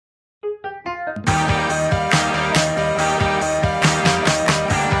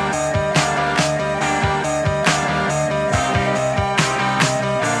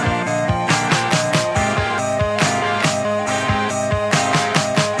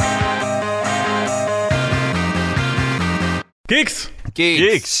Geeks!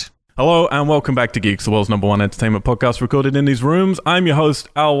 Geeks! Hello and welcome back to Geeks, the world's #1 entertainment podcast recorded in these rooms. I'm your host,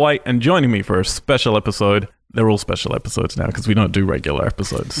 Al White, and joining me for a special episode, they're all special episodes now because we don't do regular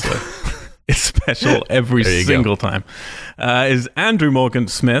episodes, so it's special every single time, is Andrew Morgan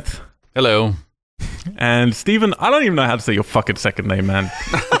Smith. Hello. And Stephen, I don't even know how to say your fucking second name, man.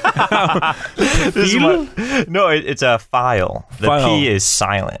 It's a file. The File. P is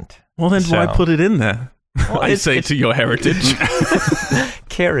silent. Well, then why put it in there? Well, I say to your heritage.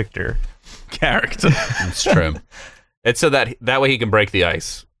 Character. It's true. It's so that way he can break the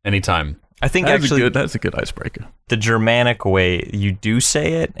ice anytime. I think That's a good icebreaker. the Germanic way you do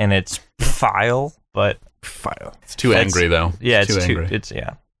say it, and it's file, but File. It's too angry though. yeah, it's too angry.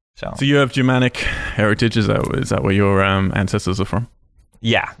 So you have Germanic heritage? Is that where your ancestors are from?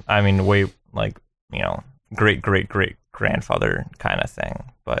 Yeah, I mean, great grandfather kind of thing.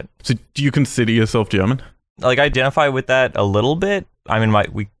 But So do you consider yourself German? like, I identify with that a little bit. I mean,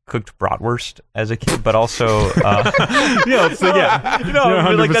 we cooked bratwurst as a kid, but also Yeah, so yeah. I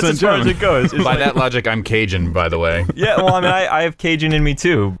mean, like, that's as far as it goes. It's By like- that logic, I'm Cajun, by the way. Yeah, well, I mean, I have Cajun in me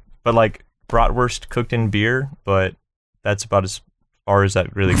too, but like bratwurst cooked in beer, but that's about as far as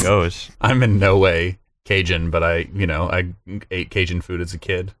that really goes. I'm in no way Cajun, but I ate Cajun food as a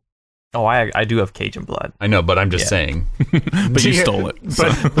kid. Oh, I do have Cajun blood. I know, but I'm just Yeah. saying. But you stole it. So.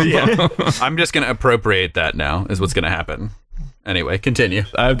 But yeah, I'm just going to appropriate that now is what's going to happen. Anyway, continue.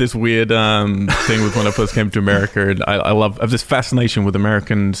 I have this weird thing with when I first came to America, and I have this fascination with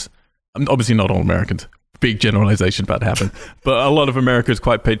Americans. Obviously, not all Americans. Big generalization about to happen. But a lot of America is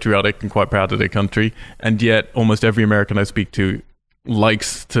quite patriotic and quite proud of their country, and yet almost every American I speak to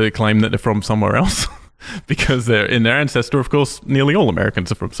likes to claim that they're from somewhere else. Because they're in their ancestor, of course, nearly all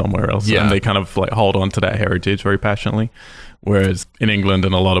Americans are from somewhere else, Yeah. and they kind of like hold on to that heritage very passionately. Whereas in England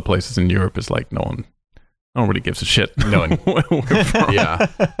and a lot of places in Europe, it's like no one really gives a shit. No one. where we're from. Yeah.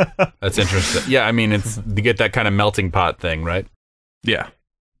 That's interesting. Yeah, I mean, it's you get that kind of melting pot thing, right? Yeah,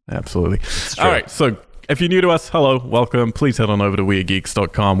 absolutely. true. All right, so if you're new to us, hello, welcome. Please head on over to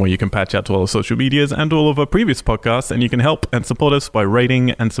WeirdGeeks.com where you can patch out to all our social medias and all of our previous podcasts, and you can help and support us by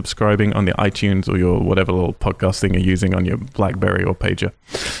rating and subscribing on the iTunes or your whatever little podcast thing you're using on your BlackBerry or pager.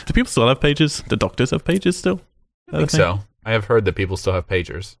 Do people still have pages? Do doctors have pages still? I think so. I have heard that people still have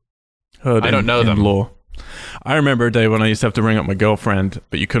pagers. Heard I don't know in them. Law. I remember a day when I used to have to ring up my girlfriend,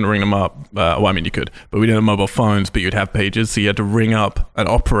 but you couldn't ring them up. Well, I mean, you could, but we didn't have mobile phones, but you'd have pages, so you had to ring up an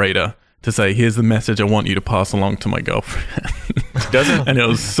operator to say, here's the message I want you to pass along to my girlfriend. And it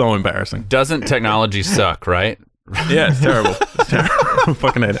was so embarrassing. Doesn't technology suck, right? Yeah, it's terrible. It's terrible. I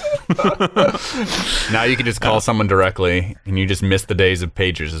fucking hate it. Now you can just call someone directly, and you just miss the days of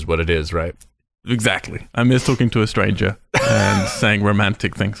pagers is what it is, right? Exactly. I miss talking to a stranger and saying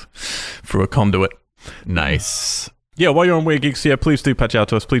romantic things through a conduit. Nice. Yeah, while you're on Weird Geeks, please do patch out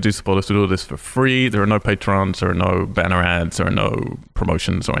to us. Please do support us. We do all this for free. There are no patrons, there are no banner ads, there are no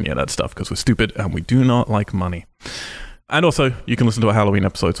promotions or any of that stuff because we're stupid and we do not like money. And also, you can listen to our Halloween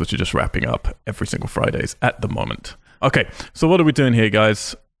episodes, which are just wrapping up every single Fridays at the moment. Okay, so what are we doing here,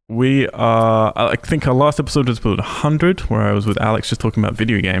 guys? We are, I think our last episode was episode 100, where I was with Alex just talking about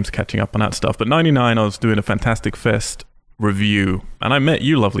video games, catching up on that stuff. But 99, I was doing a Fantastic Fest review, and I met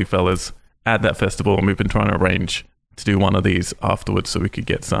you lovely fellas at that festival, and we've been trying to arrange to do one of these afterwards so we could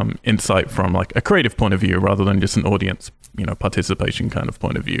get some insight from like a creative point of view rather than just an audience, participation kind of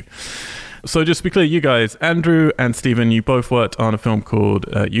point of view. So just to be clear, you guys, Andrew and Stephen, you both worked on a film called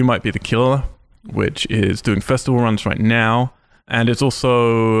You Might Be the Killer, which is doing festival runs right now. And it's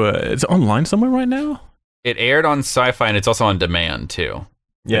also, it's online somewhere right now? It aired on Sci-Fi, and it's also on demand, too.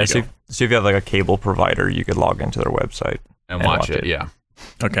 Yeah, so if you have like a cable provider, you could log into their website And watch it, yeah.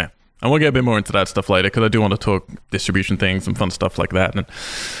 Okay. And we'll get a bit more into that stuff later because I do want to talk distribution things and fun stuff like that. And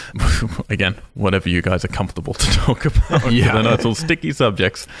again, whatever you guys are comfortable to talk about. Yeah. I know it's all sticky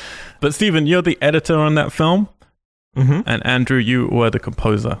subjects. But Stephen, you're the editor on that film. Mm-hmm. And Andrew, you were the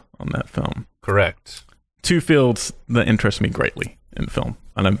composer on that film. Correct. Two fields that interest me greatly in film.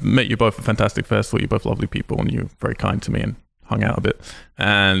 And I met you both at Fantastic Festival. You're both lovely people and you're very kind to me and hung out a bit.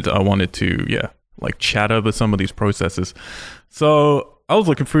 And I wanted to, chat over some of these processes. So I was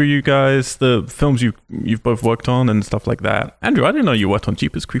looking through you guys, the films you've both worked on and stuff like that. Andrew, I didn't know you worked on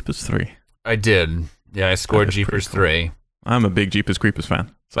Jeepers Creepers 3. I did. Yeah, I scored That is Jeepers pretty 3. I'm a big Jeepers Creepers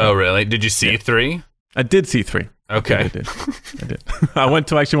fan. So Oh, really? Did you see 3? I did see 3. Okay. I did. I went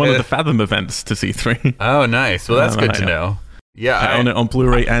to actually one of the Fathom events to see 3. Oh, nice. Well, that's good to Yeah. know. Yeah. I own it on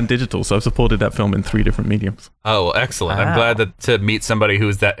Blu-ray and digital, so I've supported that film in 3 different mediums. Oh, well, excellent. I'm Wow. glad to meet somebody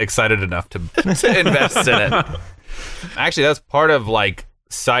who's that excited enough to invest in it. Actually, that's part of,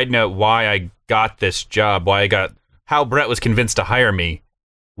 side note, why I got this job, how Brett was convinced to hire me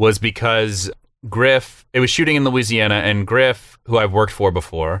was because Griff, it was shooting in Louisiana, and Griff, who I've worked for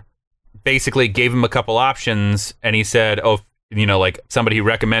before, basically gave him a couple options, and he said, like somebody he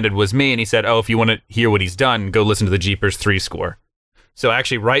recommended was me, and he said, if you want to hear what he's done, go listen to the Jeepers 3 score. So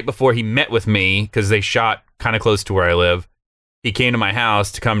actually, right before he met with me, because they shot kind of close to where I live, he came to my house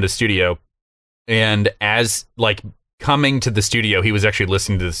to come to studio, and as like coming to the studio, he was actually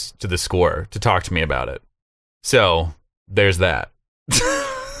listening to the score to talk to me about it. So there's that.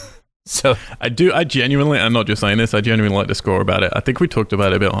 So I genuinely, I'm not just saying this, I genuinely like the score about it. I think we talked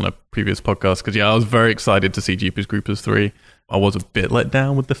about it a bit on a previous podcast, because I was very excited to see Jeepers Creepers 3. I was a bit let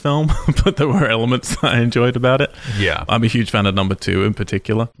down with the film, but there were elements that I enjoyed about it. Yeah. I'm a huge fan of number 2 in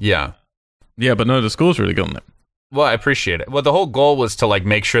particular. Yeah. Yeah, but no, the score's really good on it. Well, I appreciate it. Well, the whole goal was to like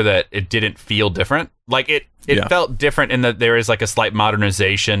make sure that it didn't feel different. Like it felt different in that there is like a slight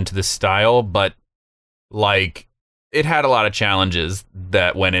modernization to the style, but like it had a lot of challenges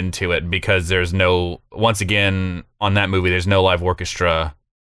that went into it because there's once again, on that movie, there's no live orchestra.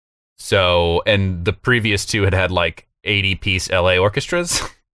 So, and the previous two had like 80-piece LA orchestras.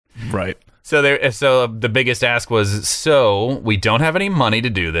 Right. So the biggest ask was, we don't have any money to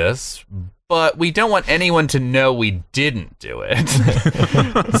do this, but we don't want anyone to know we didn't do it.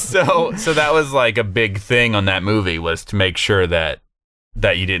 so that was like a big thing on that movie, was to make sure that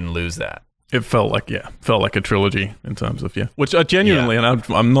you didn't lose that. It felt like a trilogy in terms of, which I genuinely, and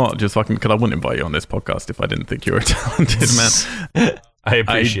I'm not just fucking, because I wouldn't invite you on this podcast if I didn't think you were a talented man. I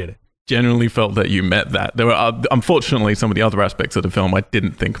appreciate it. Genuinely felt that you met that. There were, unfortunately, some of the other aspects of the film I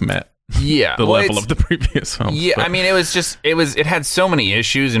didn't think met the level of the previous film. Yeah, but. I mean, it had so many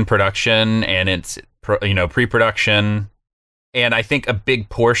issues in production and it's, pre-production. And I think a big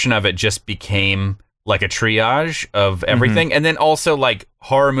portion of it just became like a triage of everything. Mm-hmm. And then also like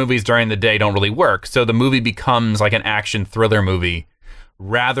horror movies during the day don't really work. So the movie becomes like an action thriller movie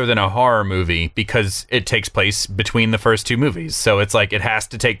rather than a horror movie because it takes place between the first two movies. So it's like it has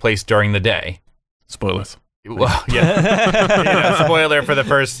to take place during the day. Spoilers. Well, yeah. Spoiler for the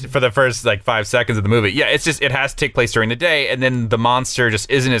first like 5 seconds of the movie. Yeah, it's just it has to take place during the day, and then the monster just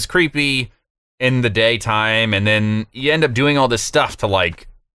isn't as creepy in the daytime, and then you end up doing all this stuff to like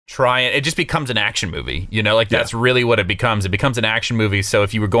try it just becomes an action movie, that's really what it becomes. It becomes an action movie. So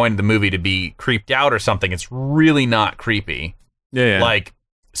if you were going to the movie to be creeped out or something, it's really not creepy. Yeah. Like,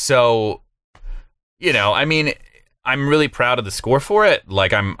 so, I mean, I'm really proud of the score for it.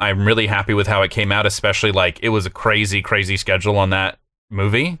 Like, I'm really happy with how it came out, especially like it was a crazy, crazy schedule on that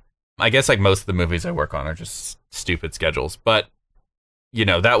movie. I guess like most of the movies I work on are just stupid schedules, but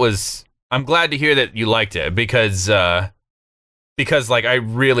I'm glad to hear that you liked it because like I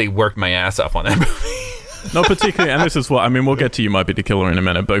really worked my ass off on that movie. No, particularly, and this is what, I mean, we'll get to You Might Be the Killer in a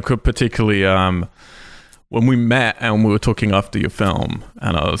minute, but particularly when we met and we were talking after your film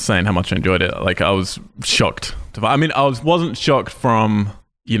and I was saying how much I enjoyed it, like I was shocked. I mean, wasn't shocked from,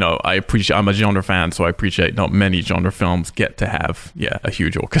 I'm a genre fan, so I appreciate not many genre films get to have, a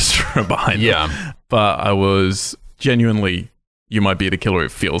huge orchestra behind them. But I was genuinely, You Might Be the Killer,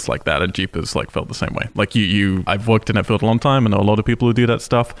 it feels like that, and Jeepers like felt the same way. Like I've worked in that field a long time, and I know a lot of people who do that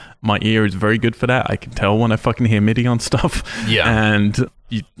stuff. My ear is very good for that. I can tell when I fucking hear MIDI on stuff. Yeah. And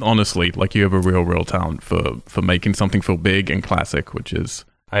honestly, like you have a real talent for making something feel big and classic, which is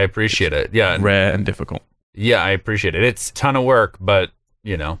I appreciate it. Yeah. Rare and difficult. Yeah, I appreciate it. It's a ton of work, but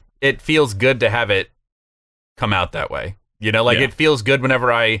it feels good to have it come out that way. It feels good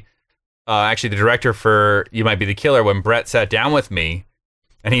whenever I actually, the director for You Might Be the Killer, when Brett sat down with me,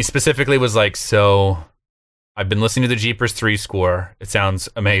 and he specifically was like, so I've been listening to the Jeepers 3 score. It sounds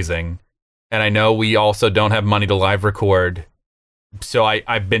amazing. And I know we also don't have money to live record. So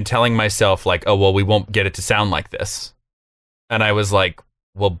I've been telling myself like, oh, well, we won't get it to sound like this. And I was like,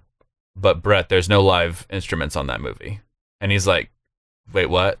 well, but Brett, there's no live instruments on that movie. And he's like, wait,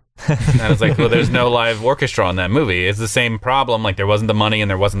 what? And I was like, well, there's no live orchestra on that movie. It's the same problem. Like, there wasn't the money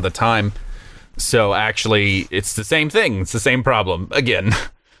and there wasn't the time. So actually, it's the same thing. It's the same problem again.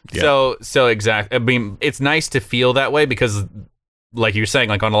 Yeah. So exactly. I mean, it's nice to feel that way because, like you're saying,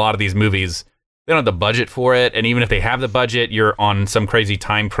 like on a lot of these movies, they don't have the budget for it. And even if they have the budget, you're on some crazy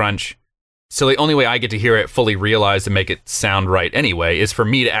time crunch. So the only way I get to hear it fully realized and make it sound right anyway is for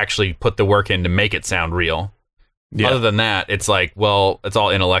me to actually put the work in to make it sound real. Yeah. Other than that, it's like, well, it's all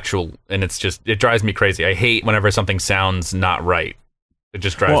intellectual, and it drives me crazy. I hate whenever something sounds not right. It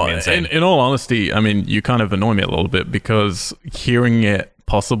just drives me insane. In all honesty, I mean, you kind of annoy me a little bit because hearing it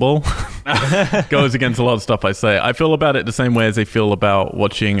possible goes against a lot of stuff I say. I feel about it the same way as I feel about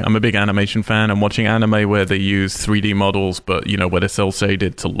watching. I'm a big animation fan, and watching anime where they use 3D models, but where they're cel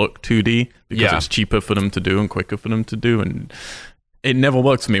shaded to look 2D because it's cheaper for them to do and quicker for them to do, and it never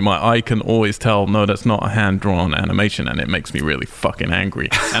works for me. My eye can always tell, no, that's not a hand-drawn animation, and it makes me really fucking angry.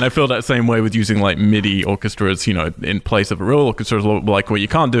 And I feel that same way with using like MIDI orchestras, in place of a real orchestra, like where you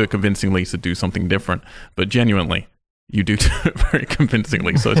can't do it convincingly, so do something different. But genuinely, you do it very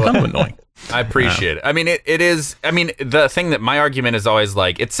convincingly, so it's kind of annoying. I appreciate it. I mean, it is. I mean, the thing that my argument is always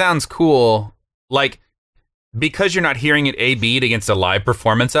like, it sounds cool, like because you're not hearing it A-B'd against a live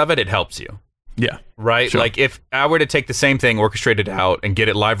performance of it, it helps you. Yeah. Right? Sure. Like if I were to take the same thing, orchestrated out, and get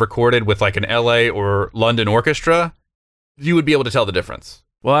it live recorded with like an LA or London orchestra, you would be able to tell the difference.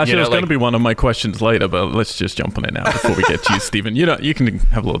 Well, actually, it's going to be one of my questions later, but let's just jump on it now before we get to you, Stephen. You can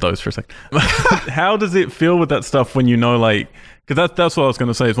have a little dose for a second. How does it feel with that stuff when because that's what I was going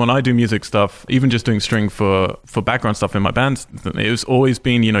to say, is when I do music stuff, even just doing string for background stuff in my bands, it's always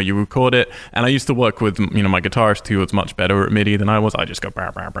been, you record it. And I used to work with, my guitarist who was much better at MIDI than I was. I just go,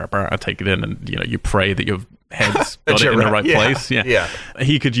 bah, bah, bah, bah, I take it in and, you pray that your head's got it in the right place. Yeah.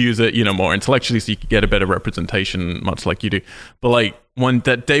 He could use it, more intellectually, so you could get a better representation, much like you do. But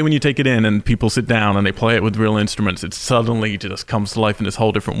that day when you take it in and people sit down and they play it with real instruments, it suddenly just comes to life in this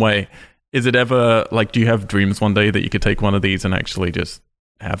whole different way. Is it ever do you have dreams one day that you could take one of these and actually just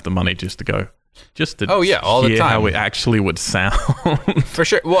have the money just to all the time, how it actually would sound? For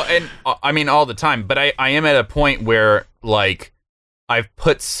sure. Well, and I mean all the time, but I am at a point where I've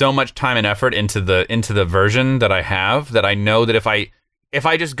put so much time and effort into the version that I have that I know that if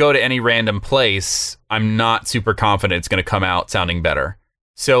I just go to any random place, I'm not super confident it's going to come out sounding better.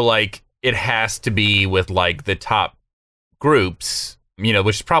 So it has to be with the top groups,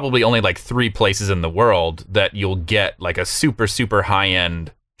 which is probably only 3 places in the world that you'll get a super, super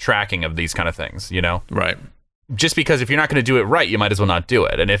high-end tracking of these kind of things, Right. Just because if you're not going to do it right, you might as well not do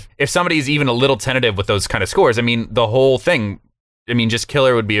it. And if somebody's even a little tentative with those kind of scores, I mean, the whole thing, just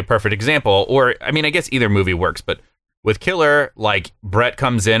Killer would be a perfect example. Or, I guess either movie works, but with Killer, Brett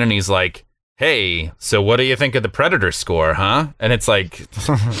comes in and he's like, hey, so what do you think of the Predator score, huh? And it's I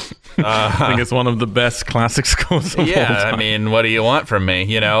think it's one of the best classic scores of all time. What do you want from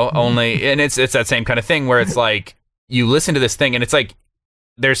me? Only, and it's that same kind of thing where it's you listen to this thing and it's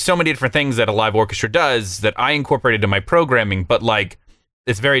there's so many different things that a live orchestra does that I incorporated in my programming, but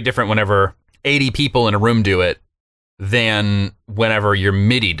it's very different whenever 80 people in a room do it than whenever your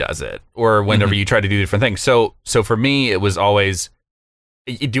MIDI does it or whenever you try to do different things. So for me, it was always,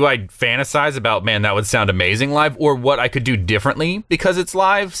 do I fantasize about, man, that would sound amazing live, or what I could do differently because it's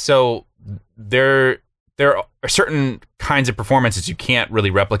live? So there are certain kinds of performances you can't really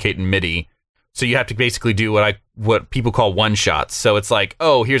replicate in MIDI. So you have to basically do what people call one shots. So it's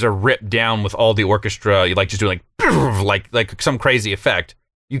oh, here's a rip down with all the orchestra. You just doing like some crazy effect.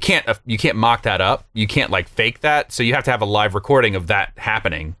 You can't mock that up. You can't fake that. So you have to have a live recording of that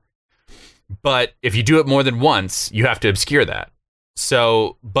happening. But if you do it more than once, you have to obscure that.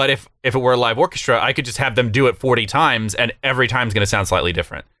 So, but if it were a live orchestra, I could just have them do it 40 times and every time is going to sound slightly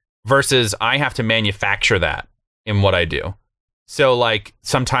different. Versus I have to manufacture that in what I do. So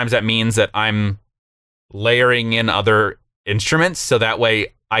sometimes that means that I'm layering in other instruments so that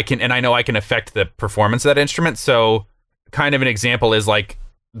way I know I can affect the performance of that instrument. So kind of an example is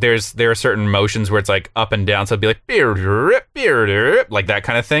there are certain motions where it's up and down, so it'd be like that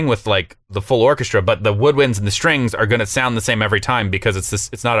kind of thing with the full orchestra, but the woodwinds and the strings are going to sound the same every time because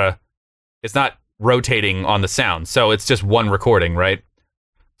it's not rotating on the sound, so it's just one recording, right?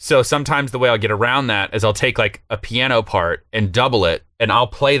 So sometimes the way I'll get around that is I'll take a piano part and double it, and I'll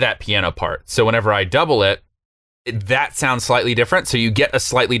play that piano part. So whenever I double it, that sounds slightly different, so you get a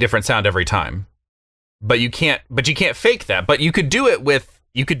slightly different sound every time. But you can't fake that. But you could do it with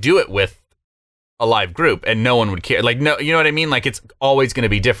a live group and no one would care. No, you know what I mean? It's always going to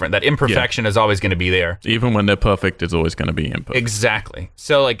be different. That imperfection is always going to be there. Even when they're perfect, it's always going to be imperfect. Exactly.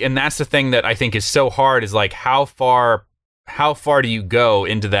 So and that's the thing that I think is so hard is how far do you go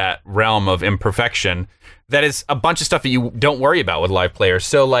into that realm of imperfection? That is a bunch of stuff that you don't worry about with live players.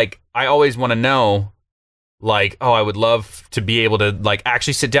 So I always want to know I would love to be able to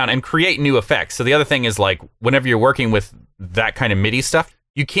actually sit down and create new effects. So the other thing is whenever you're working with that kind of MIDI stuff,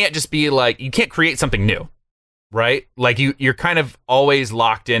 you can't just be you can't create something new, right? You're kind of always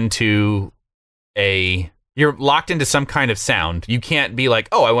locked into some kind of sound. You can't be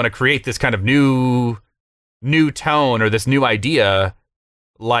oh, I want to create this kind of new tone or this new idea.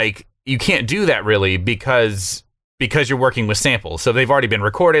 You can't do that really because you're working with samples. So they've already been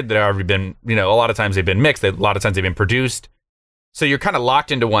recorded. They've already been, a lot of times they've been mixed. A lot of times they've been produced. So you're kind of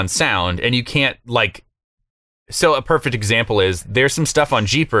locked into one sound, and you can't like. So a perfect example is there's some stuff on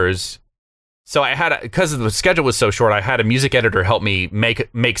Jeepers. So I had because the schedule was so short, I had a music editor help me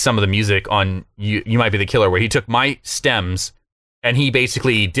make some of the music on You Might Be the Killer, where he took my stems and he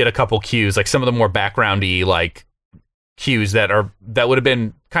basically did a couple cues, like some of the more backgroundy like cues that would have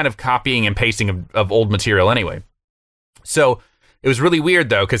been kind of copying and pasting of old material anyway. So it was really weird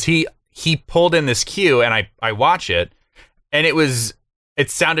though, because he pulled in this cue and I watch it, and it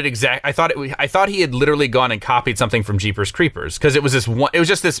sounded exact. I thought he had literally gone and copied something from Jeepers Creepers, because it was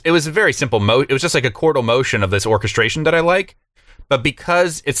a very simple it was just like a chordal motion of this orchestration that I like, but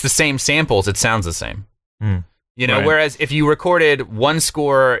because it's the same samples, it sounds the same. You know, right. Whereas if you recorded one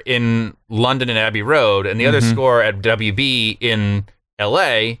score in London and Abbey Road and the other score at WB in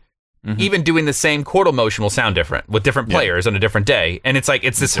LA, even doing the same chordal motion will sound different with different players on a different day. And it's like,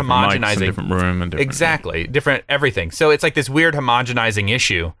 it's this homogenizing. Different room and different. Exactly. Different everything. So it's like this weird homogenizing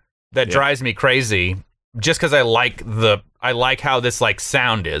issue that drives me crazy, just because I like how this like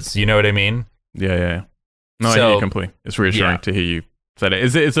sound is. You know what I mean? Yeah. No, I hear you completely. It's reassuring to hear you say that.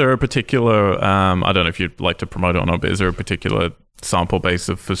 Is there a particular, I don't know if you'd like to promote it or not, but is there a particular sample base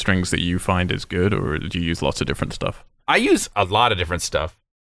for strings that you find is good, or do you use lots of different stuff? I use a lot of different stuff.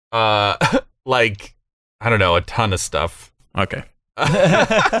 Like, I don't know, a ton of stuff. Okay.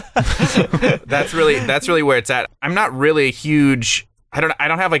 That's really where it's at. I'm not really a huge, I don't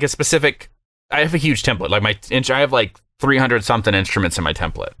have like a specific, I have a huge template. Like I have like 300 something instruments in my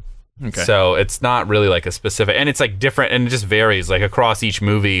template. Okay. So it's not really like a specific, and it's like different, and it just varies like across each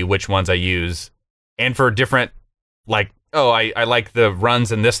movie which ones I use, and for different, like, I like the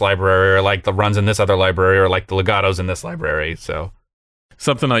runs in this library, or like the runs in this other library, or like the legatos in this library. So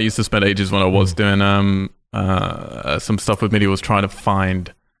something I used to spend ages when I was doing some stuff with MIDI was trying to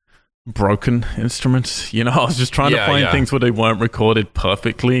find broken instruments. You know, I was just trying to find things where they weren't recorded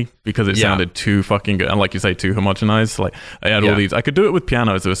perfectly because it sounded too fucking good. And like you say, too homogenized. Like I had all these, I could do it with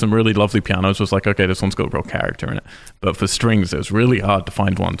pianos. There were some really lovely pianos. It was like, okay, this one's got real character in it. But for strings, it was really hard to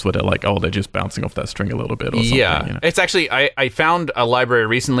find ones where they're like, oh, they're just bouncing off that string a little bit or something. Yeah, you know? It's actually, I found a library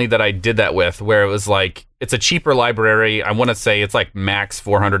recently that I did that with, where it was like, it's a cheaper library. I want to say it's like max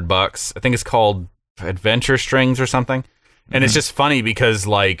 $400. I think it's called Adventure Strings or something. And it's just funny because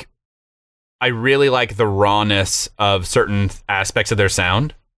like, I really like the rawness of certain aspects of their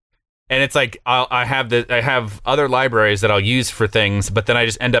sound, and it's like I have other libraries that I'll use for things, but then I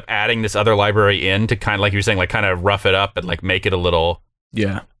just end up adding this other library in to kind of, like you're saying, like kind of rough it up and like make it a little.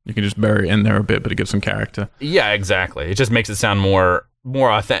 Yeah, you can just bury it in there a bit, but it gives some character. Yeah, exactly. It just makes it sound more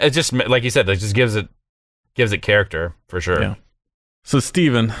authentic. It just, like you said, it just gives it character for sure. Yeah. So,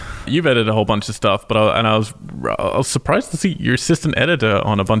 Stephen, you've edited a whole bunch of stuff, but I was surprised to see your assistant editor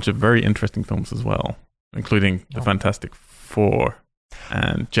on a bunch of very interesting films as well, including The Fantastic Four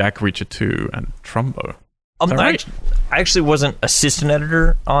and Jack Reacher 2 and Trumbo. I actually wasn't assistant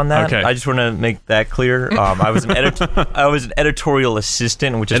editor on that. Okay. I just want to make that clear. I was an editorial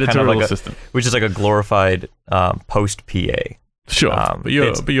assistant, which is which is like a glorified post PA. Sure, but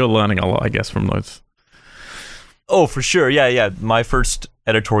you're learning a lot, I guess, from those. Oh, for sure. Yeah. My first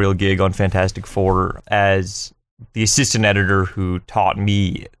editorial gig on Fantastic Four as the assistant editor who taught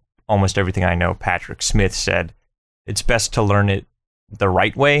me almost everything I know, Patrick Smith, said it's best to learn it the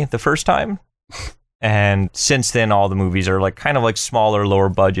right way the first time. And since then, all the movies are like kind of like smaller, lower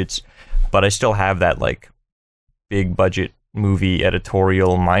budgets, but I still have that like big budget movie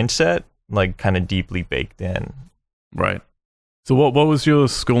editorial mindset, like kind of deeply baked in. Right. So what was your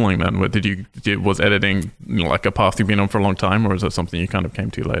schooling then? What was editing like a path you've been on for a long time, or is that something you kind of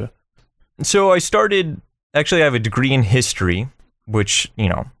came to later? So I have a degree in history, which, you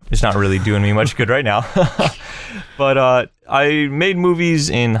know, is not really doing me much good right now. But I made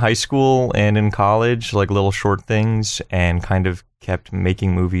movies in high school and in college, like little short things, and kind of kept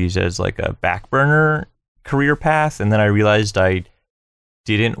making movies as like a back burner career path. And then I realized I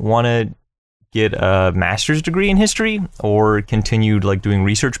didn't want to get a master's degree in history or continued like doing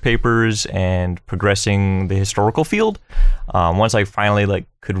research papers and progressing the historical field. Once I finally like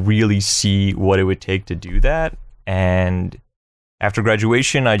could really see what it would take to do that. And after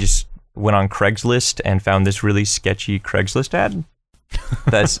graduation, I just went on Craigslist and found this really sketchy Craigslist ad.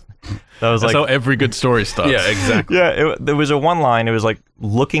 That's how every good story starts. Yeah, exactly. Yeah, there was a one line. It was like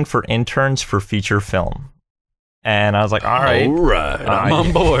looking for interns for feature film. And I was like, all right, I'm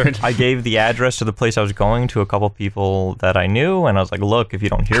on board. I gave the address to the place I was going to a couple people that I knew, and I was like, look, if you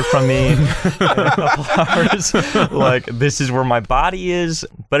don't hear from me in a couple hours, like, this is where my body is.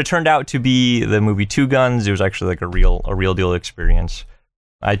 But it turned out to be the movie Two Guns. It was actually like a real deal experience.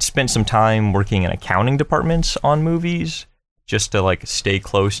 I'd spent some time working in accounting departments on movies, just to like stay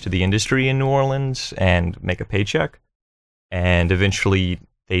close to the industry in New Orleans and make a paycheck. And eventually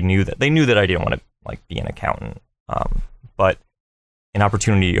they knew that I didn't want to like be an accountant. But an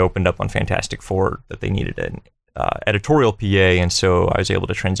opportunity opened up on Fantastic Four that they needed an editorial PA, and so I was able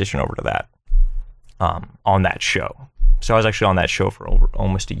to transition over to that on that show. So I was actually on that show for over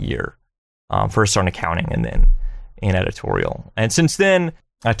almost a year, first on accounting and then in editorial. And since then,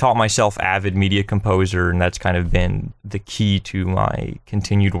 I taught myself Avid Media Composer, and that's kind of been the key to my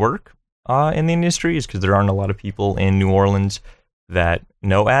continued work in the industry, is because there aren't a lot of people in New Orleans that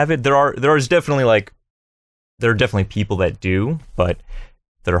know Avid. There are definitely people that do, but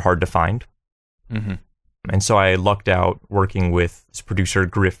that are hard to find. Mm-hmm. And so I lucked out working with this producer,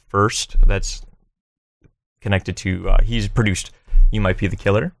 Griff First, that's connected to, he's produced You Might Be the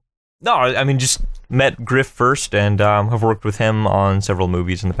Killer. No, I mean, just met Griff First and have worked with him on several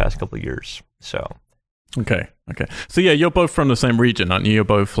movies in the past couple of years. So, okay. So yeah, you're both from the same region, aren't you? You're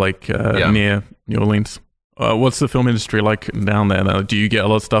both like near New Orleans. What's the film industry like down there now? Do you get a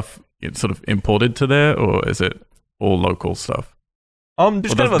lot of stuff sort of imported to there, or is it all local stuff?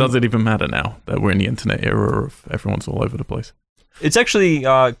 Does it even matter now that we're in the internet era, or if everyone's all over the place? It's actually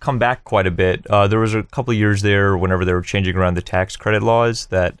come back quite a bit. There was a couple of years there whenever they were changing around the tax credit laws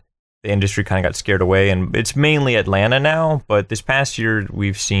that the industry kind of got scared away, and it's mainly Atlanta now, but this past year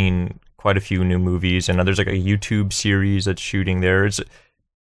we've seen quite a few new movies, and there's like a YouTube series that's shooting there.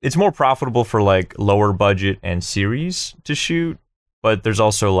 It's more profitable for like lower budget and series to shoot, but there's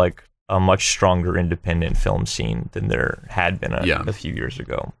also like a much stronger independent film scene than there had been a few years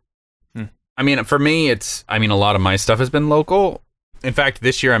ago. I mean, for me, a lot of my stuff has been local. In fact,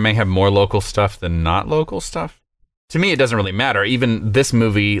 this year I may have more local stuff than not local stuff. To me, it doesn't really matter. Even this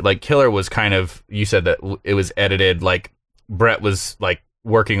movie, like Killer, was kind of, you said that it was edited, like Brett was like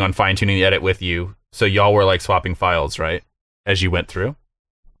working on fine-tuning the edit with you, so y'all were like swapping files, right? As you went through?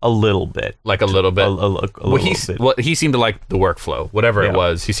 A little bit. Like a little bit? Bit. He seemed to like the workflow, whatever it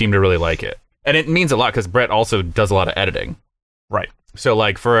was. He seemed to really like it. And it means a lot because Brett also does a lot of editing. Right. So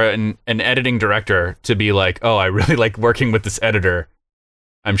like for an editing director to be like, oh, I really like working with this editor,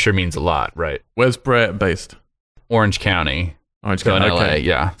 I'm sure means a lot, right? Where's Brett based? Orange County. In LA, okay.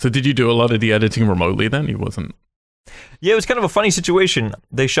 Yeah. So did you do a lot of the editing remotely then? He wasn't... Yeah, it was kind of a funny situation.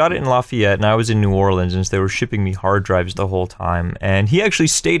 They shot it in Lafayette, and I was in New Orleans, and they were shipping me hard drives the whole time. And he actually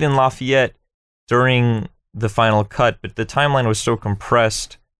stayed in Lafayette during the final cut, but the timeline was so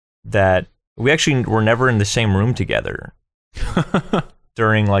compressed that we actually were never in the same room together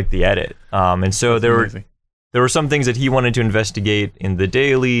during like the edit. And so there were some things that he wanted to investigate in the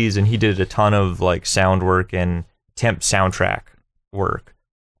dailies, and he did a ton of like sound work and temp soundtrack work,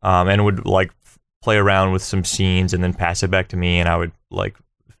 and would like play around with some scenes and then pass it back to me, and I would like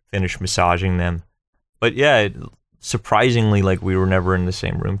finish massaging them. But yeah, surprisingly, like we were never in the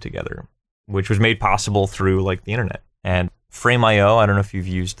same room together, which was made possible through like the internet and Frame.io. I don't know if you've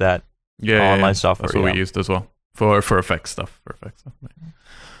used that online software. That's what we used as well for effects stuff.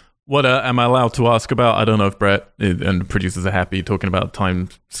 What am I allowed to ask about? I don't know if Brett and the producers are happy talking about time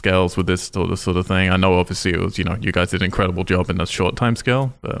scales with this sort of thing. I know obviously it was, you guys did an incredible job in a short time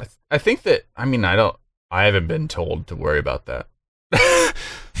scale, but I think that, I haven't been told to worry about that.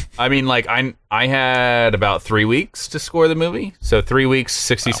 I mean, like I had about 3 weeks to score the movie. So 3 weeks,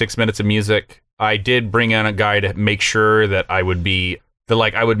 66 minutes of music. I did bring in a guy to make sure that I would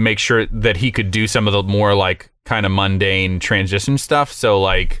make sure that he could do some of the more like kind of mundane transition stuff. So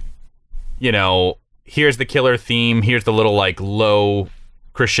like, here's the killer theme. Here's the little like low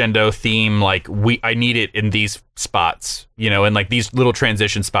crescendo theme. Like I need it in these spots, and like these little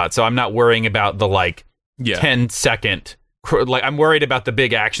transition spots. So I'm not worrying about the like 10-second. Like I'm worried about the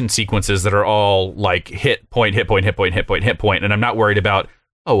big action sequences that are all like hit point, and I'm not worried about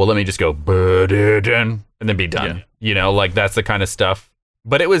let me just go and then be done. Like that's the kind of stuff.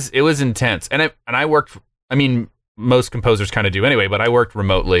 But it was intense, and I worked. I mean, most composers kind of do anyway, but I worked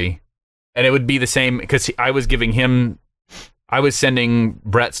remotely. And it would be the same because I was sending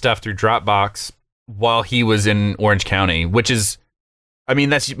Brett stuff through Dropbox while he was in Orange County, which is,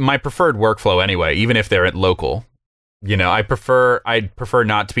 that's my preferred workflow anyway, even if they're at local. I'd prefer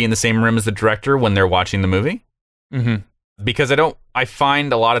not to be in the same room as the director when they're watching the movie. Mm-hmm. Because I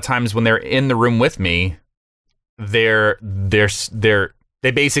find a lot of times when they're in the room with me, they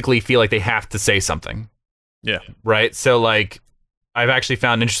basically feel like they have to say something. Yeah. Right. So like, I've actually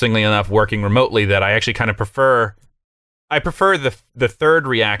found, interestingly enough, working remotely, that I actually kind of prefer the third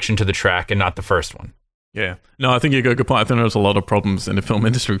reaction to the track and not the first one. Yeah. No, I think you got a good point. I think there's a lot of problems in the film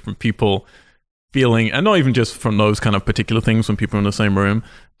industry from people feeling, and not even just from those kind of particular things when people are in the same room,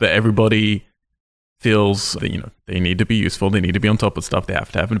 that everybody feels that, they need to be useful, they need to be on top of stuff, they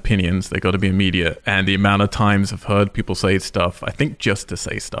have to have opinions, they got to be immediate. And the amount of times I've heard people say stuff, I think just to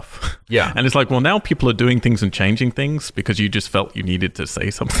say stuff. Yeah. And it's like, well, now people are doing things and changing things because you just felt you needed to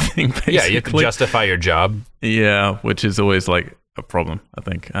say something, basically. Yeah, you have to justify your job. Yeah, which is always like a problem, I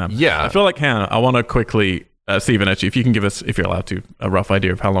think. Yeah. I feel like, Hannah, I want to quickly, Stephen, actually, if you can give us, if you're allowed to, a rough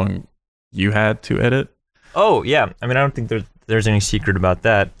idea of how long you had to edit. Oh, yeah. I mean, I don't think there's any secret about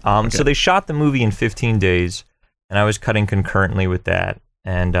that. Okay. So they shot the movie in 15 days, and I was cutting concurrently with that.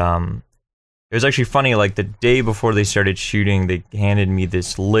 And it was actually funny, like the day before they started shooting, they handed me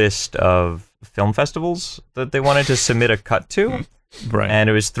this list of film festivals that they wanted to submit a cut to. Right. And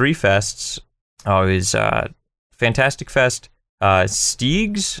it was 3 fests. Oh, it was Fantastic Fest,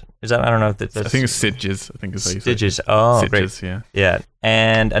 Stiegs. Is that, I don't know if that's... I think it's Sitges. I think it's how you say it. Stitches. Oh, Sitges, great. yeah. Yeah.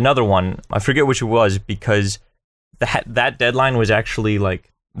 And another one, I forget which it was, because that deadline was actually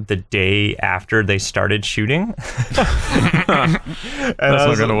like the day after they started shooting. That's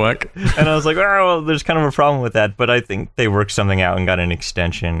not going to work. And I was like, oh, well, there's kind of a problem with that, but I think they worked something out and got an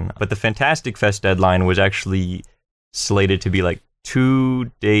extension. But the Fantastic Fest deadline was actually slated to be like 2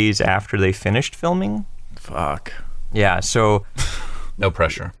 days after they finished filming. Fuck. Yeah, so... No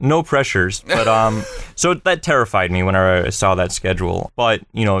pressure. No pressures, but so that terrified me when I saw that schedule. But,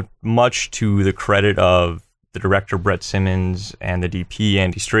 much to the credit of the director Brett Simmons and the DP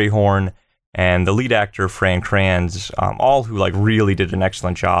Andy Strayhorn and the lead actor Fran Kranz, all who like really did an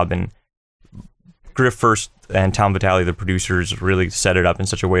excellent job. And Griff First and Tom Vitale, the producers, really set it up in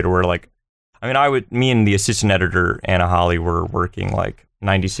such a way to where me and the assistant editor Anna Holly were working like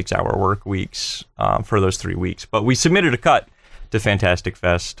 96-hour work weeks for those 3 weeks. But we submitted a cut to Fantastic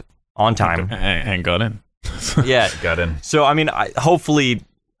Fest on time. And got in. Yeah. Got in. So, I mean, hopefully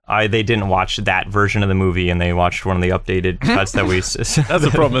they didn't watch that version of the movie and they watched one of the updated cuts that we... That's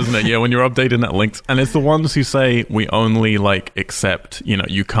the problem, isn't it? Yeah, when you're updating that links. And it's the ones who say we only, accept,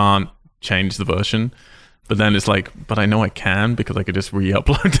 you can't change the version. But then it's like, but I know I can because I could just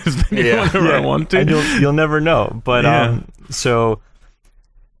re-upload this video whenever I want to. And you'll never know. But,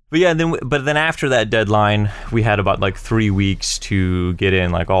 But then after that deadline, we had about 3 weeks to get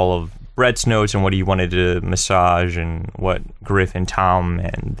in all of Brett's notes and what he wanted to massage and what Griff and Tom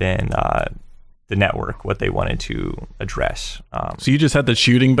and then the network, what they wanted to address. So you just had the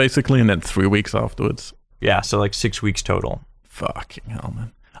shooting basically and then 3 weeks afterwards? Yeah, so 6 weeks total. Fucking hell,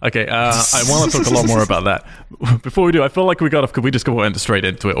 man. Okay, I want to talk a lot more about that. Before we do, I feel like we just went straight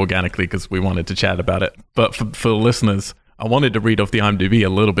into it organically because we wanted to chat about it. But for the listeners... I wanted to read off the IMDb a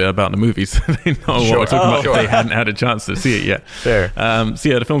little bit about the movies so they know what we're talking about if they hadn't had a chance to see it yet. Fair. So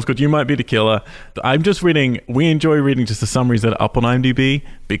yeah, the film's called You Might Be the Killer. I'm just reading, we enjoy reading just the summaries that are up on IMDb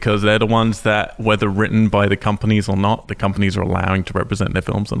because they're the ones that, whether written by the companies or not, the companies are allowing to represent their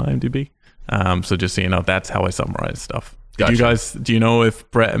films on IMDb. So just so you know, that's how I summarize stuff. Gotcha. Do you know if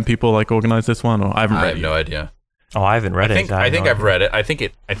Brett and people organize this one? Or I haven't read it. I have no idea. Oh, I haven't read it. I think I've read it. I think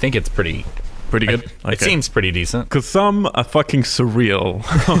it's pretty good? Okay. It seems pretty decent. Because some are fucking surreal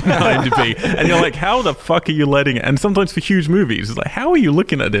on IMDb. And you're like, how the fuck are you letting it? And sometimes for huge movies, it's like, how are you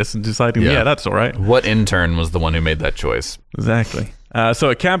looking at this and deciding, yeah that's all right? What intern was the one who made that choice? Exactly. So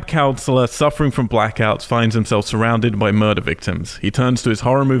a camp counselor suffering from blackouts finds himself surrounded by murder victims. He turns to his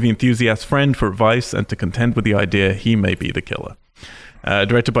horror movie enthusiast friend for advice and to contend with the idea he may be the killer.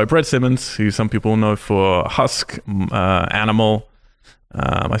 Directed by Brett Simmons, who some people know for Husk, Animal.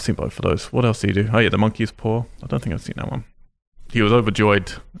 I've seen both of those. What else did he do? Oh yeah, The Monkey's Paw. I don't think I've seen that one. He was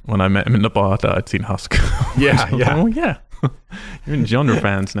overjoyed when I met him in the bar that I'd seen Husk. Yeah. Oh yeah. You're in genre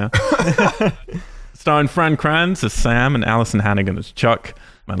fans now. Starring Fran Kranz as Sam and Allison Hannigan as Chuck,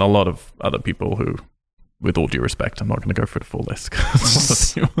 and a lot of other people who, with all due respect, I'm not going to go through the full list.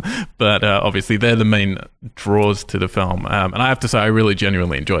 But obviously, they're the main draws to the film. And I have to say, I really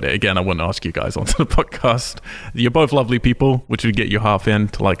genuinely enjoyed it. Again, I wouldn't ask you guys onto the podcast. You're both lovely people, which would get you half in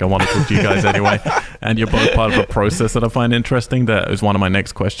to I want to talk to you guys anyway. And you're both part of a process that I find interesting. That is one of my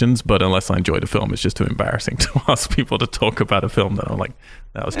next questions. But unless I enjoy the film, it's just too embarrassing to ask people to talk about a film that I'm like,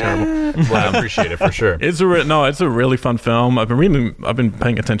 that was terrible. Well, I appreciate it for sure. It's a really fun film. I've been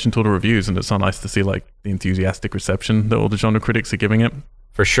paying attention to the reviews, and it's so nice to see the enthusiastic reception that all the genre critics are giving it.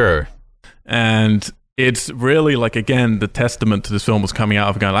 For sure. And it's really again, the testament to this film was coming out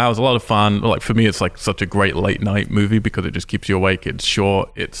of going, that was a lot of fun. For me, it's such a great late night movie because it just keeps you awake. It's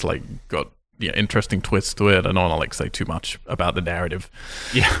short. It's got interesting twists to it. I don't want to say too much about the narrative.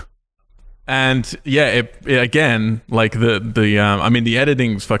 Yeah. And yeah, it again, the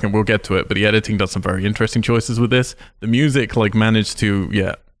editing's fucking, we'll get to it, but the editing does some very interesting choices with this. The music managed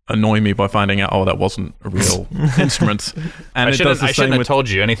to, annoy me by finding out, oh, that wasn't a real instrument. And I shouldn't have told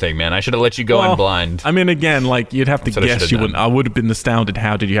you anything, man. I should have let you go in blind. I mean, again, like, you'd have to guess. You wouldn't. I would have been astounded.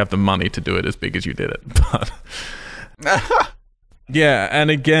 How did you have the money to do it as big as you did it? But yeah, and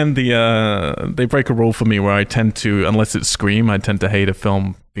again, they break a rule for me where I tend to, unless it's Scream, I tend to hate a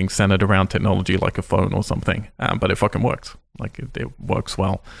film being centered around technology like a phone or something. But it fucking works. Like, it works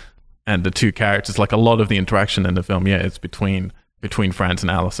well. And the two characters, like, a lot of the interaction in the film, it's between Franz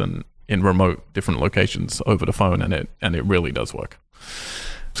and Allison in remote different locations over the phone, and it really does work.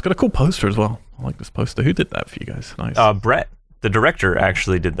 It's got a cool poster as well. I like this poster. Who did that for you guys? Nice. Brett, the director,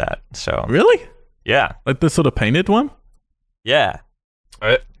 actually did that. So really? Yeah. Like the sort of painted one? Yeah.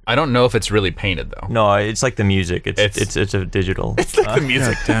 I don't know if it's really painted though. No, it's like the music. It's a digital. It's like the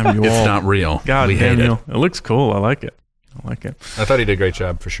music. God damn you all. It's not real. God we damn hate you. it. It looks cool. I like it. I thought he did a great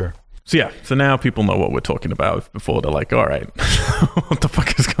job for sure. So now people know what we're talking about. Before they're like, all right, what the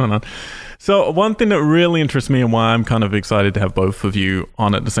fuck is going on? So one thing that really interests me and why I'm kind of excited to have both of you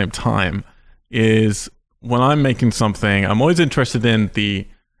on at the same time is when I'm making something, I'm always interested in the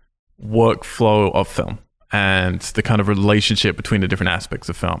workflow of film and the kind of relationship between the different aspects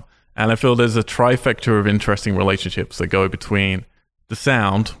of film. And I feel there's a trifecta of interesting relationships that go between the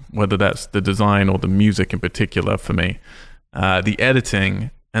sound, whether that's the design or the music in particular for me, the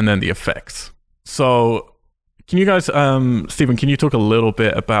editing, and then the effects. So can you guys, Stephen, can you talk a little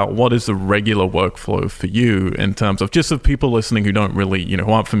bit about what is the regular workflow for you in terms of just of people listening who don't really, who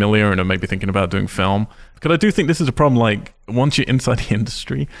aren't familiar and are maybe thinking about doing film? Because I do think this is a problem. Like, once you're inside the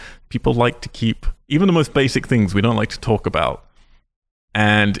industry, people like to keep even the most basic things we don't like to talk about.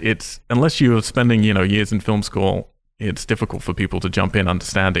 And it's, unless you're spending, years in film school, it's difficult for people to jump in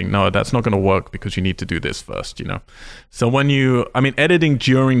understanding, no, that's not going to work because you need to do this first, So editing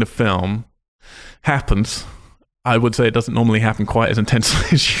during the film happens. I would say it doesn't normally happen quite as intensely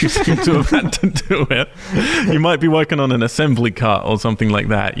as you seem to have had to do it. You might be working on an assembly cut or something like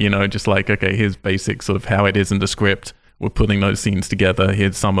that, just like, okay, here's basic sort of how it is in the script. We're putting those scenes together.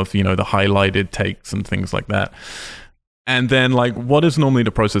 Here's some of, the highlighted takes and things like that. And then, like, what is normally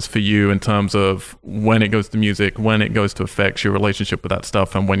the process for you in terms of when it goes to music, when it goes to effects, your relationship with that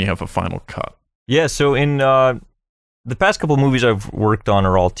stuff, and when you have a final cut? Yeah, so in the past couple of movies I've worked on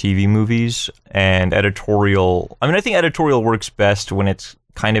are all TV movies and editorial. I think editorial works best when it's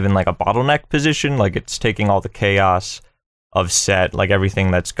kind of in like a bottleneck position, like it's taking all the chaos of set, like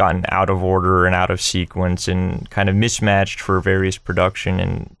everything that's gotten out of order and out of sequence and kind of mismatched for various production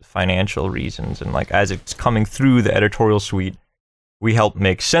and financial reasons. And like as it's coming through the editorial suite, we help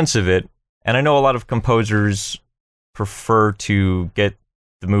make sense of it. And I know a lot of composers prefer to get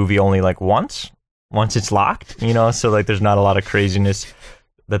the movie only like once it's locked, so like there's not a lot of craziness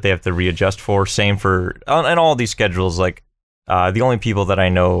that they have to readjust for. Same for, and all these schedules, like the only people that I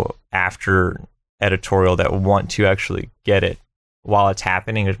know after editorial that want to actually get it while it's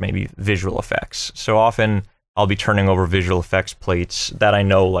happening is maybe visual effects. So often I'll be turning over visual effects plates that I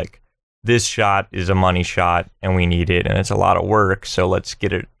know, like, this shot is a money shot and we need it and it's a lot of work, so let's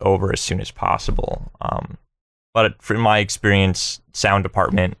get it over as soon as possible. But from my experience, sound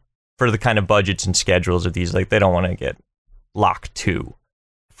department, for the kind of budgets and schedules of these, like, they don't want to get locked to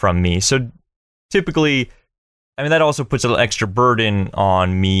from me. So typically, that also puts a little extra burden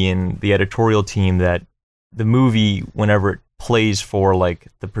on me and the editorial team that the movie, whenever it plays for like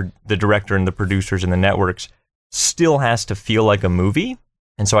the director and the producers and the networks, still has to feel like a movie.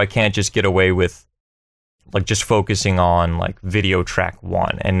 And so I can't just get away with like just focusing on like video track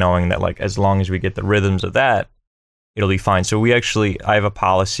 1 and knowing that like as long as we get the rhythms of that, it'll be fine. So I have a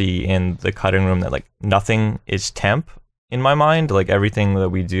policy in the cutting room that like nothing is temp in my mind. Like everything that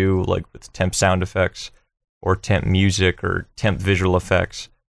we do, like with temp sound effects or temp music or temp visual effects,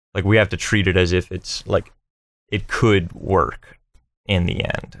 like we have to treat it as if it's like it could work in the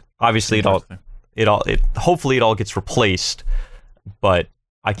end. Obviously hopefully it all gets replaced, but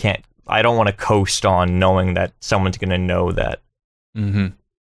I don't want to coast on knowing that someone's going to know that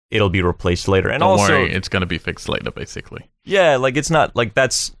it'll be replaced later. And Don't also worry, it's going to be fixed later, basically. Yeah, like it's not like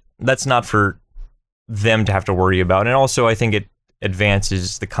that's not for them to have to worry about. And also I think it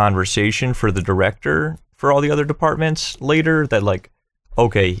advances the conversation for the director for all the other departments later, that like,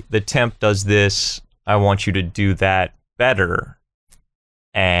 okay, the temp does this, I want you to do that better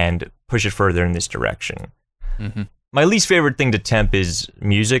and push it further in this direction. My least favorite thing to temp is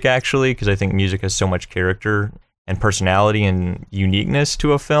music, actually, because I think music has so much character and personality and uniqueness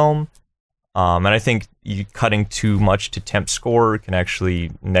to a film. And I think cutting too much to temp score can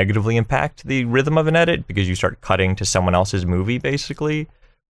actually negatively impact the rhythm of an edit because you start cutting to someone else's movie, basically.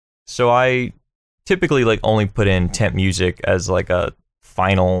 So I typically like only put in temp music as like a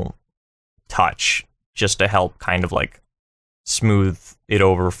final touch just to help kind of like smooth it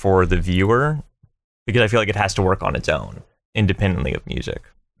over for the viewer, because I feel like it has to work on its own independently of music.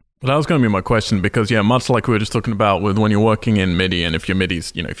 Well, that was going to be my question, because yeah, much like we were just talking about with when you're working in MIDI, and if your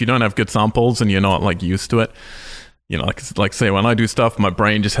MIDI's, you know, if you don't have good samples and you're not like used to it, you know, like say when I do stuff, my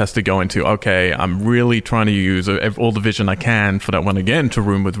brain just has to go into, okay, I'm really trying to use all the vision I can for that when I get into a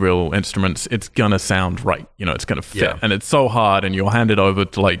room with real instruments, it's going to sound right. You know, it's going to fit. Yeah. And it's so hard, and you'll hand it over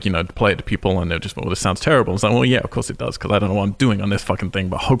to like, you know, to play it to people, and they're just, well, this sounds terrible. It's like, well, yeah, of course it does, because I don't know what I'm doing on this fucking thing,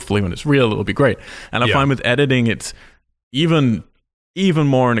 but hopefully when it's real, it'll be great. And I find with editing, it's even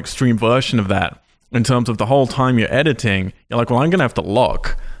more an extreme version of that, in terms of the whole time you're editing, you're like, well, I'm going to have to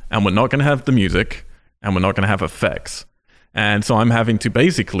lock, and we're not going to have the music, and we're not going to have effects. And so I'm having to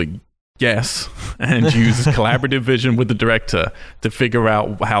basically guess and use collaborative vision with the director to figure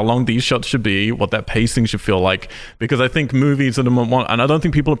out how long these shots should be, what that pacing should feel like. Because I think movies are the one, and I don't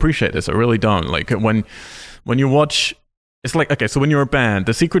think people appreciate this, I really don't. Like when you watch, it's like, okay, so when you're a band,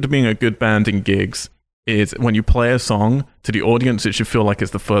 the secret to being a good band in gigs is when you play a song to the audience, it should feel like it's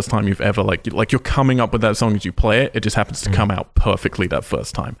the first time you've ever like you're coming up with that song as you play it. It just happens to come out perfectly that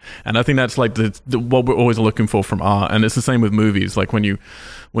first time. And I think that's like the what we're always looking for from art. And it's the same with movies. Like when you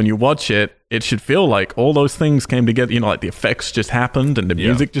watch it, it should feel like all those things came together. You know, like the effects just happened, and the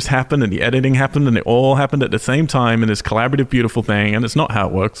music just happened, and the editing happened, and it all happened at the same time in this collaborative, beautiful thing. And it's not how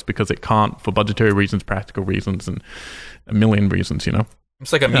it works, because it can't, for budgetary reasons, practical reasons, and a million reasons. You know.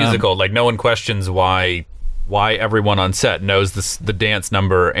 It's like a musical. Like no one questions why everyone on set knows the dance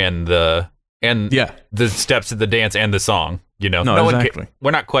number and the steps of the dance and the song. You know, no exactly. We're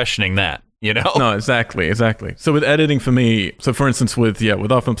not questioning that. You know, no, exactly. So with editing for me, so for instance, with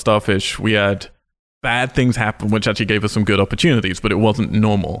Off from Starfish, we had bad things happen, which actually gave us some good opportunities, but it wasn't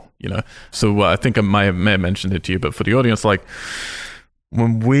normal. You know, so I think I may have mentioned it to you, but for the audience, like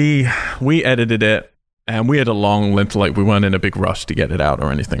when we edited it. And we had a long length, like we weren't in a big rush to get it out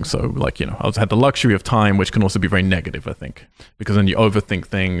or anything. So like, you know, I had the luxury of time, which can also be very negative, I think, because then you overthink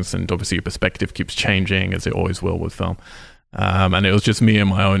things, and obviously your perspective keeps changing, as it always will with film. And it was just me and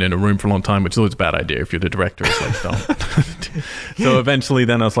my own in a room for a long time, which is always a bad idea if you're the director. It's like, don't. So eventually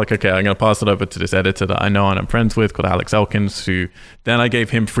then I was like, okay, I'm going to pass it over to this editor that I know and I'm friends with, called Alex Elkins, who then I gave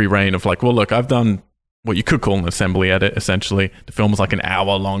him free reign of like, well, look, I've done what you could call an assembly edit, essentially. The film was like an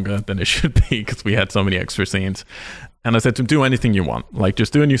hour longer than it should be, because we had so many extra scenes. And I said to him, do anything you want. Like,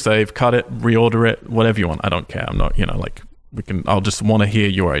 just do a new save, cut it, reorder it, whatever you want. I don't care. I'm not, you know, like, I'll just want to hear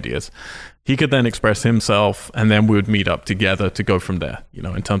your ideas. He could then express himself, and then we would meet up together to go from there, you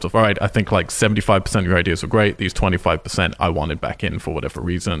know, in terms of, all right, I think like 75% of your ideas were great. These 25% I wanted back in for whatever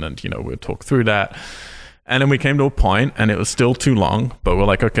reason. And, you know, we'd talk through that. And then we came to a point, and it was still too long, but we're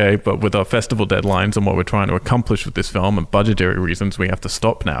like, okay, but with our festival deadlines and what we're trying to accomplish with this film and budgetary reasons, we have to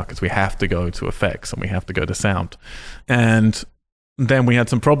stop now, because we have to go to effects and we have to go to sound. And then we had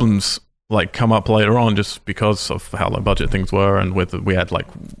some problems like come up later on, just because of how low budget things were. And we had like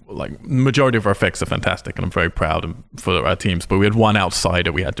majority of our effects are fantastic, and I'm very proud for our teams, but we had one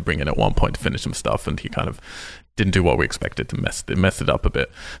outsider we had to bring in at one point to finish some stuff, and he kind of didn't do what we expected, to mess it up a bit.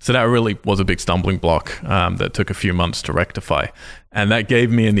 So that really was a big stumbling block that took a few months to rectify. And that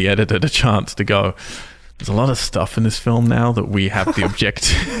gave me and the editor the chance to go, there's a lot of stuff in this film now that we have the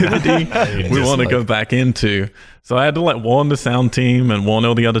objectivity we want to go back into. So I had to warn the sound team and warn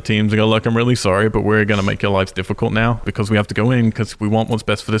all the other teams and go, look, I'm really sorry, but we're going to make your lives difficult now, because we have to go in because we want what's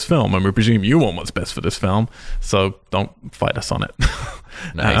best for this film, and we presume you want what's best for this film. So don't fight us on it.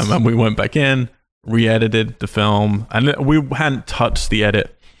 Nice. And we went back in, re-edited the film, and we hadn't touched the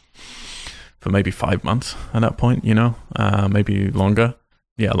edit for maybe 5 months at that point, you know, maybe longer.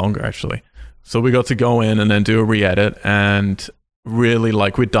 Yeah, longer actually. So we got to go in and then do a re-edit, and really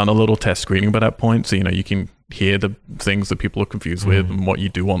we'd done a little test screening by that point. So, you know, you can hear the things that people are confused with and what you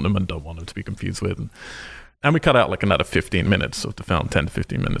do want them and don't want them to be confused with. And we cut out another 15 minutes of the film, 10 to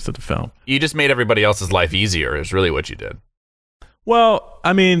 15 minutes of the film. You just made everybody else's life easier is really what you did. Well,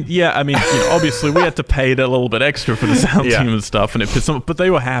 I mean, you know, obviously we had to pay that little bit extra for the sound team and stuff, and but they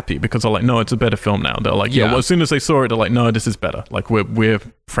were happy, because they're like, no, it's a better film now. They're like, well, as soon as they saw it, they're like, no, this is better. Like, we're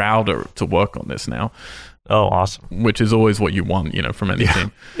prouder to work on this now. Oh, awesome. Which is always what you want, you know, from any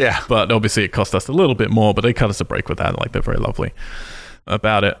team. Yeah. But obviously it cost us a little bit more, but they cut us a break with that. Like, they're very lovely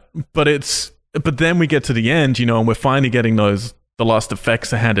about it. But then we get to the end, you know, and we're finally getting the last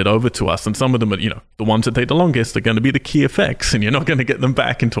effects are handed over to us, and some of them are, you know, the ones that take the longest are going to be the key effects, and you're not going to get them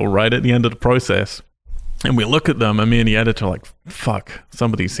back until right at the end of the process. And we look at them, and me and the editor are like, fuck,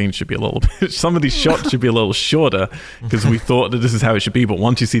 some of these scenes should be a little bit, some of these shots should be a little shorter, because we thought that this is how it should be. But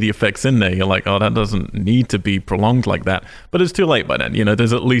once you see the effects in there, you're like, oh, that doesn't need to be prolonged like that. But it's too late by then.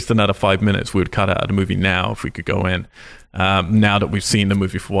 There's at least another 5 minutes we would cut out of the movie now if we could go in, now that we've seen the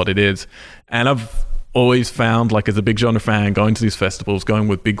movie for what it is. And I've always found, like, as a big genre fan, going to these festivals, going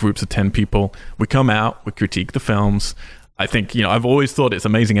with big groups of 10 people, we come out, we critique the films. I think, I've always thought it's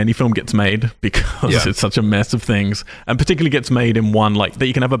amazing any film gets made, because it's such a mess of things, and particularly gets made in one, like, that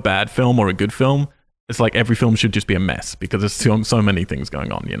you can have a bad film or a good film. It's like every film should just be a mess, because there's so many things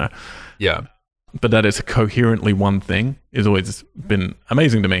going on, Yeah. But that is coherently one thing has always been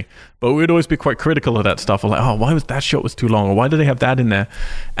amazing to me. But we'd always be quite critical of that stuff. We're like, oh, why was that shot was too long? Or why did they have that in there?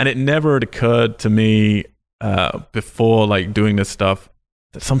 And it never had occurred to me before, like, doing this stuff,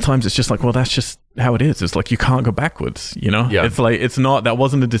 that sometimes it's just like, well, that's just how it is. It's like, you can't go backwards, Yeah. It's like, that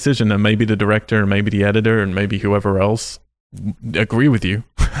wasn't a decision, and maybe the director and maybe the editor and maybe whoever else agree with you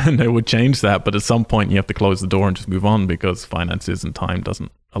and they would change that. But at some point you have to close the door and just move on, because finances and time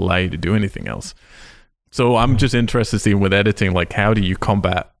doesn't allow you to do anything else. So I'm just interested to see with editing, like, how do you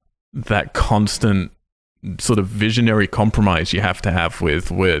combat that constant sort of visionary compromise you have to have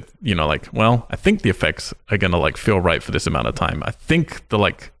with like, well, I think the effects are gonna, like, feel right for this amount of time. I think the,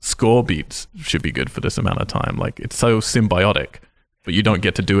 like, score beats should be good for this amount of time. Like, it's so symbiotic, but you don't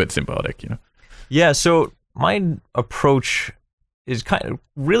get to do it symbiotic, Yeah, so my approach is kind of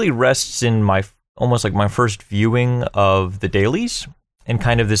really rests in almost like my first viewing of the dailies, and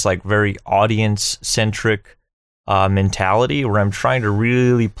kind of this, like, very audience centric mentality, where I'm trying to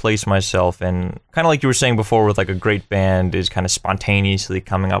really place myself in, kind of like you were saying before, with, like, a great band is kind of spontaneously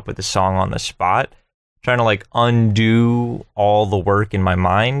coming up with a song on the spot, trying to, like, undo all the work in my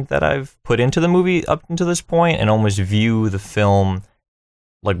mind that I've put into the movie up until this point, and almost view the film,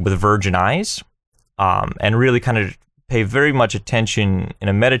 like, with virgin eyes, and really kind of pay very much attention in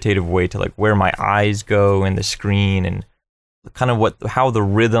a meditative way to, like, where my eyes go in the screen, and kind of how the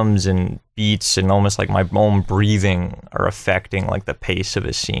rhythms and beats and almost like my own breathing are affecting, like, the pace of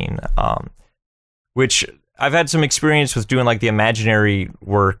a scene, which I've had some experience with doing, like, the imaginary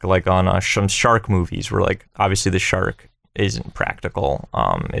work, like on some shark movies, where, like, obviously the shark isn't practical,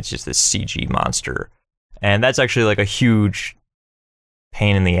 it's just this CG monster, and that's actually, like, a huge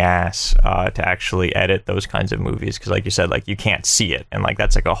pain in the ass to actually edit those kinds of movies, because, like you said, like, you can't see it, and, like,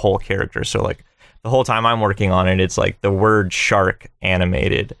 that's, like, a whole character. So, like, the whole time I'm working on it, it's like the word shark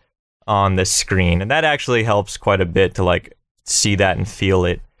animated on the screen. And that actually helps quite a bit to, like, see that and feel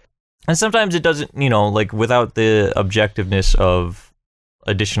it. And sometimes it doesn't, like, without the objectiveness of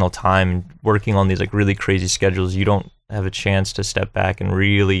additional time working on these, like, really crazy schedules, you don't have a chance to step back and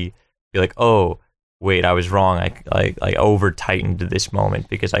really be like, oh, wait, I was wrong. I over tightened this moment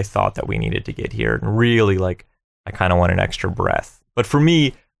because I thought that we needed to get here. And really, like, I kind of want an extra breath. But for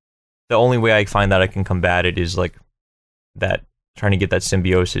me, the only way I find that I can combat it is, like, that trying to get that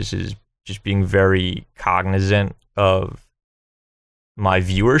symbiosis is just being very cognizant of my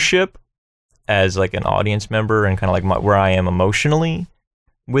viewership as, like, an audience member, and kind of like where I am emotionally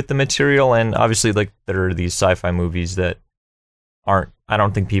with the material. And obviously, like, there are these sci-fi movies that I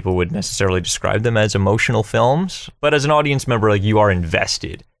don't think people would necessarily describe them as emotional films, but as an audience member, like, you are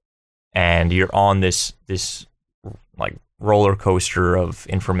invested and you're on this like, roller coaster of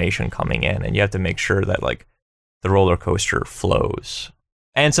information coming in, and you have to make sure that, like, the roller coaster flows.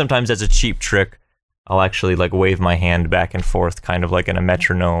 And sometimes, as a cheap trick, I'll actually, like, wave my hand back and forth, kind of like in a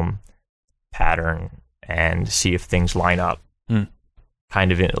metronome pattern, and see if things line up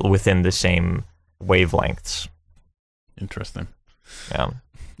kind of within the same wavelengths. Interesting. Yeah.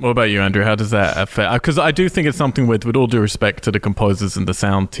 What about you, Andrew? How does that affect? Because I do think it's something with all due respect to the composers and the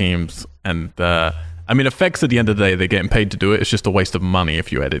sound teams, and I mean, effects, at the end of the day, they're getting paid to do it. It's just a waste of money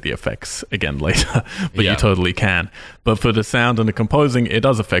if you edit the effects again later, but you totally can. But for the sound and the composing, it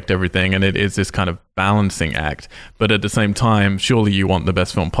does affect everything, and it is this kind of balancing act. But at the same time, surely you want the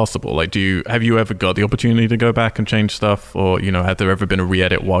best film possible. Like, have you ever got the opportunity to go back and change stuff, or, have there ever been a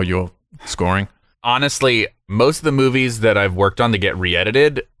re-edit while you're scoring? Honestly, most of the movies that I've worked on to get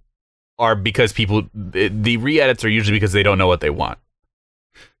re-edited are because the re-edits are usually because they don't know what they want.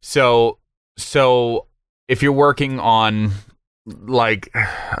 So if you're working on, like,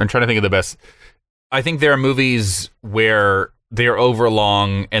 I'm trying to think of the best. I think there are movies where they're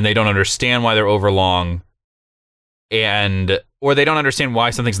overlong and they don't understand why they're overlong, or they don't understand why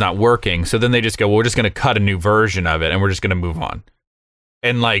something's not working. So then they just go, well, we're just going to cut a new version of it and we're just going to move on.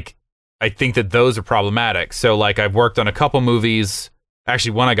 And, like, I think that those are problematic. So, like, I've worked on a couple movies.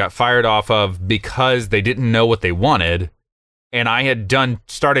 Actually, one I got fired off of because they didn't know what they wanted. And I had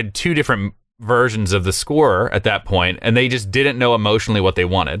started two different versions of the score at that point, and they just didn't know emotionally what they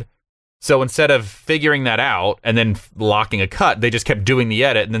wanted. So instead of figuring that out and then locking a cut, they just kept doing the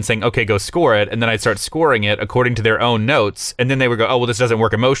edit and then saying, okay, go score it. And then I'd start scoring it according to their own notes. And then they would go, oh, well, this doesn't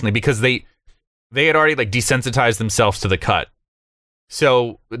work emotionally, because they had already like desensitized themselves to the cut.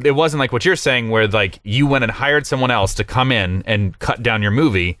 So it wasn't like what you're saying where like you went and hired someone else to come in and cut down your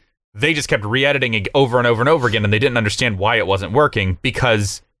movie. They just kept re-editing it over and over and over again, and they didn't understand why it wasn't working,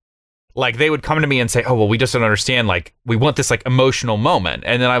 because like they would come to me and say, oh, well, we just don't understand. Like, we want this like emotional moment.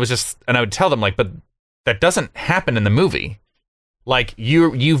 And then I would tell them like, but that doesn't happen in the movie. Like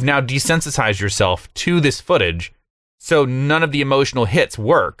you've now desensitized yourself to this footage. So none of the emotional hits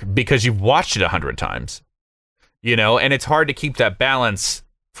work because you've watched it 100 times, you know, and it's hard to keep that balance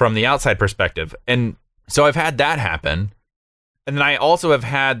from the outside perspective. And so I've had that happen. And then I also have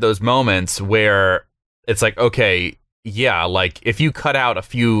had those moments where it's like, okay, yeah, like if you cut out a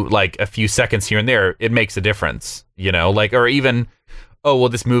few seconds here and there, it makes a difference, you know, like, or even, oh, well,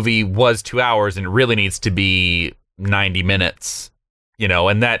 this movie was 2 hours and it really needs to be 90 minutes, you know,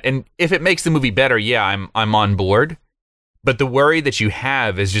 and if it makes the movie better, yeah, I'm on board. But the worry that you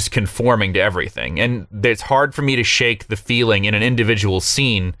have is just conforming to everything. And it's hard for me to shake the feeling in an individual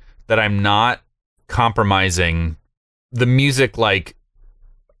scene that I'm not compromising the music, like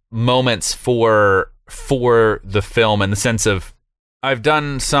moments for the film, in the sense of, I've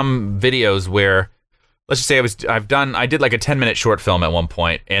done some videos where, let's just say I did like a 10-minute short film at one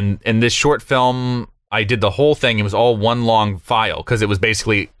point, and in this short film, I did the whole thing. It was all one long file, because it was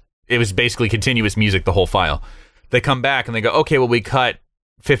basically continuous music, the whole file. They come back and they go, okay, well, we cut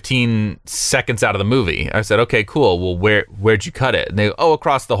 15 seconds out of the movie. I said, okay, cool. Well, where'd you cut it? And they go, oh,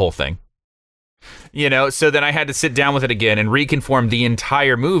 across the whole thing. You know, so then I had to sit down with it again and reconform the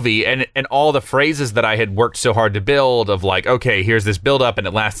entire movie, and all the phrases that I had worked so hard to build, of like, okay, here's this build up and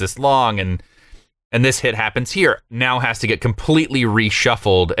it lasts this long, and this hit happens here, now has to get completely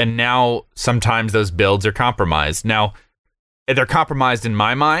reshuffled. And now sometimes those builds are compromised. Now they're compromised in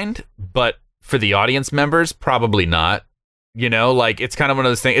my mind, but for the audience members, probably not. You know, like, it's kind of one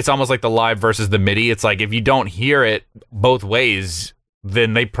of those things. It's almost like the live versus the MIDI. It's like, if you don't hear it both ways,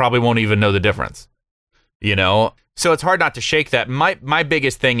 then they probably won't even know the difference, you know? So it's hard not to shake that. My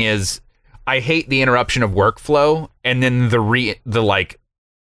biggest thing is, I hate the interruption of workflow, and then the like,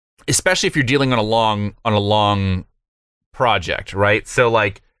 especially if you're dealing on a long project, right? So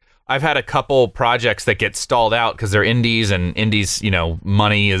like, I've had a couple projects that get stalled out because they're indies, and indies, you know,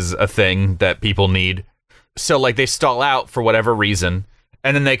 money is a thing that people need. So like, they stall out for whatever reason,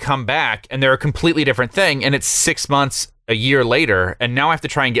 and then they come back and they're a completely different thing, and it's 6 months, a year later, and now I have to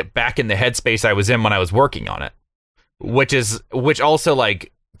try and get back in the headspace I was in when I was working on it, which also,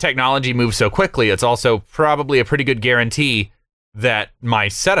 like, technology moves so quickly, it's also probably a pretty good guarantee that my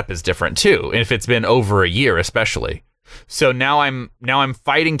setup is different too, if it's been over a year especially. So now I'm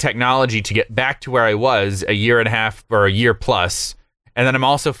fighting technology to get back to where I was a year and a half or a year plus, and then I'm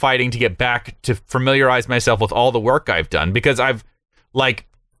also fighting to get back to familiarize myself with all the work I've done, because I've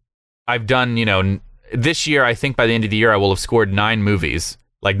done, you know, this year, I think by the end of the year, I will have scored 9 movies,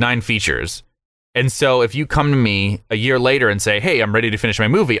 like 9 features. And so if you come to me a year later and say, hey, I'm ready to finish my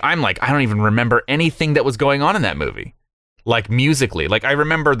movie, I'm like, I don't even remember anything that was going on in that movie. Like, musically. Like, I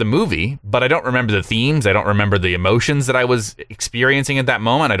remember the movie, but I don't remember the themes. I don't remember the emotions that I was experiencing at that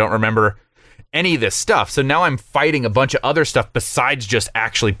moment. I don't remember any of this stuff. So now I'm fighting a bunch of other stuff besides just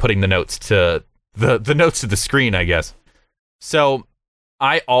actually putting the notes to the notes to the screen, I guess. So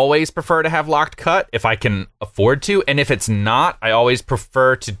I always prefer to have locked cut if I can afford to, and if it's not, I always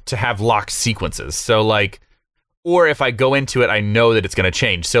prefer to have locked sequences. So like, or if I go into it, I know that it's going to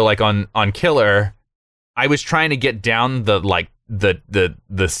change. So like on Killer, I was trying to get down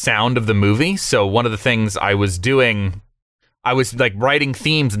the sound of the movie. So one of the things I was doing, I was like writing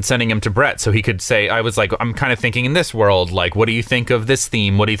themes and sending them to Brett so he could say, I was like, I'm kind of thinking in this world, like, what do you think of this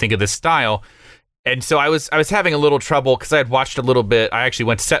theme? What do you think of this style? And so I was having a little trouble because I had watched a little bit. I actually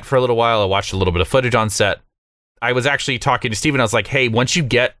went to set for a little while. I watched a little bit of footage on set. I was actually talking to Steven. I was like, hey, once you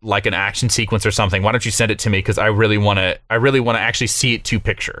get like an action sequence or something, why don't you send it to me? Because I really want to actually see it to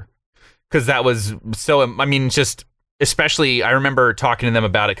picture. Because that was so, I mean, just especially, I remember talking to them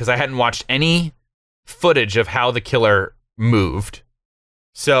about it because I hadn't watched any footage of how the killer moved.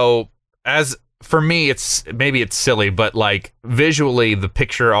 So for me, it's silly, but like visually, the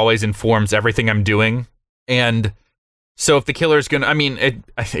picture always informs everything I'm doing. And so if the killer's gonna, I mean,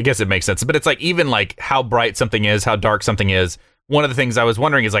 I guess it makes sense, but it's like, even like how bright something is, how dark something is. One of the things I was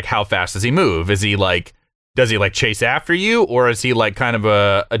wondering is like, how fast does he move? Does he like chase after you? Or is he like kind of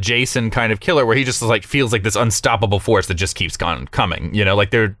a Jason kind of killer where he just like feels like this unstoppable force that just keeps coming, you know,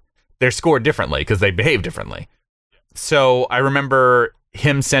 like they're scored differently because they behave differently. So I remember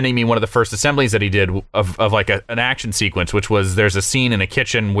him sending me one of the first assemblies that he did of like an action sequence, which was there's a scene in a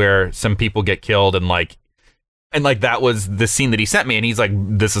kitchen where some people get killed, and that was the scene that he sent me, and he's like,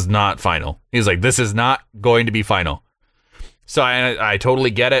 this is not final. He's like, this is not going to be final. So I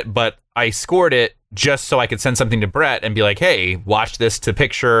totally get it, but I scored it just so I could send something to Brett and be like, hey, watch this to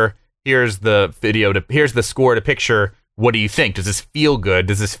picture. Here's the here's the score to picture. What do you think? Does this feel good?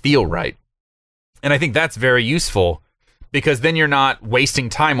 Does this feel right? And I think that's very useful, because then you're not wasting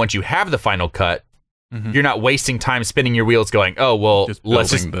time once you have the final cut. Mm-hmm. You're not wasting time spinning your wheels going, oh, well,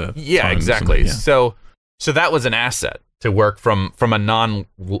 let's just... Yeah, exactly. So that was an asset to work from a non...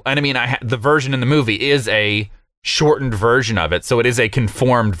 And I mean, the version in the movie is a shortened version of it, so it is a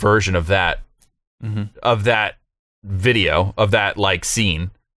conformed version of that, of that video, of that, like, scene.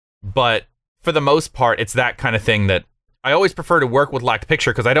 But for the most part, it's that kind of thing that I always prefer to work with locked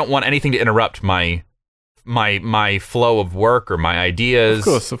picture, because I don't want anything to interrupt my flow of work or my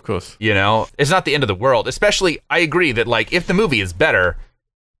ideas. Of course. You know, it's not the end of the world. Especially, I agree that, like, if the movie is better,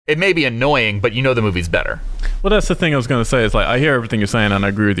 it may be annoying, but you know the movie's better. Well, that's the thing I was going to say. Is like, I hear everything you're saying, and I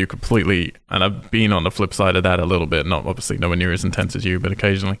agree with you completely. And I've been on the flip side of that a little bit. Not obviously nowhere near as intense as you, but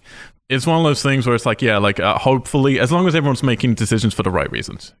occasionally. It's one of those things where it's like, yeah, like hopefully, as long as everyone's making decisions for the right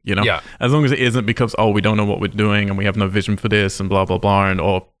reasons, you know? Yeah. As long as it isn't because, oh, we don't know what we're doing and we have no vision for this and blah, blah, blah, and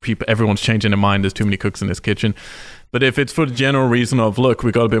or everyone's changing their mind, there's too many cooks in this kitchen. But if it's for the general reason of, look,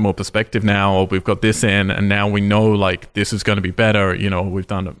 we've got a bit more perspective now, or we've got this in, and now we know, like, this is going to be better, you know, we've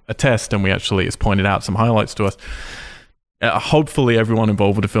done a test and we actually, it's pointed out some highlights to us. Hopefully everyone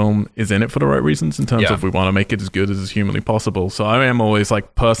involved with the film is in it for the right reasons, in terms of we want to make it as good as is humanly possible. So I am always,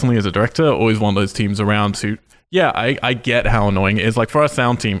 like, personally as a director, always one of those teams around to, yeah, I get how annoying it is. Like, for our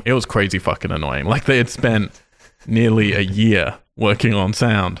sound team, it was crazy fucking annoying. Like, they had spent nearly a year working on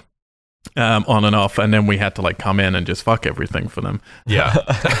sound, on and off, and then we had to, like, come in and just fuck everything for them. Yeah.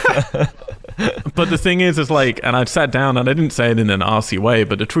 But the thing is like, and I sat down and I didn't say it in an arsey way,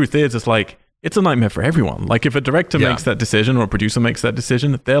 but the truth is, it's like, it's a nightmare for everyone. Like, if a director makes that decision or a producer makes that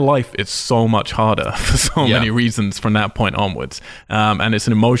decision, their life is so much harder for so many reasons from that point onwards. And it's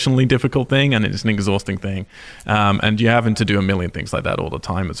an emotionally difficult thing, and it's an exhausting thing. And you're having to do a million things like that all the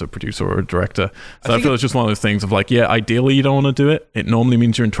time as a producer or a director. So I feel it's just one of those things of like, yeah, ideally you don't want to do it. It normally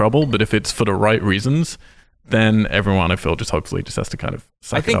means you're in trouble, but if it's for the right reasons, then everyone, I feel, just hopefully just has to kind of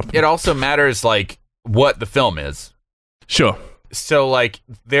suck it up. I think it also matters, like, what the film is. Sure. So, like,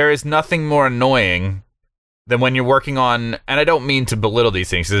 there is nothing more annoying than when you're working on, and I don't mean to belittle these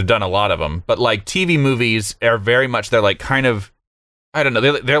things, because I've done a lot of them, but, like, TV movies are very much, they're, like, kind of, I don't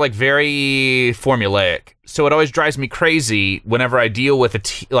know, they're like, very formulaic. So it always drives me crazy whenever I deal with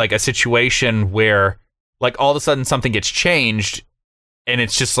a situation where, like, all of a sudden something gets changed, and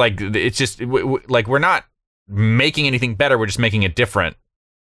it's just, like, like, we're not making anything better, we're just making it different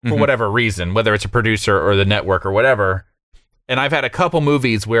for whatever reason, whether it's a producer or the network or whatever. And I've had a couple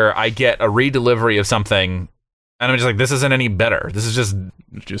movies where I get a redelivery of something, and I'm just like, this isn't any better. This is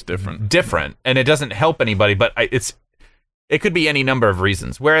just different, and it doesn't help anybody. But it could be any number of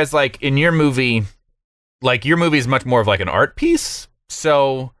reasons. Whereas, like, in your movie, like, your movie is much more of like an art piece,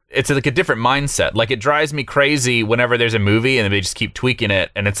 so it's like a different mindset. Like, it drives me crazy whenever there's a movie and they just keep tweaking it,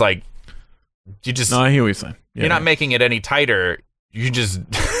 and it's like, No, I hear what you're saying. You're not making it any tighter. You just.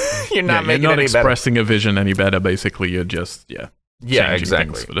 You're not making you're not any expressing a vision any better. Basically, you're just changing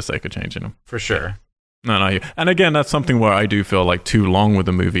exactly things for the sake of changing them. For sure. No. And again, that's something where I do feel like too long with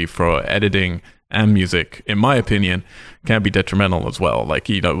a movie for editing and music, in my opinion, can be detrimental as well. Like,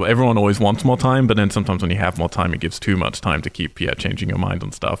 you know, everyone always wants more time, but then sometimes when you have more time, it gives too much time to keep changing your mind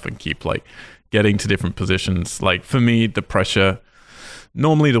on stuff and keep, like, getting to different positions. Like, for me, the pressure.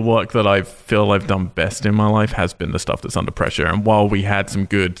 Normally the work that I feel I've done best in my life has been the stuff that's under pressure. And while we had some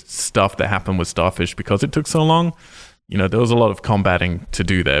good stuff that happened with Starfish because it took so long, you know, there was a lot of combating to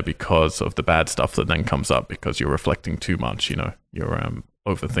do there because of the bad stuff that then comes up because you're reflecting too much, you know, you're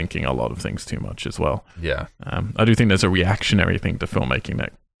overthinking a lot of things too much as well. Yeah. I do think there's a reactionary thing to filmmaking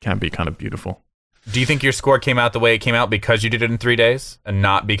that can be kind of beautiful. Do you think your score came out the way it came out because you did it in 3 days and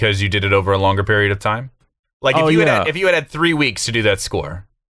not because you did it over a longer period of time? Like, if you had 3 weeks to do that score,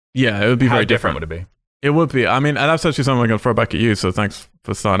 it would be very different. Would it be? It would be. I mean, and that's actually something I'm going to throw back at you. So thanks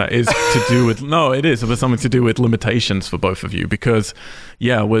for starting. It is to do with it is. It was something to do with limitations for both of you because,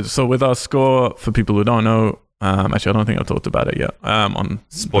 with our score, for people who don't know, actually I don't think I've talked about it yet. On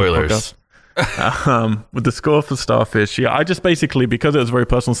spoilers. With the score for Starfish, yeah, I just basically, because it was very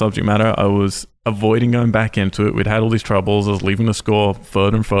personal subject matter, I was avoiding going back into it. We'd had all these troubles. I was leaving the score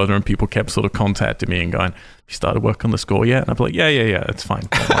further and further, and people kept sort of contacting me and going, "You started work on the score yet?" And I'd be like, yeah, it's fine.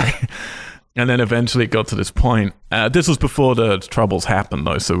 Don't worry. And then eventually it got to this point. This was before the troubles happened,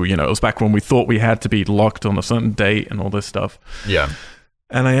 though. So, it was back when we thought we had to be locked on a certain date and all this stuff. Yeah.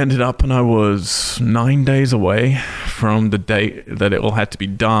 And I ended up, and I was 9 days away from the date that it all had to be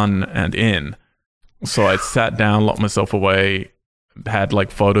done and in. So I sat down, locked myself away, had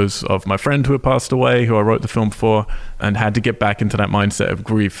like photos of my friend who had passed away, who I wrote the film for, and had to get back into that mindset of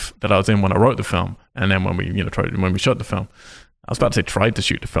grief that I was in when I wrote the film. And then when we, when we shot the film. I was about to say tried to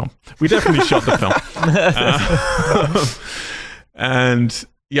shoot the film. We definitely shot the film. And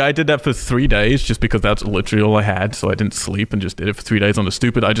yeah, I did that for 3 days just because that's literally all I had. So I didn't sleep and just did it for 3 days on the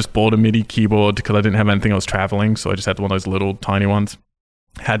stupid. I just bought a MIDI keyboard because I didn't have anything. I was traveling. So I just had one of those little tiny ones.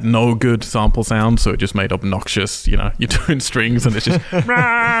 Had no good sample sound. So it just made obnoxious, you're doing strings and it's just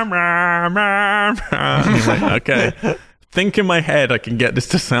rah, rah, rah, rah. And I'm like, okay, think in my head I can get this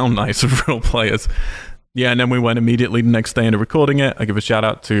to sound nice with real players. Yeah, and then we went immediately the next day into recording it. I give a shout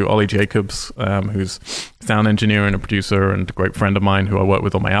out to Ollie Jacobs, who's sound engineer and a producer and a great friend of mine who I work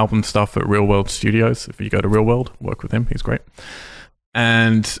with on my album stuff at Real World Studios. If you go to Real World, work with him. He's great.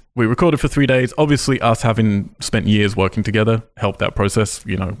 And we recorded for 3 days. Obviously, us having spent years working together helped that process,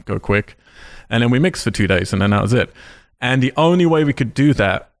 go quick. And then we mixed for 2 days, and then that was it. And the only way we could do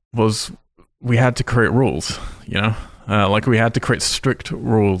that was we had to create rules, like we had to create strict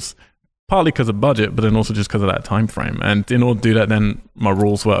rules. Partly because of budget, but then also just because of that time frame. And in order to do that, then my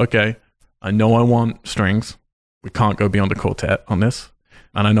rules were, okay, I know I want strings. We can't go beyond a quartet on this.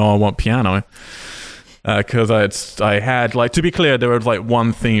 And I know I want piano. Because I had, like, to be clear, there was, like,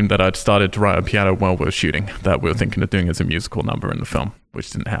 one theme that I'd started to write on piano while we were shooting that we were thinking of doing as a musical number in the film,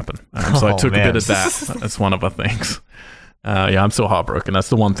 which didn't happen. So I took a bit of that as one of our things. Yeah, I'm still heartbroken. That's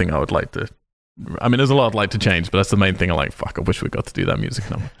the one thing I would like to... I mean, there's a lot I'd like to change, but that's the main thing. I'm like, fuck, I wish we got to do that music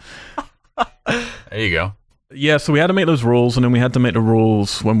number. There you go. Yeah, so we had to make those rules, and then we had to make the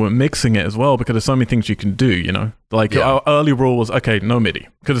rules when we're mixing it as well, because there's so many things you can do, Like, our early rule was, okay, no MIDI.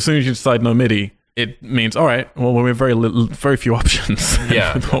 Because as soon as you decide no MIDI, it means, all right, well, we have very few options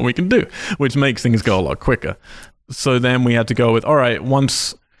with what we can do, which makes things go a lot quicker. So then we had to go with, all right,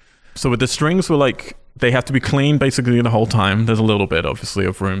 so with the strings, we're like, they have to be clean basically the whole time. There's a little bit, obviously,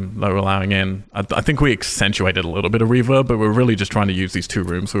 of room that we're allowing in. I think we accentuated a little bit of reverb, but we're really just trying to use these 2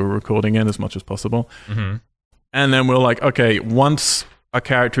 rooms we were recording in as much as possible. Mm-hmm. And then we're like, okay, once a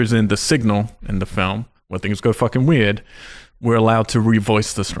character is in the signal in the film, where things go fucking weird, we're allowed to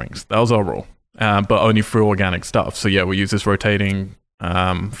revoice the strings. That was our rule, but only through organic stuff. So yeah, we use this rotating...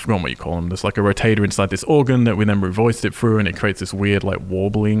 I forgot what you call them. There's like a rotator inside this organ that we then revoiced it through, and it creates this weird like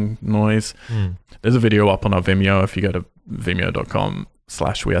warbling noise. There's a video up on our Vimeo if you go to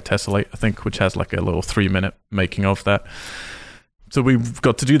vimeo.com/wearetessellate, I think, which has like a little 3-minute making of that. So we've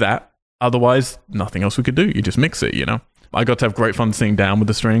got to do that. Otherwise, nothing else we could do. You just mix it, I got to have great fun sitting down with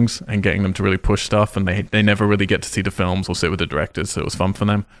the strings and getting them to really push stuff, and they never really get to see the films or sit with the directors, so it was fun for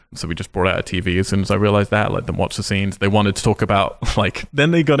them. So we just brought out a TV as soon as I realized that, let them watch the scenes. They wanted to talk about, like,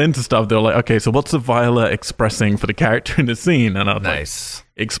 then they got into stuff. They were like, okay, so what's the viola expressing for the character in the scene? And I was like,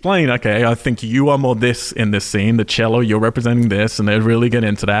 explain, okay, I think you are more this in this scene, the cello, you're representing this, and they'd really get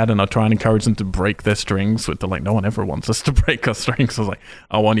into that, and I try and encourage them to break their strings, with like, no one ever wants us to break our strings. I was like,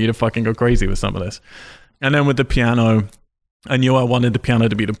 I want you to fucking go crazy with some of this. And then with the piano, I knew I wanted the piano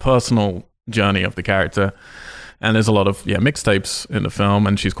to be the personal journey of the character. And there's a lot of mixtapes in the film,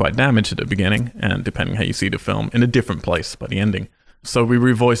 and she's quite damaged at the beginning, and depending how you see the film, in a different place by the ending. So we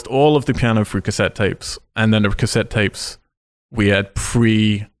revoiced all of the piano through cassette tapes, and then the cassette tapes we had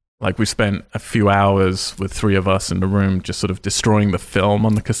we spent a few hours with 3 of us in the room just sort of destroying the film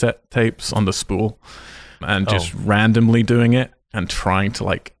on the cassette tapes on the spool, and just randomly doing it and trying to,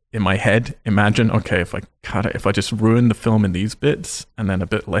 like, in my head, imagine, okay, if I cut it, if I just ruin the film in these bits and then a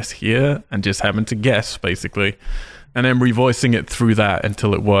bit less here, and just having to guess, basically, and then revoicing it through that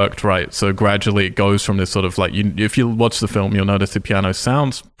until it worked right. So gradually it goes from this sort of like, if you watch the film, you'll notice the piano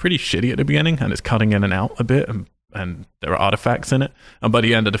sounds pretty shitty at the beginning, and it's cutting in and out a bit, and there are artifacts in it. And by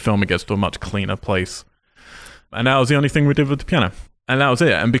the end of the film, it gets to a much cleaner place. And that was the only thing we did with the piano. And that was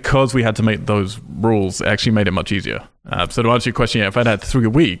it. And because we had to make those rules, it actually made it much easier. So to answer your question, if I'd had 3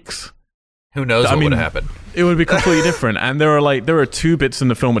 weeks, who knows what would have happened? It would be completely different. And there are 2 bits in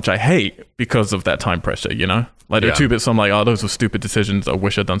the film which I hate because of that time pressure, Like, there are 2 bits I'm like, oh, those were stupid decisions. I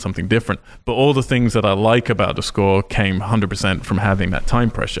wish I'd done something different. But all the things that I like about the score came 100% from having that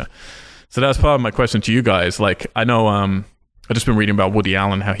time pressure. So that's part of my question to you guys. Like, I know I've just been reading about Woody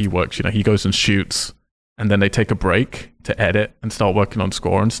Allen, how he works. You know, he goes and shoots, and then they take a break to edit and start working on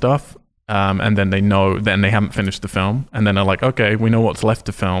score and stuff. And then then they haven't finished the film, and then they're like, okay, we know what's left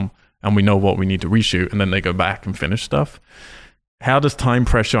to film, and we know what we need to reshoot, and then they go back and finish stuff. How does time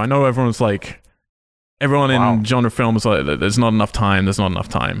pressure? I know everyone in genre films like, there's not enough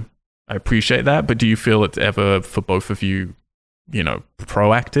time. I appreciate that, but do you feel it's ever for both of you, you know,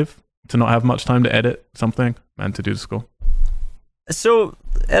 proactive to not have much time to edit something and to do the score? So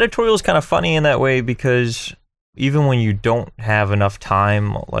editorial is kind of funny in that way, because even when you don't have enough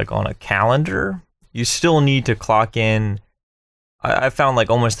time, like on a calendar, you still need to clock in. I found like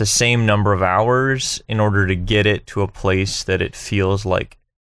almost the same number of hours in order to get it to a place that it feels like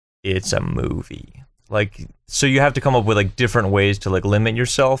it's a movie. Like, so you have to come up with like different ways to like limit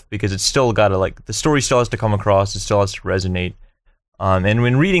yourself, because it's still got to like, the story still has to come across, it still has to resonate. And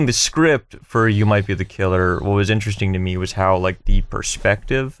when reading the script for You Might Be the Killer, what was interesting to me was how like the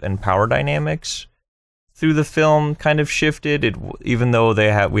perspective and power dynamics through the film kind of shifted. Even though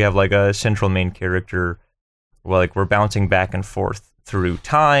we have like a central main character, like we're bouncing back and forth through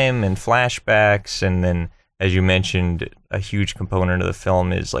time and flashbacks, and then, as you mentioned, a huge component of the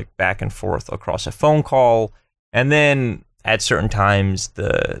film is like back and forth across a phone call, and then at certain times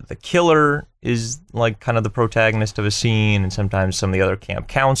the killer is like kind of the protagonist of a scene, and sometimes some of the other camp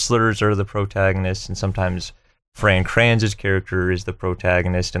counselors are the protagonists, and sometimes Fran Kranz's character is the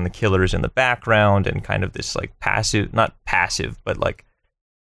protagonist and the killer is in the background, and kind of this like not passive, but like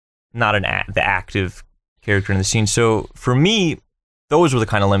not the active character in the scene. So for me, those were the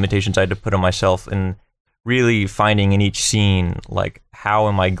kind of limitations I had to put on myself, and really finding in each scene, like, how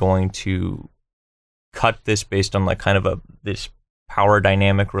am I going to cut this based on like kind of this power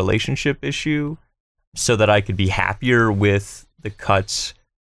dynamic relationship issue, so that I could be happier with the cuts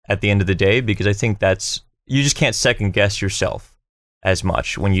at the end of the day, because I think you just can't second guess yourself as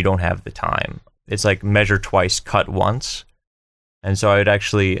much when you don't have the time. It's like measure twice, cut once. And so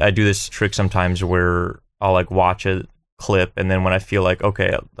I do this trick sometimes where I'll like watch a clip, and then when I feel like,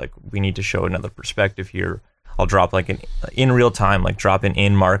 okay, like we need to show another perspective here, I'll drop like in real time, like drop an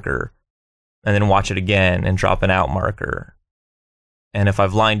in marker, and then watch it again and drop an out marker. And if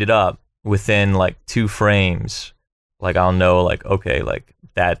I've lined it up within like 2 frames, like I'll know like, okay, like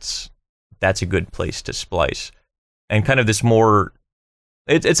that's a good place to splice. And kind of this more,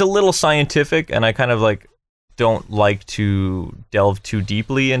 it's a little scientific, and I kind of like don't like to delve too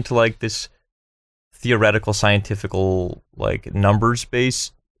deeply into like this theoretical, scientifical, like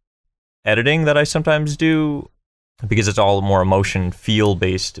numbers-based editing that I sometimes do, because it's all more emotion,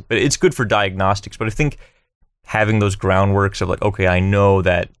 feel-based. But it's good for diagnostics. But I think having those groundworks of like, okay, I know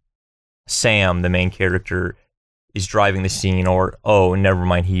that Sam, the main character, is driving the scene, or, oh, never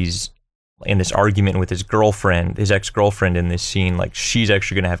mind, he's in this argument with his girlfriend, his ex-girlfriend in this scene, like she's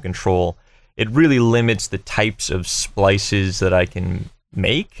actually going to have control. It really limits the types of splices that I can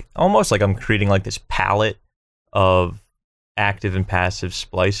make, almost like I'm creating like this palette of active and passive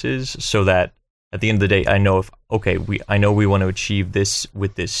splices, so that at the end of the day, I know I know we want to achieve this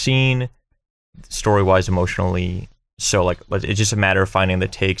with this scene, story-wise, emotionally. So like, it's just a matter of finding the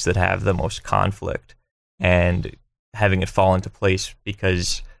takes that have the most conflict and having it fall into place,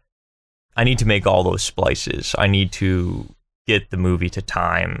 because I need to make all those splices. I need to get the movie to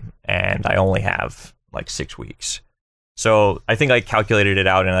time, and I only have like 6 weeks. So I think I calculated it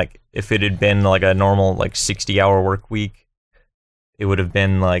out, and like if it had been like a normal like 60-hour work week, it would have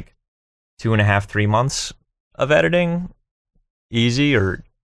been like 2.5, 3 months of editing, easy.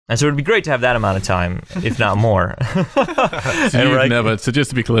 And so it'd be great to have that amount of time, if not more. So just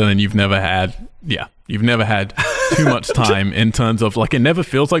to be clear, then you've never had too much time in terms of like, it never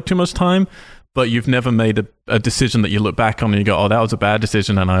feels like too much time, but you've never made a decision that you look back on and you go, oh, that was a bad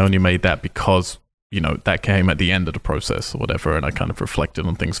decision, and I only made that because, you know, that came at the end of the process or whatever, and I kind of reflected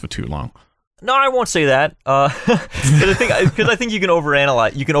on things for too long. No, I won't say that. Because I think you can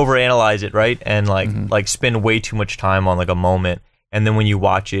overanalyze it, right? And like spend way too much time on like a moment, and then when you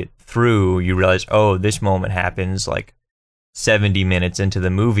watch it through, you realize, oh, this moment happens like 70 minutes into the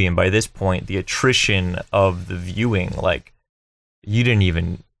movie, and by this point, the attrition of the viewing, like,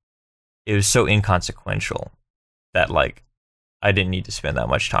 it was so inconsequential that like I didn't need to spend that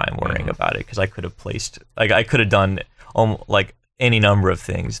much time worrying about it, because I could have done like any number of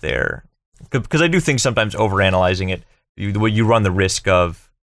things there. Because I do think sometimes overanalyzing it, you run the risk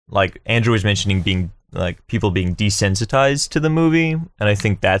of, like Andrew was mentioning, being like people being desensitized to the movie, and I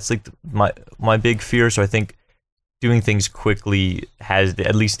think that's like my big fear. So I think doing things quickly has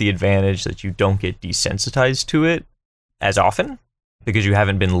at least the advantage that you don't get desensitized to it as often, because you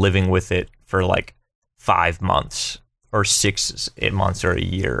haven't been living with it for like 5 months or 6 months or a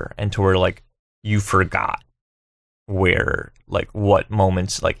year, and to where like you forgot where like what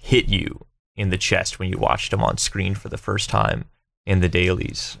moments like hit you in the chest when you watched them on screen for the first time in the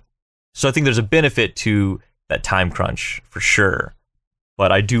dailies. So I think there's a benefit to that time crunch for sure,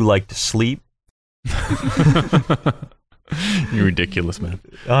 but I do like to sleep. You're ridiculous, man.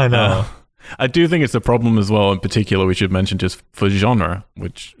 I know. I do think it's a problem as well. In particular, we should mention just for genre,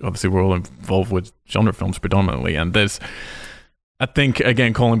 which obviously we're all involved with genre films predominantly. And there's, I think,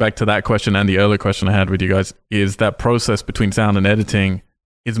 again, calling back to that question and the earlier question I had with you guys, is that process between sound and editing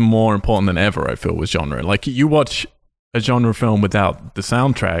is more important than ever, I feel, with genre. Like, you watch a genre film without the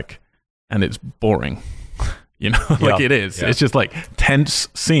soundtrack and it's boring. You know, like it is. Yeah. It's just like tense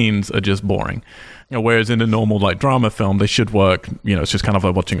scenes are just boring. You know, whereas in a normal like drama film, they should work. You know, it's just kind of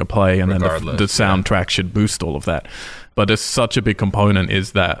like watching a play, and then the soundtrack should boost all of that. But there's such a big component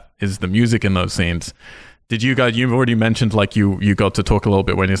is the music in those scenes. Did you guys? You've already mentioned like you got to talk a little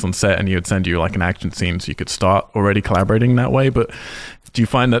bit when he's on set, and he would send you like an action scene, so you could start already collaborating that way. But do you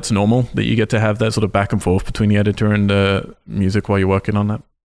find that's normal that you get to have that sort of back and forth between the editor and the music while you're working on that?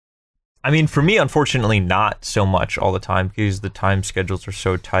 I mean, for me, unfortunately, not so much all the time because the time schedules are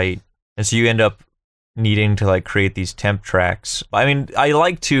so tight. And so you end up needing to like create these temp tracks. I mean, I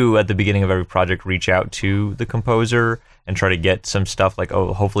like to, at the beginning of every project, reach out to the composer and try to get some stuff like,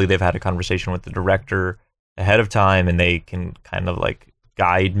 oh, hopefully they've had a conversation with the director ahead of time and they can kind of like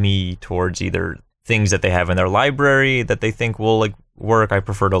guide me towards either things that they have in their library that they think will like work. I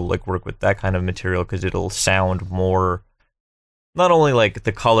prefer to like work with that kind of material because it'll sound more... Not only like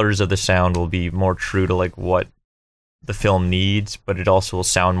the colors of the sound will be more true to like what the film needs, but it also will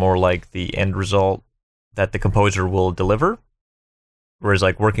sound more like the end result that the composer will deliver. Whereas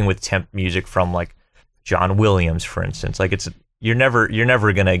like working with temp music from like John Williams, for instance, like you're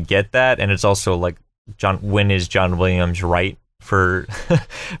never gonna get that, and it's also like when is John Williams right for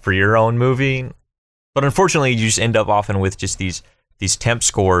for your own movie? But unfortunately, you just end up often with just these temp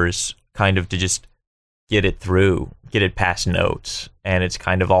scores kind of to just get it past notes, and it's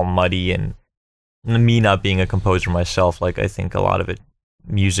kind of all muddy. And me not being a composer myself, like I think a lot of it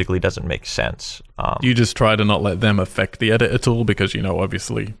musically doesn't make sense. You just try to not let them affect the edit at all, because you know,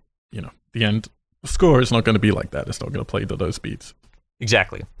 obviously, you know, the end score is not going to be like that. It's not going to play to those beats.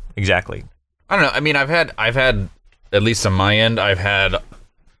 Exactly. I don't know. I mean, I've had at least on my end, I've had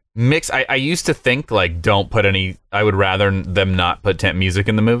mix. I used to think like I would rather them not put temp music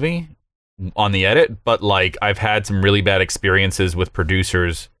in the movie on the edit, but like I've had some really bad experiences with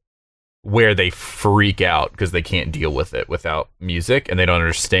producers where they freak out because they can't deal with it without music, and they don't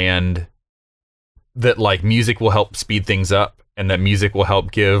understand that like music will help speed things up and that music will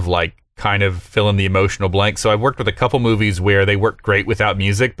help give like kind of fill in the emotional blank. So I've worked with a couple movies where they worked great without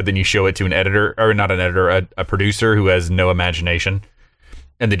music, but then you show it to an editor, or not an editor, a producer who has no imagination,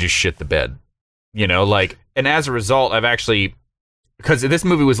 and they just shit the bed, you know, like. And as a result, I've actually, because this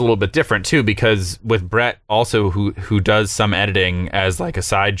movie was a little bit different too, because with Brett also who does some editing as like a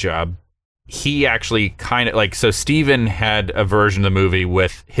side job, he actually kind of like, so Steven had a version of the movie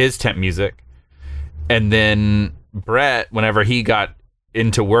with his temp music, and then Brett, whenever he got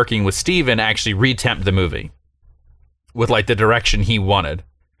into working with Steven, actually retemped the movie with like the direction he wanted.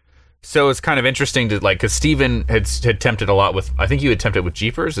 So it's kind of interesting to like, because Steven had tempted a lot with, I think you had tempted with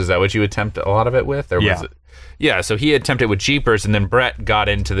Jeepers. Is that what you attempt a lot of it with? Or was it? Yeah, so he had tempted with Jeepers, and then Brett got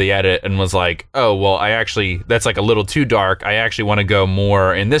into the edit and was like, oh, well, that's like a little too dark. I actually want to go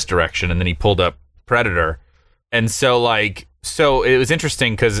more in this direction. And then he pulled up Predator. And so it was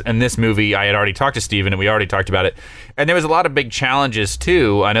interesting because in this movie, I had already talked to Steven and we already talked about it. And there was a lot of big challenges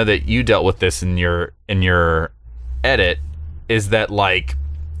too. I know that you dealt with this in your edit, it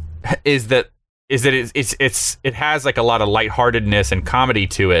has like a lot of lightheartedness and comedy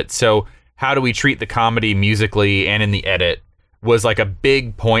to it. So how do we treat the comedy musically and in the edit was like a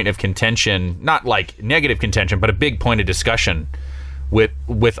big point of contention, not like negative contention, but a big point of discussion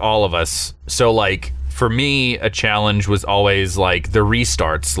with all of us. So like for me, a challenge was always like the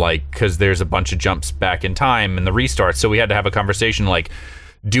restarts, like, because there's a bunch of jumps back in time and the restarts. So we had to have a conversation like,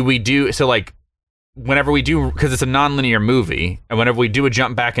 whenever we do, because it's a non-linear movie, and whenever we do a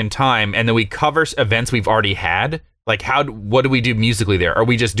jump back in time and then we cover events we've already had, like what do we do musically there? Are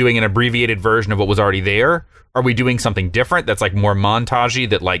we just doing an abbreviated version of what was already there? Are we doing something different that's like more montagey,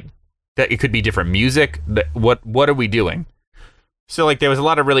 that it could be different music? What are we doing? So like there was a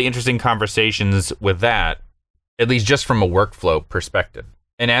lot of really interesting conversations with that, at least just from a workflow perspective.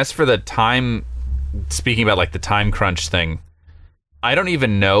 And as for the time, speaking about like the time crunch thing, I don't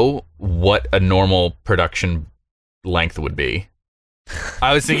even know what a normal production length would be.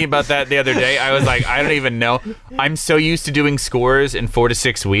 I was thinking about that the other day. I was like, I don't even know. I'm so used to doing scores in 4 to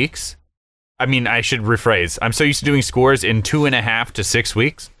 6 weeks. I mean, I should rephrase. I'm so used to doing scores in 2.5 to 6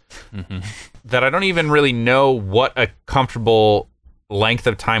 weeks that I don't even really know what a comfortable length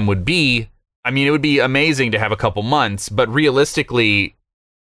of time would be. I mean, it would be amazing to have a couple months, but realistically,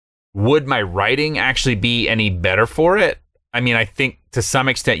 would my writing actually be any better for it? I mean, I think to some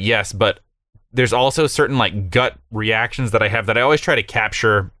extent, yes, but there's also certain like gut reactions that I have that I always try to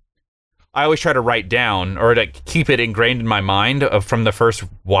capture. I always try to write down or to keep it ingrained in my mind from the first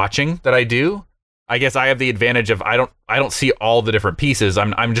watching that I do. I guess I have the advantage of I don't see all the different pieces.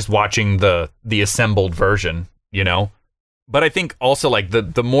 I'm just watching the assembled version, you know. But I think also like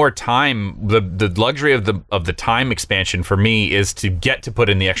the more time, the luxury of the time expansion for me is to get to put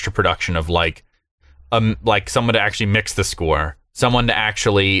in the extra production of like someone to actually mix the score. Someone to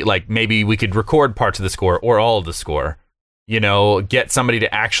actually, like, maybe we could record parts of the score or all of the score, you know, get somebody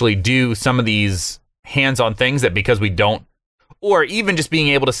to actually do some of these hands-on things that because we don't, or even just being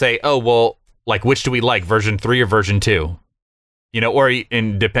able to say, oh, well, like, which do we like, version 3 or version 2? You know, or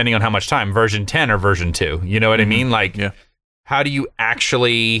depending on how much time, version 10 or version 2, you know what I mean? Like, how do you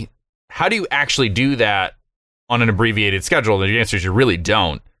actually do that on an abbreviated schedule? The answer is you really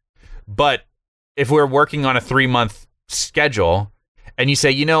don't. But if we're working on a 3-month schedule and you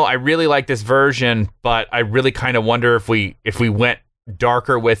say, you know, I really like this version, but I really kind of wonder if we went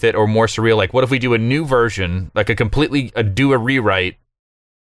darker with it or more surreal, like what if we do a new version, like do a rewrite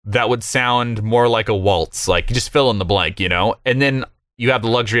that would sound more like a waltz, like just fill in the blank, you know? And then you have the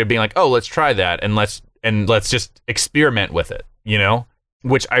luxury of being like, oh, let's try that and let's just experiment with it, you know?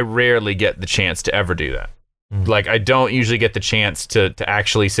 Which I rarely get the chance to ever do that. Like I don't usually get the chance to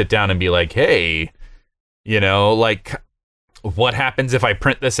actually sit down and be like, hey, you know, like, what happens if I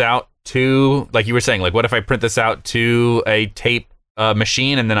print this out to, like you were saying, like, what if I print this out to a tape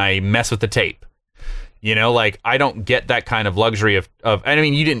machine and then I mess with the tape? You know, like, I don't get that kind of luxury of I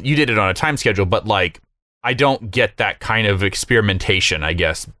mean, you did it on a time schedule, but, like, I don't get that kind of experimentation, I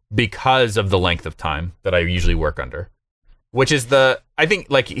guess, because of the length of time that I usually work under. Which is I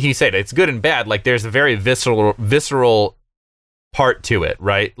think, like he said, it's good and bad. Like, there's a very visceral part to it,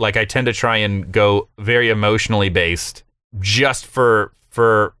 right? Like I tend to try and go very emotionally based just for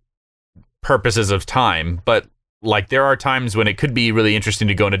purposes of time, but like there are times when it could be really interesting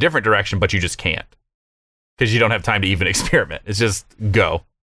to go in a different direction, but you just can't because you don't have time to even experiment. It's just go,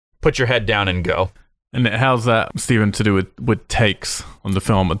 put your head down and go. And how's that, Stephen, to do with takes on the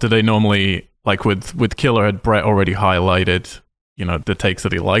film? Do they normally, like with Killer, had Brett already highlighted, you know, the takes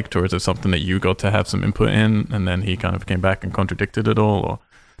that he liked, or is it something that you got to have some input in and then he kind of came back and contradicted it all? Or?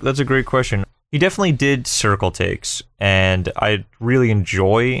 That's a great question. He definitely did circle takes, and I really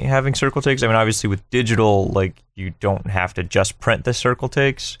enjoy having circle takes. I mean, obviously with digital, like, you don't have to just print the circle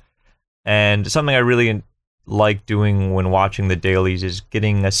takes. And something I really like doing when watching the dailies is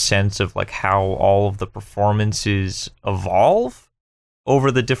getting a sense of like how all of the performances evolve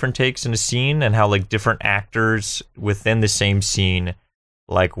over the different takes in a scene, and how like different actors within the same scene,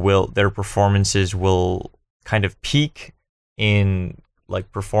 like their performances will kind of peak in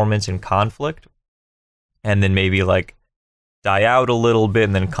like performance and conflict, and then maybe like die out a little bit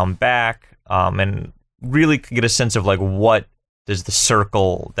and then come back, and really get a sense of like what does the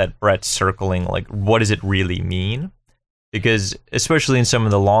circle that Brett's circling, like what does it really mean? Because especially in some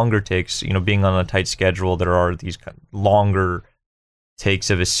of the longer takes, you know, being on a tight schedule, there are these kind of longer takes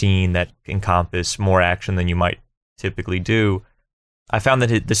of a scene that encompass more action than you might typically do. I found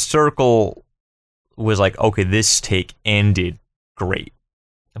that the circle was like, okay, this take ended great.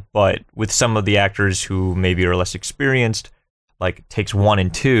 But with some of the actors who maybe are less experienced, like takes 1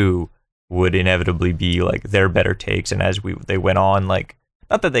 and 2 would inevitably be like their better takes. And as they went on, like,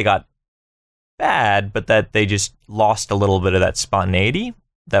 not that they got bad, but that they just lost a little bit of that spontaneity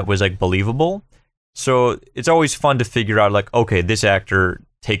that was like believable. So it's always fun to figure out like, okay, this actor,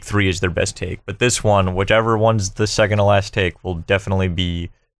 take 3 is their best take, but this one, whichever one's the second to last take, will definitely be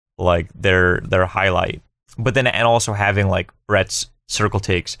like their highlight. But then, and also having like Brett's circle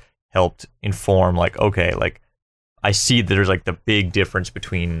takes helped inform like, okay, like I see that there's like the big difference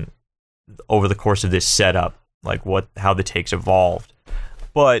between over the course of this setup, like how the takes evolved.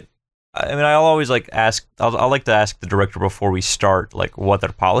 But I mean, I'll always like I'll like to ask the director before we start, like what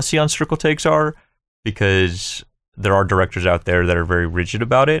their policy on circle takes are, because there are directors out there that are very rigid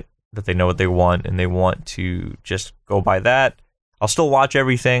about it, that they know what they want and they want to just go by that. I'll still watch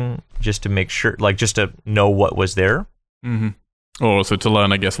everything just to make sure, like just to know what was there. Mm-hmm. Or also to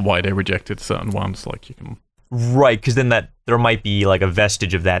learn, I guess, why they rejected certain ones, like you can... Right, because then there might be like a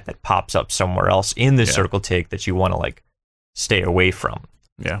vestige of that pops up somewhere else in the circle take that you want to like stay away from.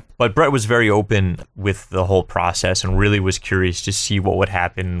 Yeah. But Brett was very open with the whole process and really was curious to see what would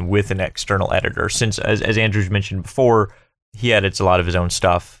happen with an external editor. Since, as Andrew's mentioned before, he edits a lot of his own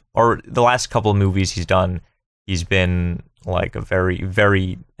stuff. Or the last couple of movies he's done, he's been like a very,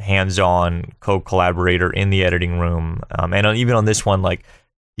 very hands-on co-collaborator in the editing room. And even on this one, like,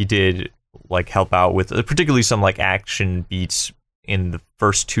 he did like help out with particularly some like action beats in the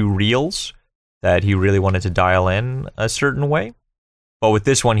first 2 reels that he really wanted to dial in a certain way. But with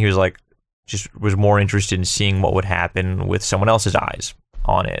this one, he was like, just was more interested in seeing what would happen with someone else's eyes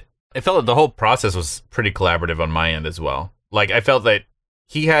on it. I felt that the whole process was pretty collaborative on my end as well. Like, I felt that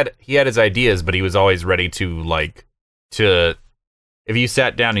he had his ideas, but he was always ready to if you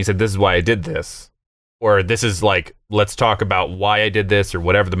sat down and he said, this is why I did this, or this is like, let's talk about why I did this, or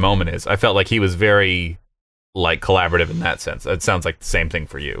whatever the moment is. I felt like he was very like collaborative in that sense. It sounds like the same thing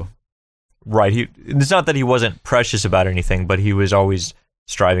for you. Right. It's not that he wasn't precious about anything, but he was always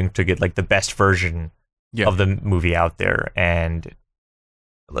striving to get like the best version of the movie out there. And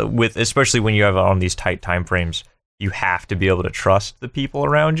with, especially when you have on these tight time frames, you have to be able to trust the people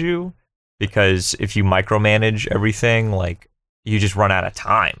around you, because if you micromanage everything, like, you just run out of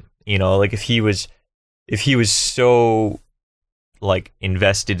time. You know, like if he was so like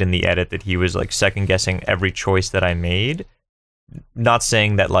invested in the edit that he was like second guessing every choice that I made, not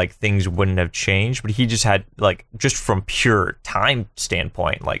saying that like things wouldn't have changed, but he just had like, just from pure time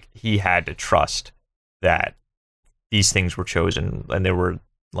standpoint, like he had to trust that these things were chosen, and they were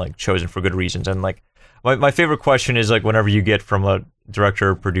like chosen for good reasons. And like my favorite question is like, whenever you get from a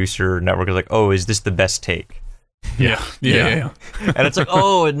director, producer, network, is like, oh, is this the best take? Yeah. And it's like,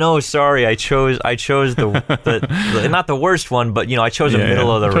 oh no, sorry, I chose the not the worst one, but you know, I chose a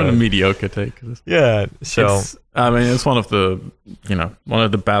middle of the road, a mediocre take. Yeah. So I mean, it's one of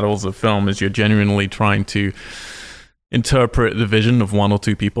the battles of film is you're genuinely trying to interpret the vision of one or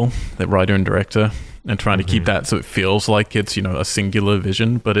two people, the writer and director, and trying to keep that so it feels like it's, you know, a singular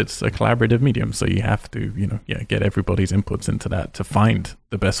vision, but it's a collaborative medium. So you have to, you know, get everybody's inputs into that to find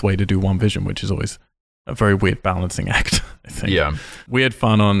the best way to do one vision, which is always a very weird balancing act, I think. Yeah. We had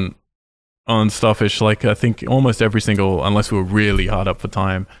fun on Starfish. Like, I think almost every single, unless we were really hard up for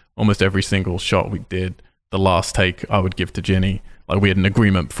time, almost every single shot we did, the last take I would give to Ginny. Like, we had an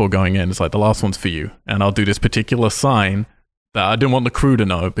agreement before going in. It's like, the last one's for you. And I'll do this particular sign that I didn't want the crew to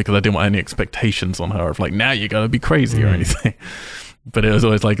know, because I didn't want any expectations on her of like, now you gotta be crazy or anything. But it was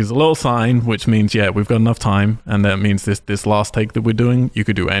always like, it's a little sign, which means, we've got enough time. And that means this last take that we're doing, you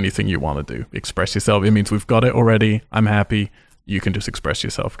could do anything you want to do. Express yourself. It means we've got it already. I'm happy. You can just express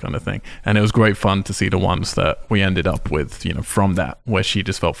yourself, kind of thing. And it was great fun to see the ones that we ended up with, you know, from that, where she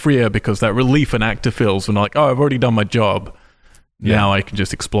just felt freer, because that relief an actor feels when like, oh, I've already done my job. Now I can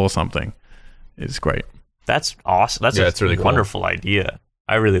just explore something. It's great. That's awesome. That's a really wonderful idea.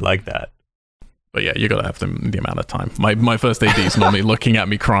 I really like that. But yeah, you gotta have the amount of time. My first AD is normally looking at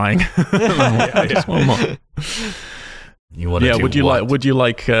me crying. I just want more. Would you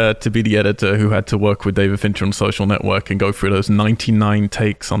like to be the editor who had to work with David Fincher on Social Network and go through those 99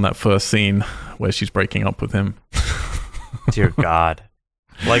 takes on that first scene where she's breaking up with him? Dear God.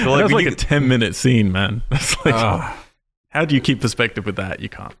 Like, well, that's like a 10-minute scene, man. That's like, how do you keep perspective with that? You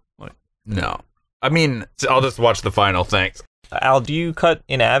can't. Like, no. I mean, I'll just watch the final. Thanks. Al, do you cut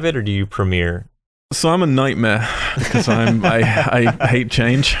in Avid or do you Premiere? So I'm a nightmare because I hate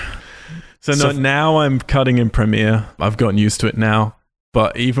change. So now I'm cutting in Premiere. I've gotten used to it now.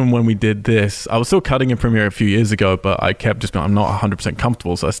 But even when we did this, I was still cutting in Premiere a few years ago, but I kept just being, I'm not 100%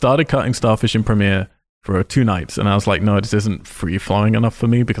 comfortable. So I started cutting Starfish in Premiere for 2 nights. And I was like, no, this isn't free-flowing enough for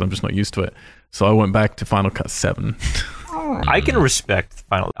me because I'm just not used to it. So I went back to Final Cut 7. I can respect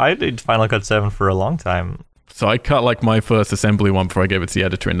I did Final Cut 7 for a long time. So I cut like my first assembly one before I gave it to the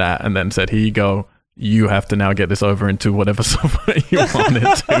editor in that, and then said, here you go. You have to now get this over into whatever software you want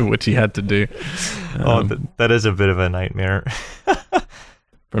it to, which he had to do. That is a bit of a nightmare.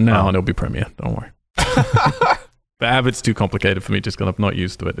 From now on, it'll be Premiere. Don't worry. But Avid's too complicated for me just because I'm not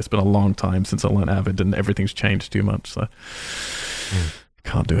used to it. It's been a long time since I learned Avid, and everything's changed too much, so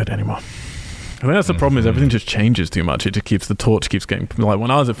can't do it anymore. I think that's the problem, is everything just changes too much. It just keeps, the torch keeps getting, like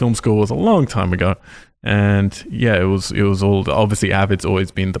when I was at film school, it was a long time ago. And yeah, it was all, obviously Avid's always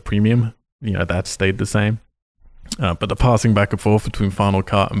been the premium. You know, that stayed the same. But the passing back and forth between Final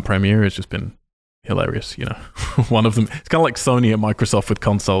Cut and Premiere has just been hilarious, you know. One of them, it's kind of like Sony and Microsoft with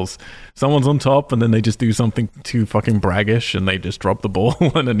consoles. Someone's on top and then they just do something too fucking braggish and they just drop the ball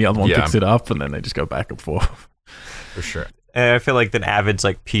and then the other one picks it up and then they just go back and forth. For sure. And I feel like that Avid's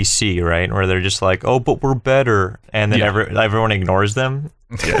like PC, right? Where they're just like, oh, but we're better. And then everyone ignores them.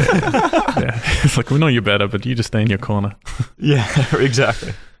 Yeah. It's like, we know you're better, but you just stay in your corner. Yeah,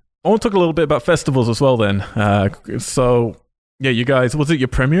 exactly. I want to talk a little bit about festivals as well then. So, yeah, you guys, was it your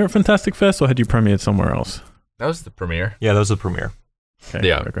premiere at Fantastic Fest, or had you premiered somewhere else? That was the premiere. Yeah, that was the premiere. Okay,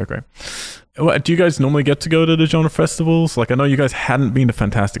 Yeah. Great. Well, do you guys normally get to go to the genre festivals? Like, I know you guys hadn't been to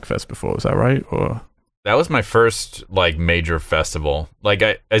Fantastic Fest before, is that right? Or That was my first like major festival. Like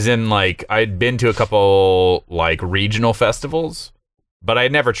I'd been to a couple like regional festivals, but I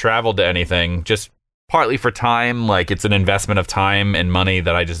never traveled to anything, just partly for time. Like, it's an investment of time and money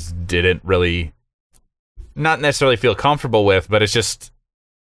that I just didn't really, not necessarily feel comfortable with, but it's just,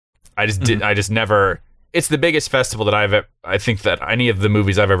 I just never, it's the biggest festival that I think that any of the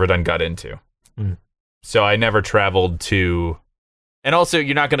movies I've ever done got into. So I never traveled to, and also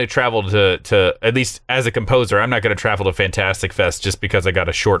you're not going to travel to, at least as a composer, I'm not going to travel to Fantastic Fest just because I got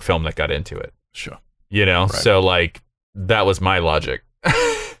a short film that got into it. sure. You know? Right. So like, that was my logic.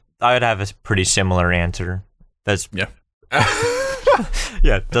 I would have a pretty similar answer. That's Yeah.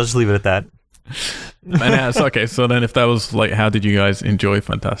 yeah. Just leave it at that. And okay, so then if that was like, how did you guys enjoy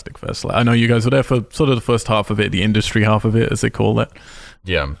Fantastic Fest? Like, I know you guys were there for sort of the first half of it, the industry half of it, as they call it.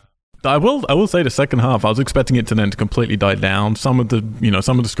 Yeah. I will say the second half, I was expecting it to then to completely die down. Some of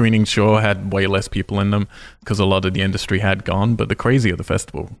the screenings sure had way less people in them because a lot of the industry had gone, but the crazy of the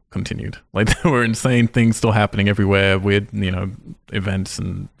festival continued. Like, there were insane things still happening everywhere, weird, events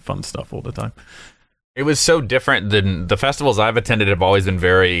and fun stuff all the time. It was so different than the festivals I've attended have always been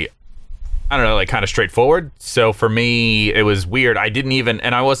very, I don't know, like kind of straightforward. So for me, it was weird.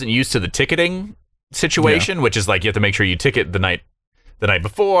 I wasn't used to the ticketing situation, which is like you have to make sure you ticket the night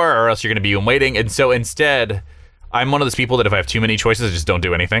before, or else you're going to be in waiting. And so instead, I'm one of those people that if I have too many choices, I just don't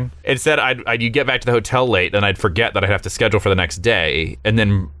do anything. Instead, you'd get back to the hotel late, and I'd forget that I'd have to schedule for the next day. And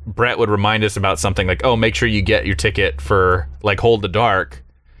then Brett would remind us about something like, oh, make sure you get your ticket for like Hold the Dark.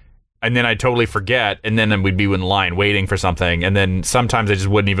 And then I'd totally forget, and then we'd be in line waiting for something. And then sometimes I just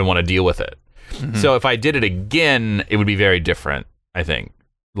wouldn't even want to deal with it. Mm-hmm. So if I did it again, it would be very different, I think.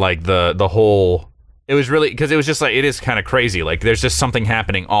 Like the whole... It was really, because it was just like, it is kind of crazy. Like, there's just something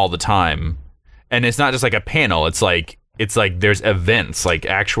happening all the time. And it's not just like a panel. It's like there's events, like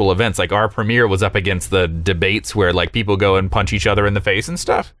actual events. Like, our premiere was up against the debates where like people go and punch each other in the face and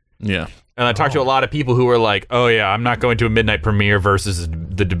stuff. Yeah. And I talked to a lot of people who were like, oh yeah, I'm not going to a midnight premiere versus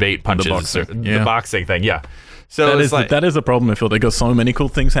the debate punches. The boxing thing. Yeah. So that is a problem. I feel they got so many cool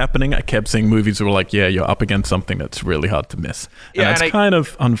things happening. I kept seeing movies that were like, yeah, you're up against something that's really hard to miss. And that's kind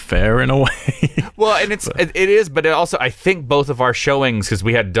of unfair in a way. Well, and it is, but it also, I think both of our showings, because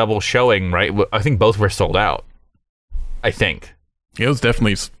we had double showing, right? I think both were sold out. I think. It was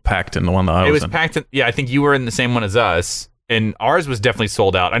definitely packed in the one that I was in. It was packed in, yeah, I think you were in the same one as us. And ours was definitely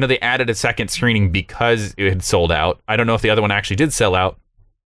sold out. I know they added a second screening because it had sold out. I don't know if the other one actually did sell out.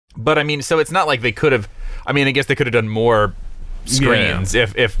 But I mean, so it's not like they could have, I mean, I guess they could have done more screens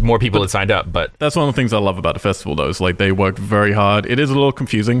if more people had signed up. But that's one of the things I love about the festival, though, is like they worked very hard. It is a little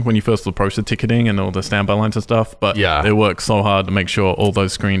confusing when you first approach the ticketing and all the standby lines and stuff, but they work so hard to make sure all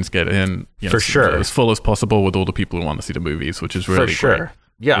those screens get in for sure as full as possible with all the people who want to see the movies, which is really for sure. Great.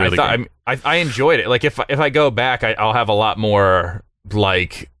 Yeah, really I enjoyed it. Like if I go back, I'll have a lot more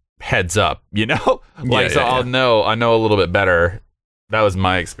like heads up, you know, like I'll know a little bit better. That was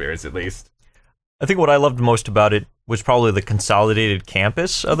my experience, at least. I think what I loved most about it was probably the consolidated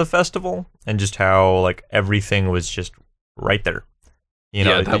campus of the festival and just how like everything was just right there. You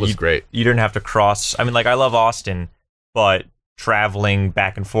know, that was great. You didn't have to cross. I mean, like I love Austin, but traveling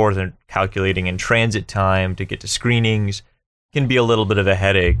back and forth and calculating in transit time to get to screenings can be a little bit of a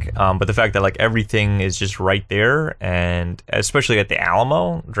headache. But the fact that like everything is just right there, and especially at the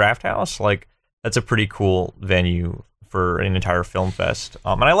Alamo Drafthouse, like that's a pretty cool venue for an entire film fest.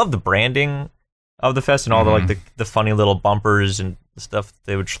 And I love the branding of the fest and all the like the funny little bumpers and stuff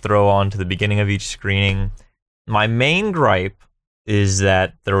they would throw on to the beginning of each screening. My main gripe is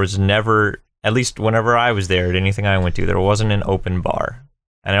that there was never, at least whenever I was there at anything I went to, there wasn't an open bar.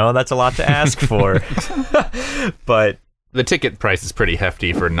 I know that's a lot to ask for, but the ticket price is pretty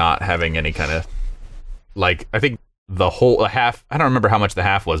hefty for not having any kind of, like, I think the whole half, I don't remember how much the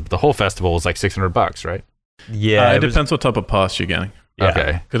half was, but the whole festival was like $600, right? Yeah. It depends what type of pass you're getting. Yeah.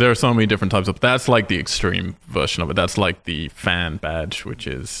 Okay. Because there are so many different types of, that's like the extreme version of it. That's like the fan badge, which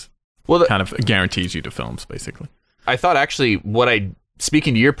is kind of guarantees you to films, basically. I thought actually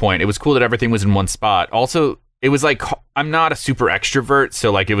speaking to your point, it was cool that everything was in one spot. Also, it was like, I'm not a super extrovert,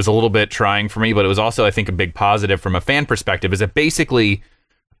 so like it was a little bit trying for me, but it was also, I think, a big positive from a fan perspective is that basically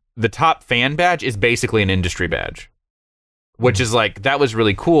the top fan badge is basically an industry badge, which is like, that was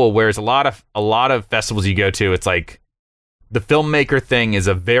really cool. Whereas a lot of festivals you go to, it's like the filmmaker thing is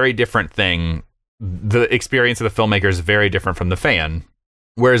a very different thing. The experience of the filmmaker is very different from the fan,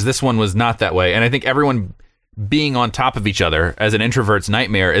 whereas this one was not that way. And I think everyone being on top of each other as an introvert's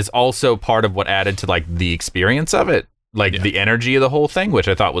nightmare is also part of what added to like the experience of it, like the energy of the whole thing, which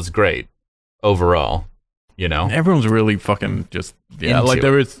I thought was great overall. You know, everyone's really fucking just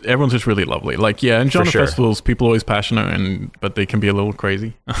everyone's just really lovely. Like, yeah, in genre festivals, people are always passionate, but they can be a little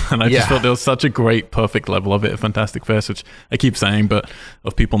crazy. And I just felt there was such a great, perfect level of it at Fantastic Fest, which I keep saying, but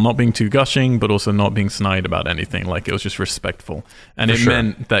of people not being too gushing, but also not being snide about anything. Like, it was just respectful, and it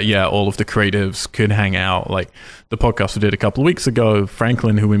meant that all of the creatives could hang out. Like the podcast we did a couple of weeks ago,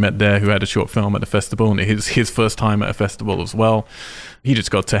 Franklin, who we met there, who had a short film at the festival, and his first time at a festival as well. He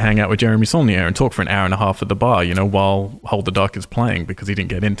just got to hang out with Jeremy Saulnier and talk for an hour and a half at the bar, you know, while Hold the Dark is playing, because he didn't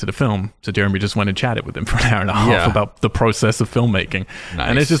get into the film. So Jeremy just went and chatted with him for an hour and a half about the process of filmmaking. Nice.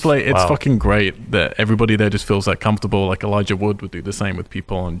 And it's just like, it's fucking great that everybody there just feels like comfortable. Like Elijah Wood would do the same with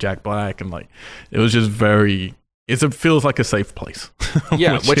people, and Jack Black. And like, it was just it feels like a safe place.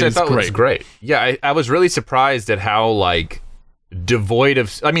 Yeah, which I thought was great. Yeah, I was really surprised at how like devoid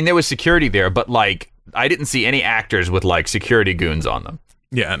of, I mean, there was security there, but like, I didn't see any actors with like security goons on them.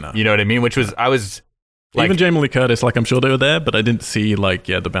 Yeah, no. You know what I mean? Which was, I was like, even Jamie Lee Curtis, like I'm sure they were there, but I didn't see like,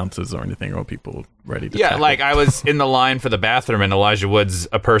 the bouncers or anything, or people ready to tackle. Like I was in the line for the bathroom and Elijah Wood's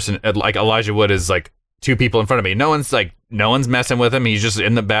Elijah Wood is like two people in front of me. No one's messing with him. He's just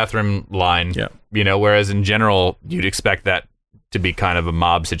in the bathroom line. Yeah. You know, whereas in general, you'd expect that to be kind of a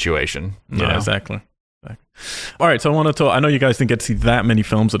mob situation. You know? Exactly. All right, so I want to talk. I know you guys didn't get to see that many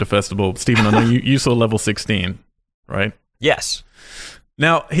films at the festival. Stephen, I know you saw Level 16, right? Yes.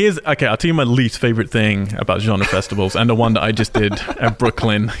 Now, I'll tell you my least favorite thing about genre festivals, and the one that I just did at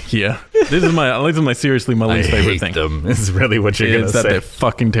Brooklyn here. This is my seriously my least favorite thing. Them. This is really what you're going to say. They're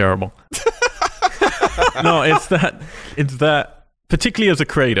fucking terrible. No, it's that, particularly as a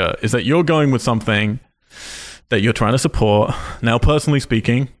creator, is that you're going with something that you're trying to support. Now, personally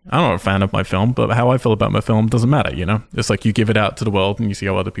speaking, I'm not a fan of my film, but how I feel about my film doesn't matter, you know? It's like you give it out to the world and you see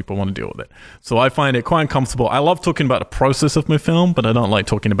how other people want to deal with it. So I find it quite uncomfortable. I love talking about the process of my film, but I don't like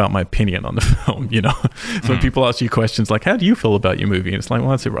talking about my opinion on the film, you know? So when people ask you questions like, how do you feel about your movie? And it's like, well,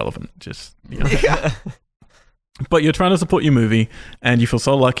 that's irrelevant. Just, you know. But you're trying to support your movie, and you feel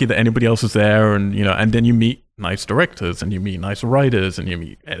so lucky that anybody else is there, and you know, and then you meet nice directors, and you meet nice writers, and you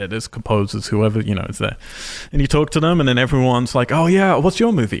meet editors, composers, whoever, you know, is there, and you talk to them, and then everyone's like, oh yeah, what's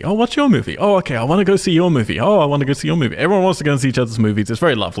your movie? Oh, what's your movie? Oh, okay, I want to go see your movie. Oh, I want to go see your movie. Everyone wants to go and see each other's movies. It's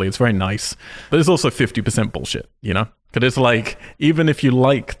very lovely. It's very nice, but it's also 50% bullshit, you know? Because it's like, even if you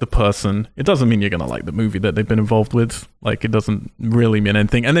like the person, it doesn't mean you're going to like the movie that they've been involved with. Like, it doesn't really mean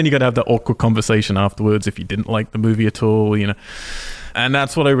anything. And then you got to have that awkward conversation afterwards if you didn't like the movie at all, you know. And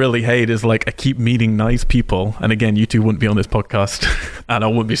that's what I really hate, is like, I keep meeting nice people. And again, you two wouldn't be on this podcast, and I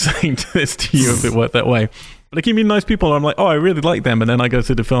wouldn't be saying this to you if it worked that way. But I keep meeting nice people, and I'm like, oh, I really like them. And then I go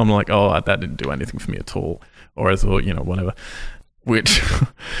to the film, I'm like, oh, that didn't do anything for me at all. Or you know, whatever. Which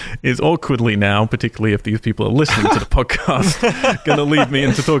is awkwardly now, particularly if these people are listening to the podcast, going to lead me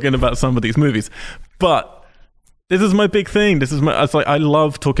into talking about some of these movies. But this is my big thing. It's like, I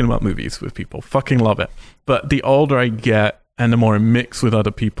love talking about movies with people. Fucking love it. But the older I get, and the more I mix with other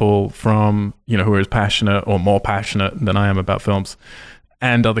people from, you know, who are as passionate or more passionate than I am about films,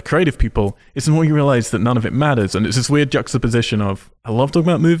 and other creative people, it's the more you realize that none of it matters. And it's this weird juxtaposition of, I love talking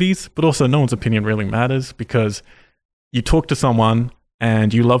about movies, but also no one's opinion really matters, because you talk to someone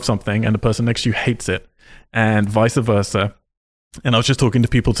and you love something and the person next to you hates it, and vice versa. And I was just talking to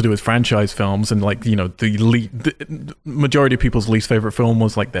people to do with franchise films, and like, you know, the majority of people's least favorite film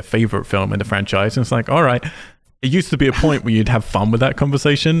was like their favorite film in the franchise. And it's like, all right, it used to be a point where you'd have fun with that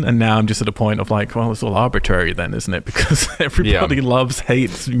conversation, and now I'm just at a point of like, well, it's all arbitrary then, isn't it? Because everybody loves,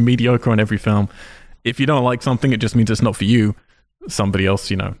 hates, mediocre on every film. If you don't like something, it just means it's not for you. Somebody else,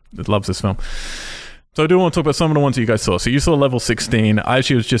 you know, that loves this film. So I do want to talk about some of the ones that you guys saw. So you saw Level 16. I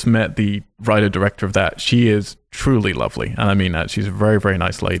actually just met the writer-director of that. She is truly lovely, and I mean that. She's a very, very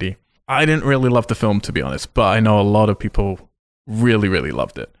nice lady. I didn't really love the film, to be honest, but I know a lot of people really, really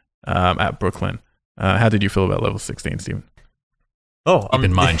loved it at Brooklyn. How did you feel about Level 16, Stephen? Oh, keep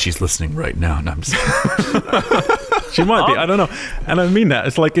in mind, she's listening right now. No, I'm just She might be. I don't know. And I mean that.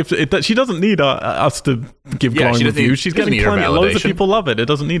 It's like, if she doesn't need us to give glowing reviews. She's getting plenty. Loads of people love it. It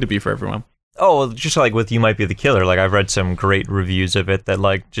doesn't need to be for everyone. Oh, just like with You Might Be the Killer, like I've read some great reviews of it that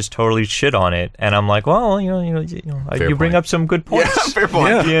like just totally shit on it, and I'm like, well, you bring up some good points. Yeah, fair point.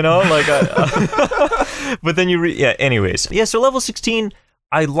 Yeah. You know, like, but then anyways, so Level 16,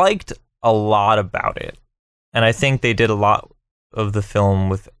 I liked a lot about it, and I think they did a lot of the film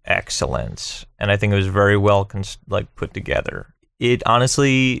with excellence, and I think it was very well put together. It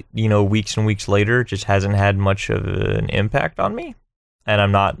honestly, weeks and weeks later, just hasn't had much of an impact on me,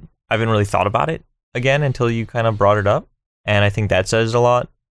 and I haven't really thought about it again until you kind of brought it up, and I think that says a lot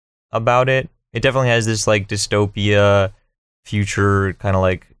about it. It definitely has this like dystopia, future kind of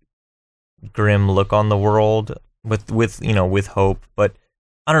like grim look on the world with hope, but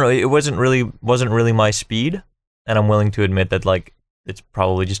I don't know, it wasn't really my speed, and I'm willing to admit that like it's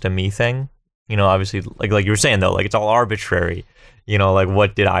probably just a me thing. Obviously like you were saying though, like it's all arbitrary. Like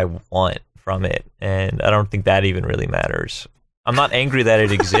what did I want from it? And I don't think that even really matters. I'm not angry that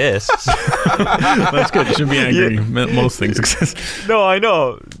it exists. That's good. You shouldn't be angry. Yeah. Most things exist. No, I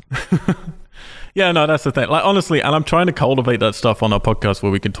know. Yeah, no, that's the thing. Like honestly, and I'm trying to cultivate that stuff on our podcast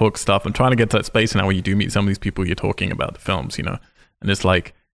where we can talk stuff. I'm trying to get to that space now where you do meet some of these people you're talking about the films, and it's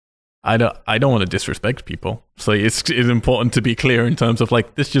like I don't want to disrespect people. So it's important to be clear in terms of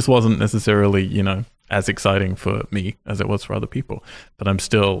like this just wasn't necessarily, as exciting for me as it was for other people. But I'm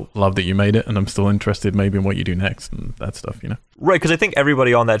still love that you made it, and I'm still interested maybe in what you do next and that stuff, Right, because I think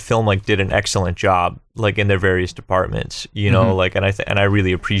everybody on that film like did an excellent job, like in their various departments, like, and I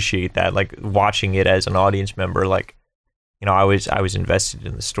really appreciate that. Like watching it as an audience member, like, I was invested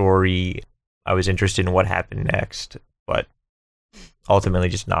in the story, I was interested in what happened next, but ultimately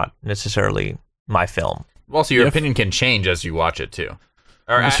just not necessarily my film. Also, your opinion can change as you watch it too.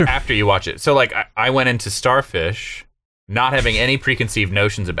 Or after you watch it. So, like, I went into Starfish not having any preconceived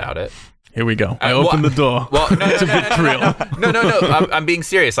notions about it. Here we go. I opened the door. Well, no. I'm being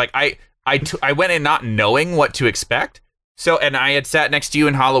serious. Like, I went in not knowing what to expect. So, and I had sat next to you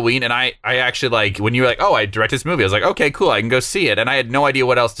in Halloween, and I actually, like, when you were like, oh, I directed this movie, I was like, okay, cool, I can go see it. And I had no idea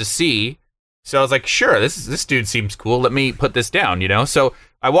what else to see. So I was like, sure, this dude seems cool. Let me put this down, So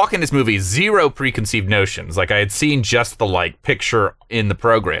I walk in this movie, zero preconceived notions. Like I had seen just the like picture in the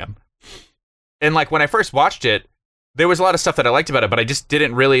program. And like when I first watched it, there was a lot of stuff that I liked about it, but I just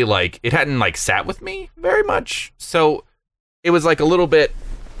didn't really like, it hadn't like sat with me very much. So it was like a little bit,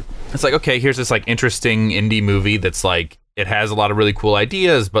 it's like, okay, here's this like interesting indie movie that's like, it has a lot of really cool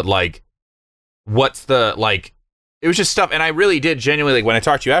ideas, but like, what's the like, it was just stuff, and I really did genuinely, like, when I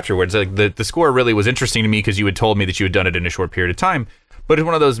talked to you afterwards, like, the score really was interesting to me because you had told me that you had done it in a short period of time, but it's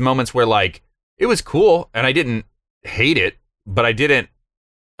one of those moments where, like, it was cool, and I didn't hate it, but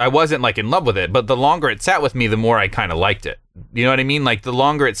I wasn't, like, in love with it, but the longer it sat with me, the more I kind of liked it. You know what I mean? Like, the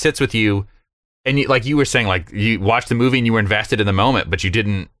longer it sits with you, and you, like you were saying, like, you watched the movie and you were invested in the moment,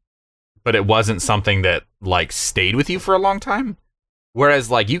 but it wasn't something that, like, stayed with you for a long time. Whereas,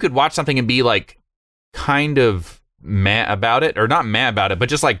 like, you could watch something and be, like, kind of meh about it, or not meh about it, but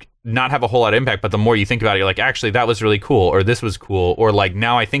just like not have a whole lot of impact. But the more you think about it, you're like, actually, that was really cool, or this was cool, or like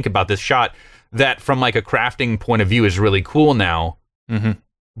now I think about this shot that from like a crafting point of view is really cool now. Mm-hmm.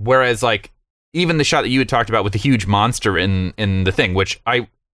 Whereas like even the shot that you had talked about with the huge monster in the thing, which I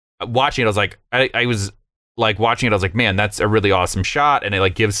watching it, I was like, I was like watching it, I was like, man, that's a really awesome shot, and it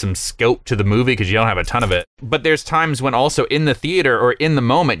like gives some scope to the movie because you don't have a ton of it. But there's times when also in the theater or in the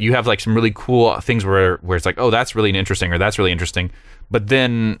moment you have like some really cool things where it's like, oh, that's really interesting, or that's really interesting. But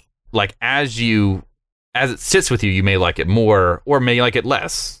then like as it sits with you, you may like it more or may like it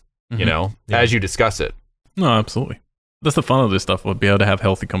less, as you discuss it. No, absolutely. That's the fun of this stuff. We'll be able to have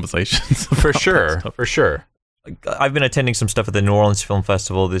healthy conversations. For sure. I've been attending some stuff at the New Orleans Film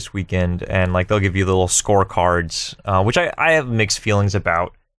Festival this weekend, and like they'll give you the little scorecards, which I have mixed feelings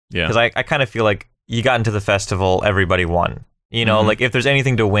about. Yeah, because I kind of feel like you got into the festival, everybody won. Like if there's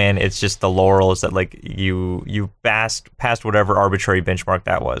anything to win, it's just the laurels that like you passed whatever arbitrary benchmark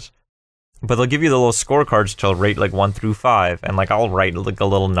that was. But they'll give you the little scorecards to rate like 1 through 5, and like I'll write like a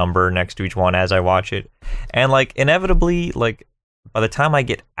little number next to each one as I watch it, and like inevitably, like by the time I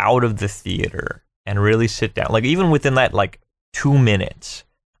get out of the theater and really sit down, like even within that like 2 minutes,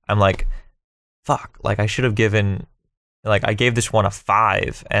 I'm like, fuck, like I should have given, like I gave this one a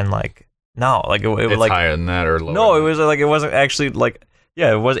 5, and like no, like it was like higher than that or lower. No, it was like it wasn't actually like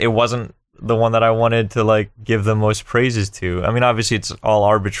it wasn't the one that I wanted to like give the most praises to. I mean, obviously it's all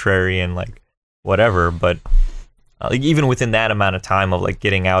arbitrary and like whatever, but like even within that amount of time of like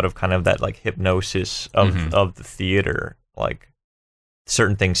getting out of kind of that like hypnosis of the theater, like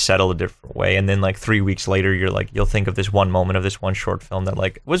certain things settle a different way, and then like 3 weeks later you're like, you'll think of this one moment of this one short film that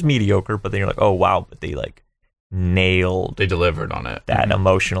like was mediocre, but then you're like, oh wow, but they like they delivered on it, that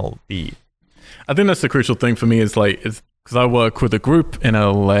emotional beat. I think that's the crucial thing for me, is like because I work with a group in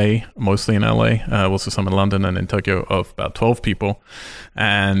LA, mostly in LA, also some in London and in Tokyo, of about 12 people,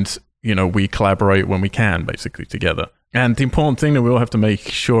 and we collaborate when we can, basically together. And the important thing that we all have to make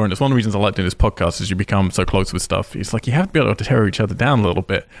sure, and it's one of the reasons I like doing this podcast, is you become so close with stuff. It's like you have to be able to tear each other down a little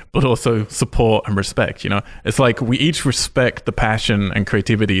bit, but also support and respect, you know? It's like we each respect the passion and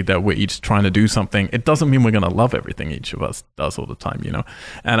creativity that we're each trying to do something. It doesn't mean we're going to love everything each of us does all the time, you know?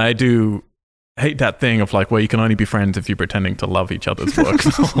 And I do hate that thing of like where you can only be friends if you're pretending to love each other's work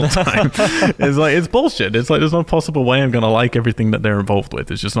the whole time. It's like, it's bullshit. It's like there's no possible way I'm going to like everything that they're involved with.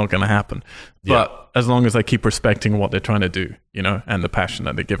 It's just not going to happen. Yeah. But as long as I keep respecting what they're trying to do, you know, and the passion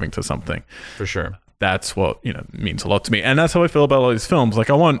that they're giving to something, For sure. that's what, you know, means a lot to me. And that's how I feel about all these films. Like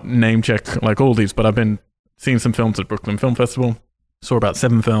I won't name check like all these, but I've been seeing some films at Brooklyn Film Festival. Saw about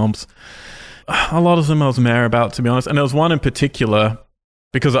 7 films. A lot of them I was meh about, to be honest. And there was one in particular,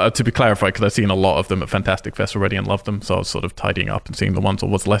 because to be clarified, because I've seen a lot of them at Fantastic Fest already and loved them, so I was sort of tidying up and seeing the ones I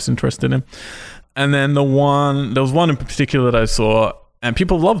was less interested in. And then there was one in particular that I saw, and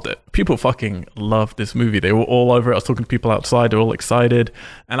people loved it. People fucking loved this movie. They were all over it. I was talking to people outside. They're all excited.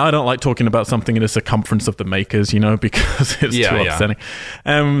 And I don't like talking about something in the circumference of the makers, you know, because it's too upsetting.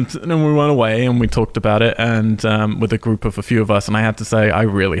 And then we went away and we talked about it, and with a group of a few of us, and I had to say I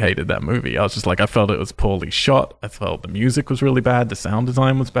really hated that movie. I was just like, I felt it was poorly shot. I felt the music was really bad. The sound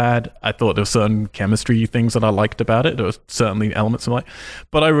design was bad. I thought there were certain chemistry things that I liked about it. There were certainly elements of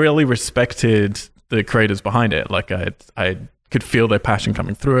but I really respected the creators behind it. Like I could feel their passion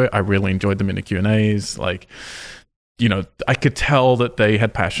coming through it. I really enjoyed them in the Q&As. Like, you know, I could tell that they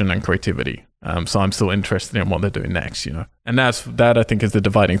had passion and creativity. So I'm still interested in what they're doing next, you know. And that I think is the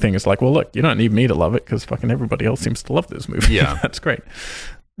dividing thing. It's like, well, look, you don't need me to love it because fucking everybody else seems to love this movie. Yeah. That's great.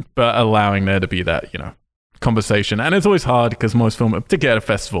 But allowing there to be that, you know, conversation. And it's always hard because most film, particularly at a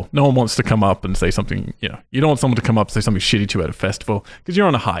festival, no one wants to come up and say something, you know, you don't want someone to come up and say something shitty to you at a festival because you're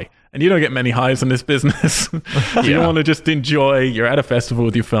on a high. And you don't get many highs in this business. You want to just enjoy. You're at a festival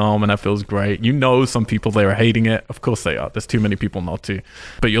with your film, and that feels great. You know some people there are hating it. Of course they are. There's too many people not to.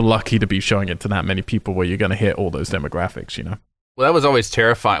 But you're lucky to be showing it to that many people where you're going to hit all those demographics, you know? Well, that was always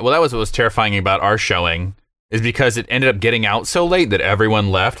terrifying. Well, that was what was terrifying about our showing, is because it ended up getting out so late that everyone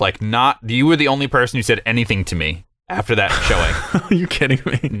left. Like, you were the only person who said anything to me after that showing. Are you kidding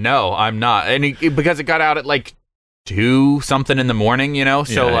me? No, I'm not. And because it got out at like 2 something in the morning, you know,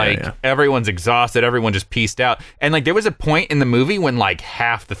 so everyone's exhausted, everyone just pieced out, and like there was a point in the movie when like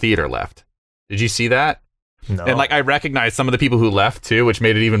half the theater left. Did you see that? No. And like I recognized some of the people who left too, which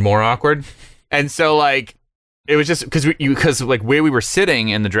made it even more awkward. And so like it was just because like where we were sitting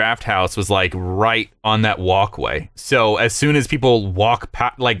in the draft house was like right on that walkway. So as soon as people walk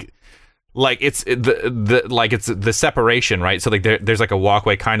past, like it's the separation, right? So like there's like a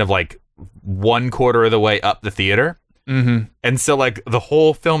walkway kind of like 1/4 of the way up the theater. Mm-hmm. And so like the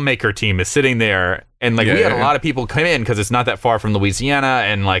whole filmmaker team is sitting there, and like we had a lot of people come in because it's not that far from Louisiana,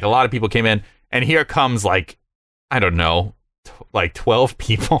 and like a lot of people came in, and here comes like, I don't know, like 12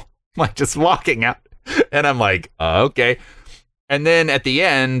 people like just walking out, and I'm like, okay. And then at the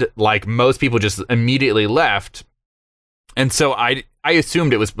end, like most people just immediately left, and so I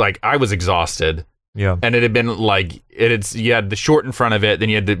assumed it was like I was exhausted. Yeah. And it had been like, you had the short in front of it, then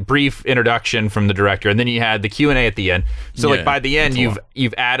you had the brief introduction from the director, and then you had the Q&A at the end. So like by the end,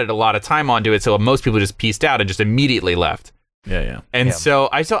 you've added a lot of time onto it, so most people just pieced out and just immediately left. And so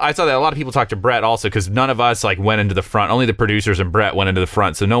I saw that a lot of people talked to Brett also, because none of us like went into the front. Only the producers and Brett went into the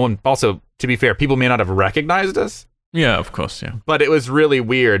front. So no one, also, to be fair, people may not have recognized us. Yeah, of course, yeah. But it was really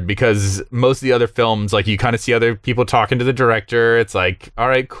weird because most of the other films, like you kind of see other people talking to the director. It's like, all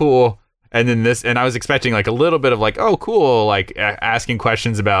right, cool. And then and I was expecting like a little bit of like, oh, cool, like asking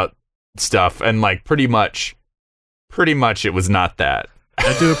questions about stuff, and like pretty much it was not that.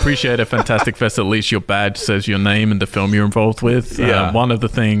 I do appreciate at Fantastic Fest, at least your badge says your name and the film you're involved with. Yeah. One of the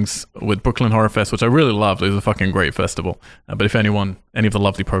things with Brooklyn Horror Fest, which I really loved, it was a fucking great festival. But if any of the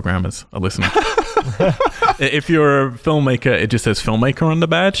lovely programmers are listening, if you're a filmmaker, it just says filmmaker on the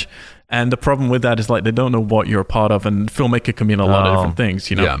badge. And the problem with that is like they don't know what you're a part of, and filmmaker can mean a lot of different things,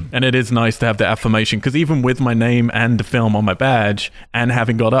 you know. Yeah. And it is nice to have the affirmation, because even with my name and the film on my badge, and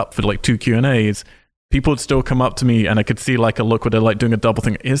having got up for like 2 Q&As, people would still come up to me, and I could see like a look where they're like doing a double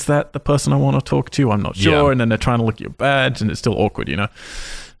thing. Is that the person I want to talk to? I'm not sure. Yeah. And then they're trying to look at your badge, and it's still awkward, you know.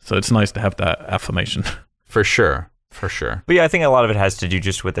 So it's nice to have that affirmation. For sure. But yeah, I think a lot of it has to do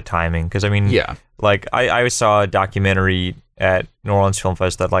just with the timing, because I mean, like I saw a documentary at New Orleans Film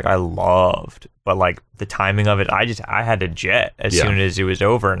Fest that like I loved, but like the timing of it, I had to jet as soon as it was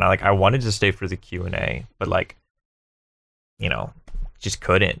over, and I wanted to stay for the Q&A, but like, you know, just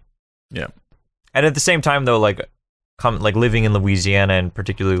couldn't. Yeah. And at the same time though, like living in Louisiana, and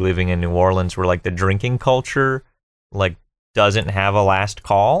particularly living in New Orleans, where like the drinking culture like doesn't have a last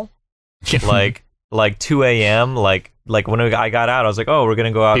call. like 2 a.m. like like when I got out, I was like, oh, we're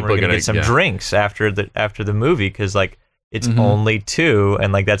gonna go out and we're gonna get some drinks after the movie because like it's only 2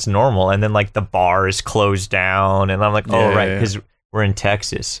 and like that's normal. And then like the bar is closed down, and I'm like, oh right, because we're in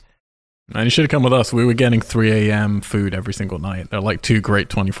Texas. And you should have come with us. We were getting 3 a.m. food every single night. They're like 2 great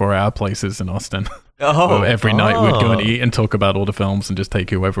 24-hour places in Austin. Oh, every night we'd go and eat and talk about all the films and just take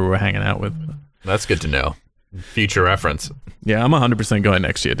whoever we're hanging out with. That's good to know. Future reference. Yeah, I'm 100% going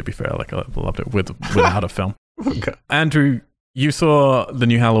next year, to be fair. Like, I loved it without a film. Okay. Andrew, you saw the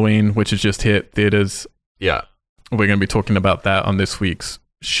new Halloween, which has just hit theaters. Yeah. We're going to be talking about that on this week's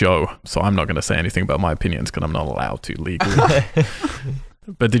show. So I'm not going to say anything about my opinions because I'm not allowed to legally.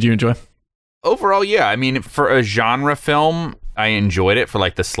 But did you enjoy? Overall, yeah. I mean, for a genre film, I enjoyed it for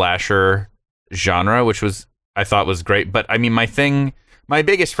like the slasher genre, which I thought was great. But I mean, my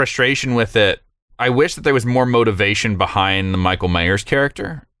biggest frustration with it, I wish that there was more motivation behind the Michael Myers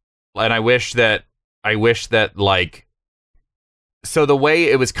character. And I wish that like, so the way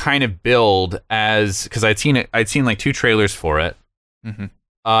it was kind of billed because I'd seen like 2 trailers for it. Mm-hmm.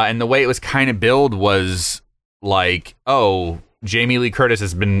 And the way it was kind of billed was like, oh, Jamie Lee Curtis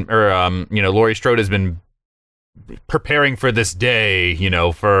has been, or Laurie Strode has been preparing for this day,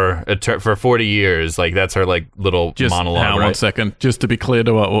 for 40 years. Like that's her like little monologue. Right? 1 second, just to be clear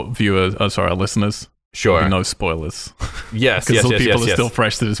to our viewers, our listeners. Sure. No spoilers. Yes, because people are still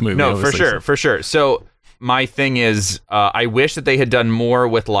fresh to this movie. No, for sure. So my thing is, I wish that they had done more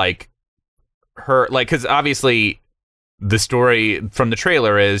with like her, like, because obviously the story from the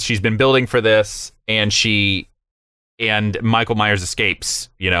trailer is she's been building for this, and Michael Myers escapes,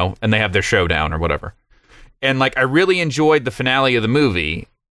 and they have their showdown or whatever. And like, I really enjoyed the finale of the movie.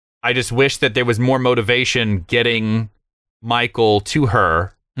 I just wish that there was more motivation getting Michael to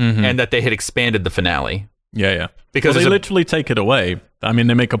her, and that they had expanded the finale. Yeah. Because they literally take it away. I mean,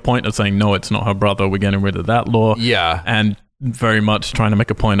 they make a point of saying, no, it's not her brother. We're getting rid of that law. Yeah. And very much trying to make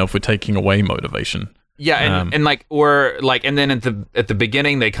a point of we're taking away motivation. Yeah, and then at the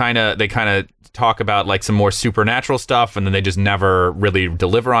beginning they kind of talk about like some more supernatural stuff, and then they just never really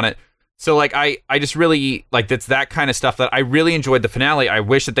deliver on it. So like I just really like that's that kind of stuff that I really enjoyed the finale. I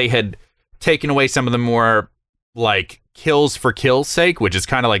wish that they had taken away some of the more like kills for kill's sake, which is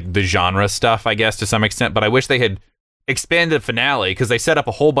kind of like the genre stuff, I guess, to some extent. But I wish they had expanded the finale because they set up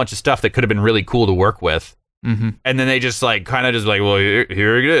a whole bunch of stuff that could have been really cool to work with. Mm-hmm. And then they just like kind of just like, well,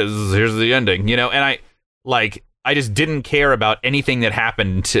 here it is. Here's the ending, and I just didn't care about anything that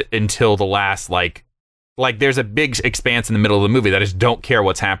happened until the last, like there's a big expanse in the middle of the movie that I just don't care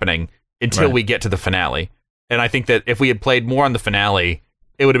what's happening until we get to the finale. And I think that if we had played more on the finale,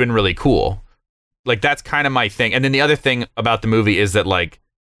 it would have been really cool. Like, that's kind of my thing. And then the other thing about the movie is that, like,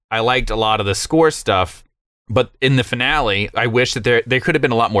 I liked a lot of the score stuff, but in the finale, I wish that there could have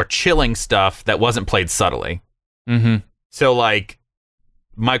been a lot more chilling stuff that wasn't played subtly. Mm-hmm. So, like,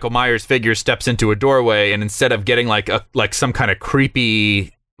 Michael Myers' figure steps into a doorway, and instead of getting like some kind of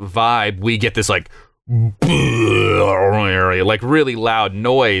creepy vibe, we get this like really loud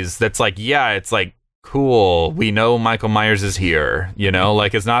noise that's like, yeah, it's like, cool, we know Michael Myers is here,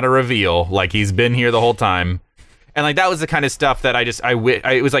 like it's not a reveal, like he's been here the whole time. And like that was the kind of stuff that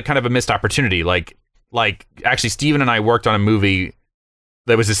it was like kind of a missed opportunity. Like actually Steven and I worked on a movie.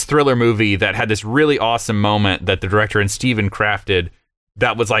 There was this thriller movie that had this really awesome moment that the director and Steven crafted.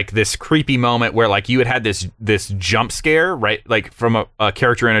 That was like this creepy moment where like you had this jump scare, right? Like from a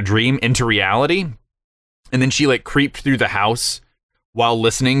character in a dream into reality. And then she like creeped through the house while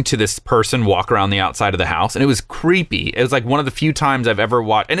listening to this person walk around the outside of the house. And it was creepy. It was like one of the few times I've ever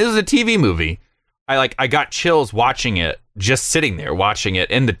watched, and it was a TV movie. I got chills watching it, just sitting there watching it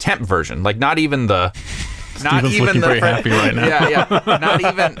in the temp version. Like not even the Steven's looking very happy right now. Yeah.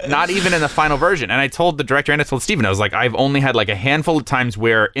 Not even in the final version. And I told the director and I told Steven, I was like, I've only had like a handful of times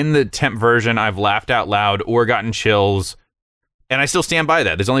where in the temp version I've laughed out loud or gotten chills. And I still stand by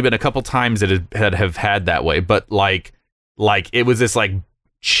that. There's only been a couple times that have had that way. But like it was this like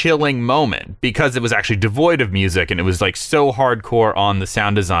chilling moment because it was actually devoid of music and it was like so hardcore on the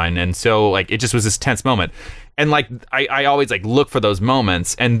sound design. And so like it just was this tense moment. And like I always like look for those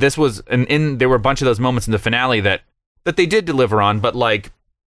moments, and this was there were a bunch of those moments in the finale that they did deliver on, but like,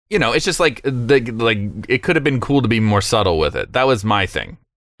 it's just like it could have been cool to be more subtle with it. That was my thing,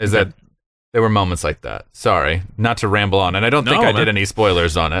 is that there were moments like that. Sorry, not to ramble on, and I don't think I did any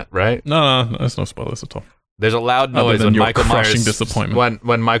spoilers on it, right? No, there's no spoilers at all. There's a loud noise when Michael Myers disappointment.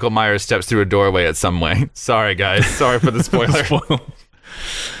 When Michael Myers steps through a doorway at some way. Sorry guys, sorry for the spoiler.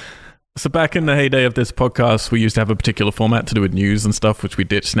 So back in the heyday of this podcast, we used to have a particular format to do with news and stuff, which we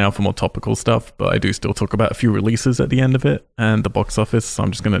ditched now for more topical stuff. But I do still talk about a few releases at the end of it and the box office. So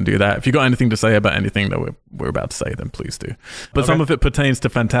I'm just going to do that. If you got anything to say about anything that we're about to say, then please do. But some of it pertains to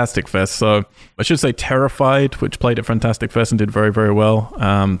Fantastic Fest. So I should say Terrified, which played at Fantastic Fest and did very, very well.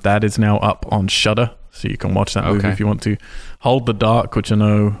 That is now up on Shudder. So you can watch that movie if you want to. Hold the Dark, which I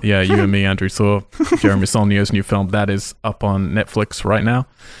know, you and me, Andrew, saw. Jeremy Saulnier's new film. That is up on Netflix right now.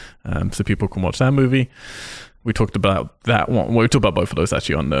 So people can watch that movie. We talked about that one. Well, we talked about both of those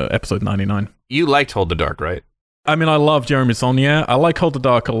actually on episode 99. You liked Hold the Dark, right? I mean, I love Jeremy Saulnier. I like Hold the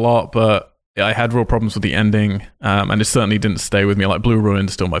Dark a lot, but I had real problems with the ending, and it certainly didn't stay with me. Like Blue Ruin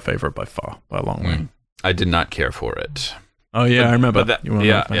is still my favorite by far, by a long way. I did not care for it. Oh yeah, I remember.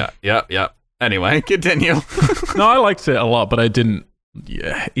 Yeah. Anyway, continue. No, I liked it a lot, but I didn't.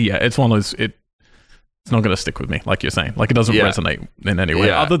 Yeah. It's one of those. It's not going to stick with me, like you're saying. Like it doesn't resonate in any way,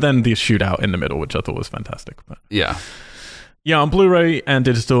 other than the shootout in the middle, which I thought was fantastic. But yeah, on Blu-ray and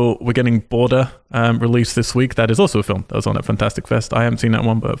digital, we're getting Border released this week. That is also a film that was on at Fantastic Fest. I haven't seen that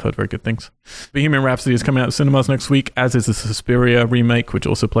one, but I've heard very good things. Bohemian Rhapsody is coming out to cinemas next week, as is the Suspiria remake, which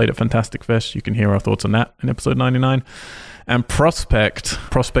also played at Fantastic Fest. You can hear our thoughts on that in episode 99. And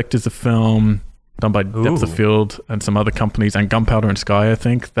Prospect is a film done by Depth of Field and some other companies, and Gunpowder and Sky, I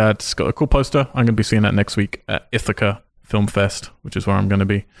think. That's got a cool poster. I'm going to be seeing that next week at Ithaca Film Fest, which is where I'm going to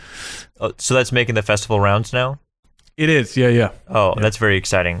be. Oh, so that's making the festival rounds now? It is, yeah. Oh, that's very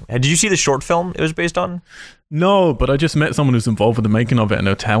exciting. Did you see the short film it was based on? No, but I just met someone who's involved with the making of it, and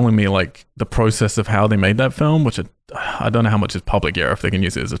they're telling me like the process of how they made that film, which I don't know how much is public yet, or if they can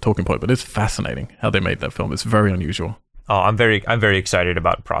use it as a talking point, but it's fascinating how they made that film. It's very unusual. Oh, I'm very excited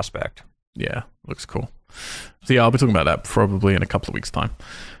about Prospect. Yeah, looks cool. So yeah, I'll be talking about that probably in a couple of weeks' time.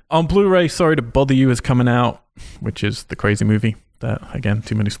 On Blu-ray, Sorry to Bother You is coming out, which is the crazy movie. That, again,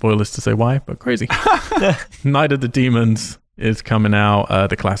 too many spoilers to say why, but crazy. Night of the Demons is coming out.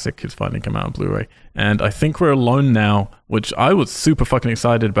 The classic is finally come out on Blu-ray. And I Think We're Alone Now, which I was super fucking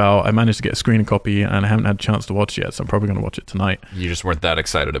excited about. I managed to get a screening copy, and I haven't had a chance to watch it yet, so I'm probably going to watch it tonight. You just weren't that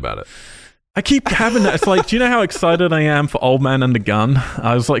excited about it. I keep having that. It's like, do you know how excited I am for Old Man and the Gun?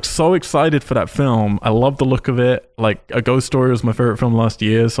 I was like so excited for that film. I love the look of it. Like A Ghost Story was my favorite film last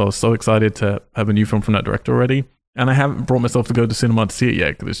year, so I was so excited to have a new film from that director already. And I haven't brought myself to go to cinema to see it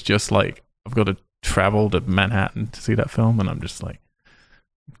yet, because it's just like I've got to travel to Manhattan to see that film, and I'm just like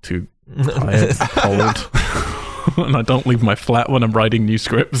too tired, cold. And I don't leave my flat when I'm writing new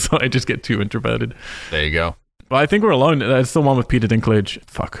scripts, so I just get too introverted. There you go. But I Think We're Alone. That's the one with Peter Dinklage.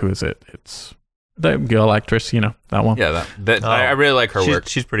 Fuck, who is it? It's the girl actress, that one. Yeah, I really like her work.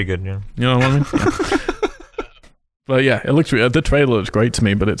 She's pretty good, yeah. You know what I mean? Yeah. But yeah, it looks. The trailer looks great to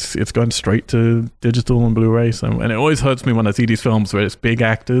me, but it's going straight to digital and Blu-ray. So, and it always hurts me when I see these films where it's big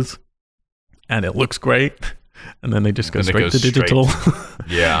actors, and it looks great, and then they just go straight to digital.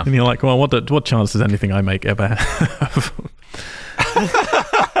 Yeah, and you're like, well, what chance does anything I make ever have?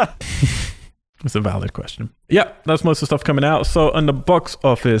 It's a valid question. Yeah, that's most of the stuff coming out. So on the box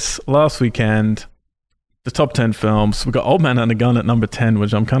office last weekend, the top 10 films, we got Old Man and the Gun at number 10,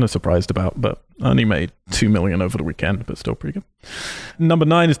 which I'm kind of surprised about, but only made $2 million over the weekend, but still pretty good. Number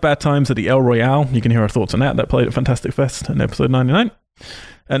 9 is Bad Times at the El Royale. You can hear our thoughts on that. That played at Fantastic Fest in episode 99.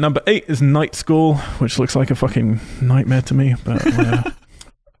 And number 8 is Night School, which looks like a fucking nightmare to me, but whatever.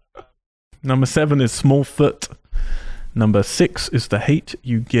 Number 7 is Smallfoot. Number 6 is The Hate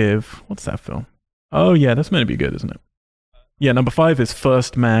You Give. What's that film? Oh, yeah, that's meant to be good, isn't it? Yeah, number 5 is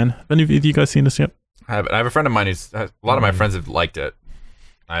First Man. Have any of you guys seen this yet? I have a friend of mine a lot of my friends have liked it.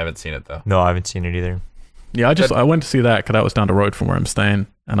 I haven't seen it, though. No, I haven't seen it either. Yeah, I went to see that because that was down the road from where I'm staying,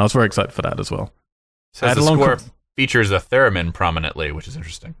 and I was very excited for that as well. Says the score features a theremin prominently, which is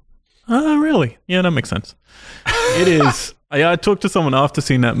interesting. Oh, really? Yeah, that makes sense. It is. I talked to someone after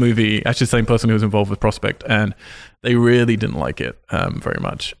seeing that movie, actually the same person who was involved with Prospect, and they really didn't like it very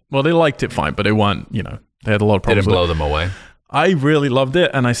much. Well, they liked it fine, but they weren't, they had a lot of problems. Didn't blow them away. I really loved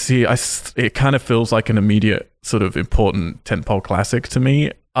it, and it kind of feels like an immediate sort of important tentpole classic to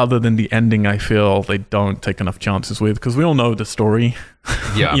me. Other than the ending, I feel they don't take enough chances with, because we all know the story.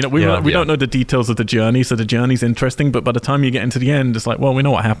 Yeah. We don't know the details of the journey, so the journey's interesting, but by the time you get into the end, it's like, well, we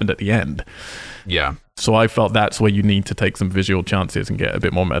know what happened at the end. Yeah. So I felt that's where you need to take some visual chances and get a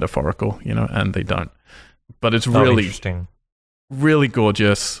bit more metaphorical, and they don't. But it's really interesting. Really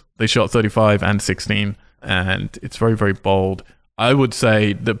gorgeous. They shot 35 and 16, and it's very, very bold. I would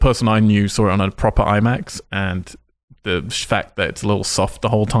say the person I knew saw it on a proper IMAX, and the fact that it's a little soft the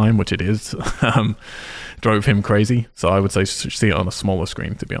whole time, which it is, drove him crazy. So I would say see it on a smaller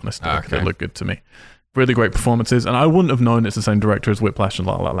screen, to be honest. Okay. It looked good to me. really great performances, and I wouldn't have known it's the same director as Whiplash and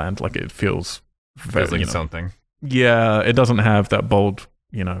La La Land. Like, it feels very, Feels like something. Yeah, it doesn't have that bold,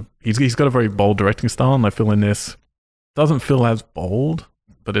 he's got a very bold directing style, and I feel in this doesn't feel as bold,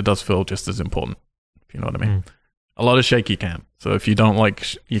 but it does feel just as important, if you know what I mean. A lot of shaky cam. So if you don't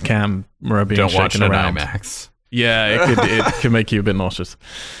like your camera being shaken around, IMAX. yeah, it can make you a bit nauseous.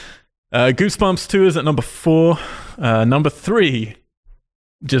 Goosebumps 2 is at number 4. Number 3,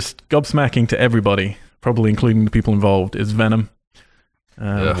 just gobsmacking to everybody, probably including the people involved, is Venom. Which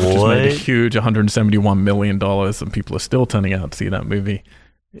has made a huge $171 million, and people are still turning out to see that movie,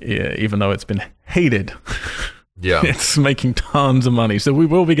 even though it's been hated. Yeah. It's making tons of money, so we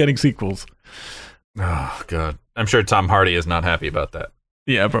will be getting sequels. Oh, God. I'm sure Tom Hardy is not happy about that.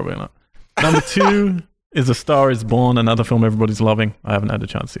 Yeah, probably not. Number 2 is A Star Is Born, another film everybody's loving. I haven't had a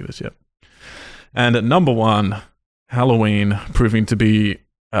chance to see this yet. And at number 1, Halloween, proving to be,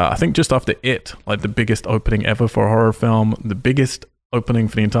 I think just after It, like the biggest opening ever for a horror film, the biggest opening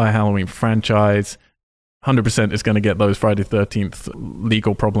for the entire Halloween franchise. 100% is going to get those Friday the 13th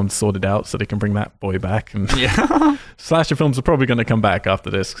legal problems sorted out so they can bring that boy back. And Yeah. slasher films are probably going to come back after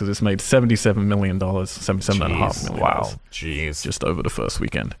this because it's made $77 million, $77.5 million. Wow. Jeez. Just over the first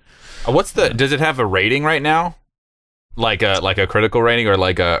weekend. Does it have a rating right now? Like a critical rating or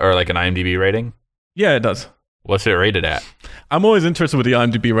like an IMDb rating? Yeah, it does. What's it rated at? I'm always interested with the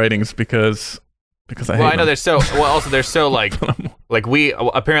IMDb ratings because I hate I know them. they're so like we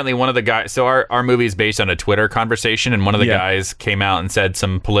apparently one of the guys. So our movie is based on a Twitter conversation, and one of the guys came out and said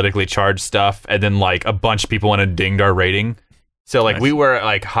some politically charged stuff, and then like a bunch of went and dinged our rating. So like we were at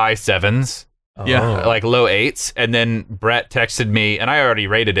like high 7s, like low 8s, and then Brett texted me, and I already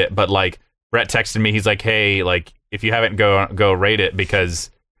rated it, but like Brett texted me, he's like, hey, like if you haven't go rate it because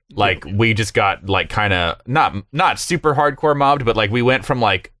like we just got like kind of not super hardcore mobbed, but like we went from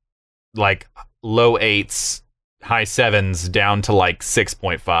like low 8s, high 7s down to like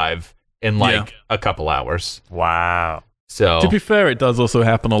 6.5 in like a couple hours. Wow. So to be fair, it does also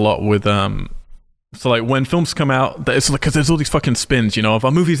happen a lot with so like when films come out, it's like because there's all these fucking spins, if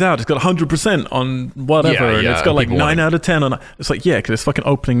our movie's out, it's got 100% on whatever, and it's got like 9 out of 10 on. It's like because it's fucking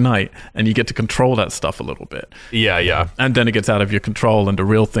opening night, and you get to control that stuff a little bit. Yeah. And then it gets out of your control, and the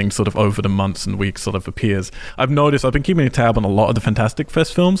real thing sort of over the months and weeks sort of appears. I've noticed I've been keeping a tab on a lot of the Fantastic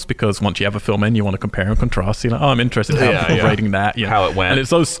Fest films because once you have a film in, you want to compare and contrast. You're like, I'm interested in how people rating that, how it went, and it's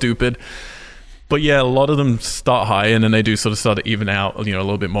so stupid. But yeah, a lot of them start high and then they do sort of start to even out, a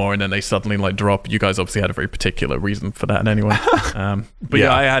little bit more, and then they suddenly like drop. You guys obviously had a very particular reason for that anyway. But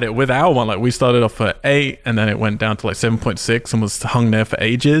I had it with our one. Like we started off at 8 and then it went down to like 7.6 and was hung there for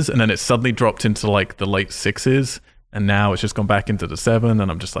ages, and then it suddenly dropped into like the late 6s, and now it's just gone back into the 7,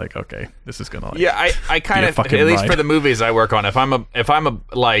 and I'm just like, okay, this is gonna I kind of, at least for the movies I work on, if I'm a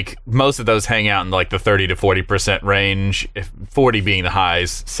like most of those hang out in like the 30 to 40% range, if 40 being the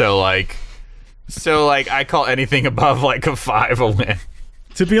highs. So I call anything above like a 5 a win.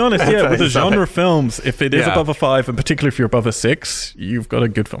 To be honest, with the genre films, if it is above a 5, and particularly if you're above a 6, you've got a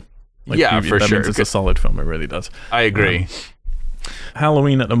good film. For sure. That means it's a solid film. It really does. I agree.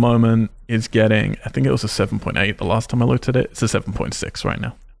 Halloween at the moment is getting, I think it was a 7.8 the last time I looked at it. It's a 7.6 right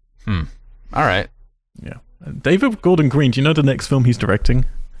now. All right. Yeah. David Gordon Green, do you know the next film he's directing?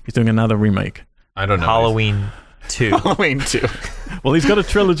 He's doing another remake. I don't know. Halloween 2. Halloween 2. Well, he's got a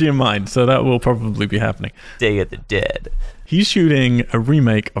trilogy in mind, so that will probably be happening. Day of the Dead. He's shooting a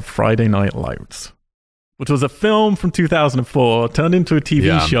remake of Friday Night Lights, which was a film from 2004, turned into a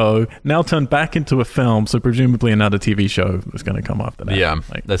TV show, now turned back into a film, so presumably another TV show is going to come after that. Yeah,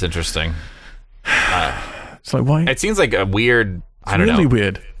 that's interesting. It's like, why? It seems like a weird... I don't know. It's really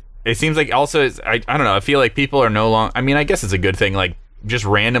weird. It seems like also, I don't know, I feel like people are no longer... I mean, I guess it's a good thing, like, just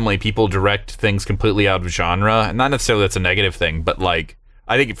randomly people direct things completely out of genre, and not necessarily that's a negative thing, but like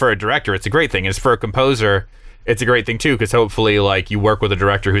I think for a director it's a great thing. It's for a composer it's a great thing too, because hopefully like you work with a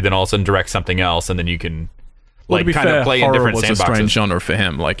director who then all of a sudden directs something else, and then you can like kind of play in different sandboxes. Horror was a strange genre for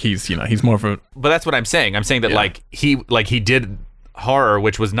him. Like he's more of a... But that's what I'm saying. I'm saying that like he did horror,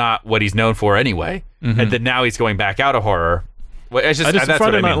 which was not what he's known for anyway, and then now he's going back out of horror. Well, it's just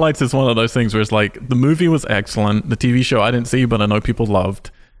Friday Night Lights is one of those things where it's like the movie was excellent, the TV show I didn't see, but I know people loved.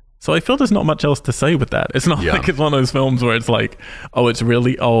 So I feel there's not much else to say with that. It's not like it's one of those films where it's like, oh, it's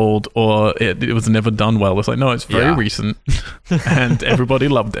really old or it was never done well. It's like, no, it's very recent and everybody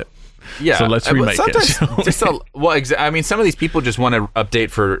loved it. Yeah, so let's remake it. I mean, some of these people just want to update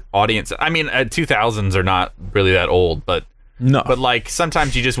for audience. I mean, 2000s are not really that old, but no. But like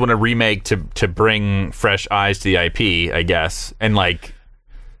sometimes you just want to remake to bring fresh eyes to the IP, I guess, and like,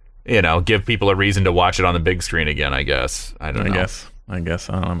 give people a reason to watch it on the big screen again. I guess. I don't know. I I guess.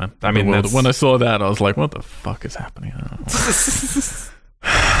 I don't know, man. I mean, when I saw that, I was like, what the fuck is happening? I don't know.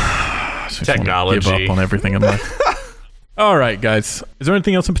 Just Technology. give up on everything in life. All right, guys. Is there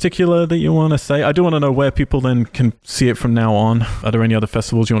anything else in particular that you want to say? I do want to know where people then can see it from now on. Are there any other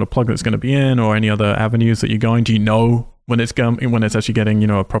festivals you want to plug that's going to be in, or any other avenues that you're going? Do you know when it's actually getting,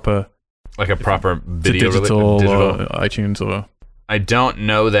 a proper, like a proper video digital or iTunes or? I don't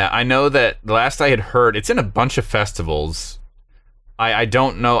know that. I know that the last I had heard, it's in a bunch of festivals. I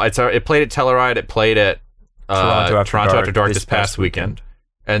don't know. It played at Telluride. It played at Toronto After Dark this past weekend.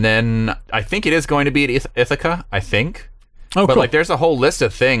 And then I think it is going to be at Ithaca, I think. Oh, but cool. there's a whole list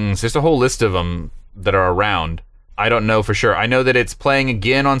of things. There's a whole list of them that are around. I don't know for sure. I know that it's playing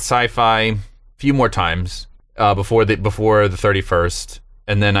again on Sci-Fi a few more times before the 31st.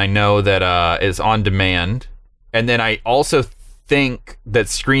 And then I know that it's on demand. And then I also think that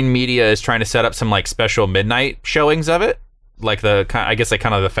Screen Media is trying to set up some special midnight showings of it, kind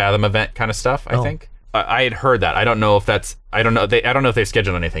of the Fathom event kind of stuff. I think I had heard that. I don't know if that's. I don't know if they've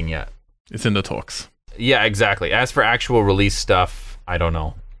scheduled anything yet. It's in the talks. Yeah, exactly. As for actual release stuff, I don't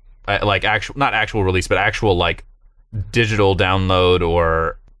know. Not actual release, but actual digital download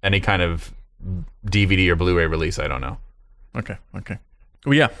or any kind of DVD or Blu-ray release. I don't know. Okay.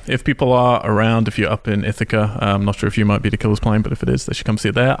 Well, yeah, if people are around, if you're up in Ithaca, I'm not sure if you might be the Killers playing, but if it is, they should come see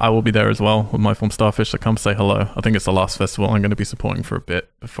it there. I will be there as well with my film Starfish, so come say hello. I think it's the last festival I'm going to be supporting for a bit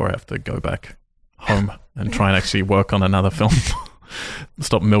before I have to go back home and try and actually work on another film.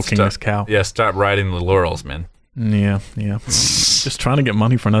 Stop milking this cow. Yeah, stop riding the laurels, man. Yeah. Just trying to get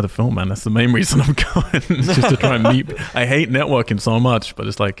money for another film, man. That's the main reason I'm going. It's just to try and meet. I hate networking so much, but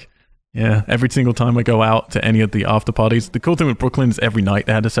it's yeah, every single time I go out to any of the after parties, the cool thing with Brooklyn is every night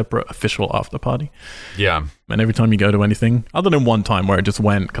they had a separate official after party. Yeah. And every time you go to anything, other than one time where I just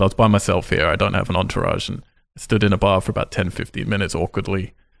went, because I was by myself here, I don't have an entourage, and I stood in a bar for about 10, 15 minutes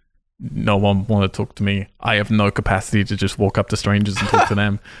awkwardly. No one wanted to talk to me. I have no capacity to just walk up to strangers and talk to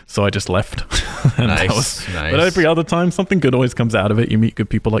them, so I just left. Nice. But every other time, something good always comes out of it. You meet good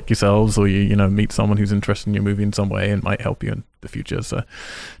people like yourselves, or you meet someone who's interested in your movie in some way and might help you in the future. So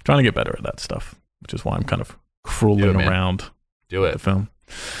trying to get better at that stuff, which is why I'm kind of crawling around the film.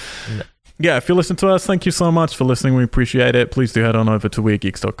 Yeah, if you listen to us, thank you so much for listening. We appreciate it. Please do head on over to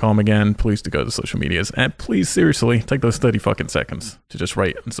weirdgeeks.com again. Please do go to social medias. And please, seriously, take those 30 fucking seconds to just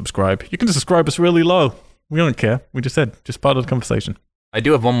rate and subscribe. You can just subscribe us really low. We don't care. We just said, just part of the conversation. I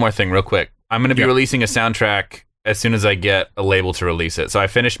do have one more thing real quick. I'm going to be releasing a soundtrack as soon as I get a label to release it. So I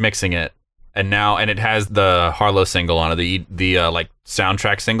finished mixing it, and it has the Harlow single on it, the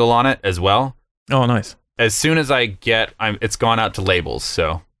soundtrack single on it as well. Oh, nice. As soon as I get, it's gone out to labels,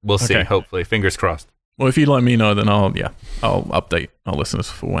 so we'll see. Okay. Hopefully, fingers crossed. Well, if you let me know, then I'll update our listeners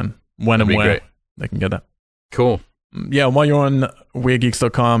for when and where great. they can get that. Cool. Yeah, while you're on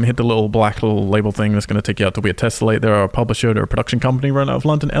weirdgeeks.com, hit the little black label thing that's going to take you out to Weird Tessellate. They're a publisher, they're a production company run out of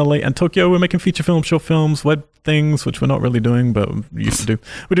London, LA, and Tokyo. We're making feature films, short films, web things, which we're not really doing, but we used to do.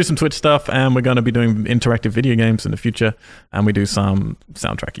 We do some Twitch stuff, and we're going to be doing interactive video games in the future, and we do some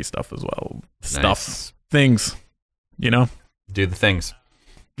soundtracky stuff as well. Nice. Things, Do the things.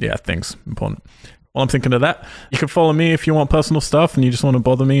 Yeah, things. Important. While I'm thinking of that, you can follow me if you want personal stuff and you just want to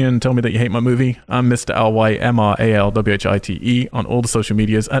bother me and tell me that you hate my movie. I'm Mr. LYMRALWHITE on all the social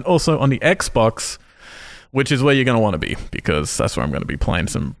medias and also on the Xbox, which is where you're going to want to be because that's where I'm going to be playing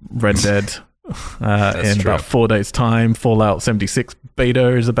some Red Dead in about 4 days' time. Fallout 76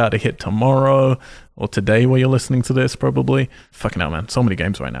 beta is about to hit tomorrow or today where you're listening to this probably. Fucking hell, man. So many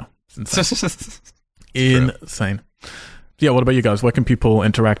games right now. It's insane. Insane. Yeah, what about you guys? Where can people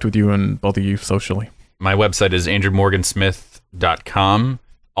interact with you and bother you socially? My website is andrewmorgansmith.com.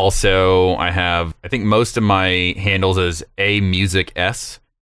 Also, I think most of my handles is amusicS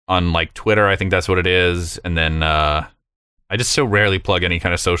on Twitter. I think that's what it is. And then I just so rarely plug any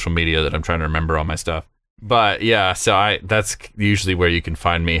kind of social media that I'm trying to remember all my stuff. But yeah, so that's usually where you can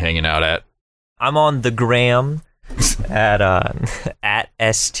find me hanging out at. I'm on the gram at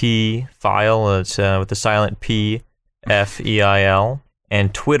STFeil. It's with the silent P. FEIL,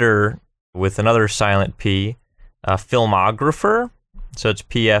 and Twitter with another silent P, Filmographer. So it's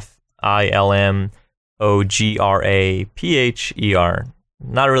PFILMOGRAPHER.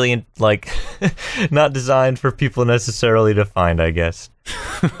 Not really not designed for people necessarily to find, I guess.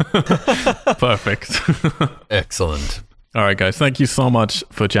 Perfect. Excellent. All right, guys. Thank you so much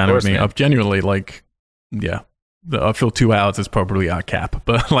for chatting with me. Man. I've genuinely I feel 2 hours is probably our cap,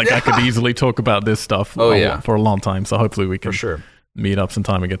 but I could easily talk about this stuff for a long time. So hopefully we can meet up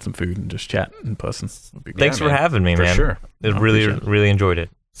sometime and get some food and just chat in person. Thanks for having me, man. For sure. I really enjoyed it.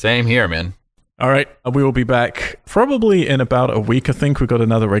 Same here, man. All right, we will be back probably in about a week. I think we've got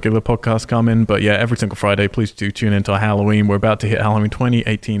another regular podcast coming, but yeah, every single Friday, please do tune into Halloween. We're about to hit Halloween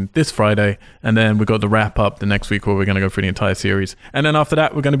 2018 this Friday, and then we got the wrap up the next week where we're going to go through the entire series. And then after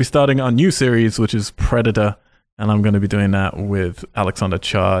that, we're going to be starting our new series, which is Predator, and I'm going to be doing that with Alexander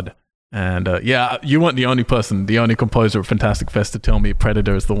Chard. And yeah, you weren't the only person, the only composer of Fantastic Fest to tell me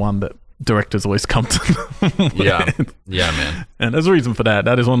Predator is the one that directors always come to. Yeah, man. And there's a reason for that.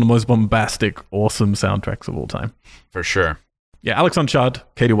 That is one of the most bombastic, awesome soundtracks of all time. For sure. Yeah, Alexander Chard,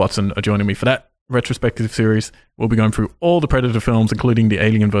 Katie Watson are joining me for that retrospective series. We'll be going through all the Predator films, including the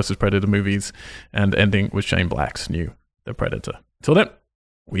Alien vs. Predator movies, and ending with Shane Black's new The Predator. Till then,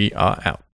 we are out.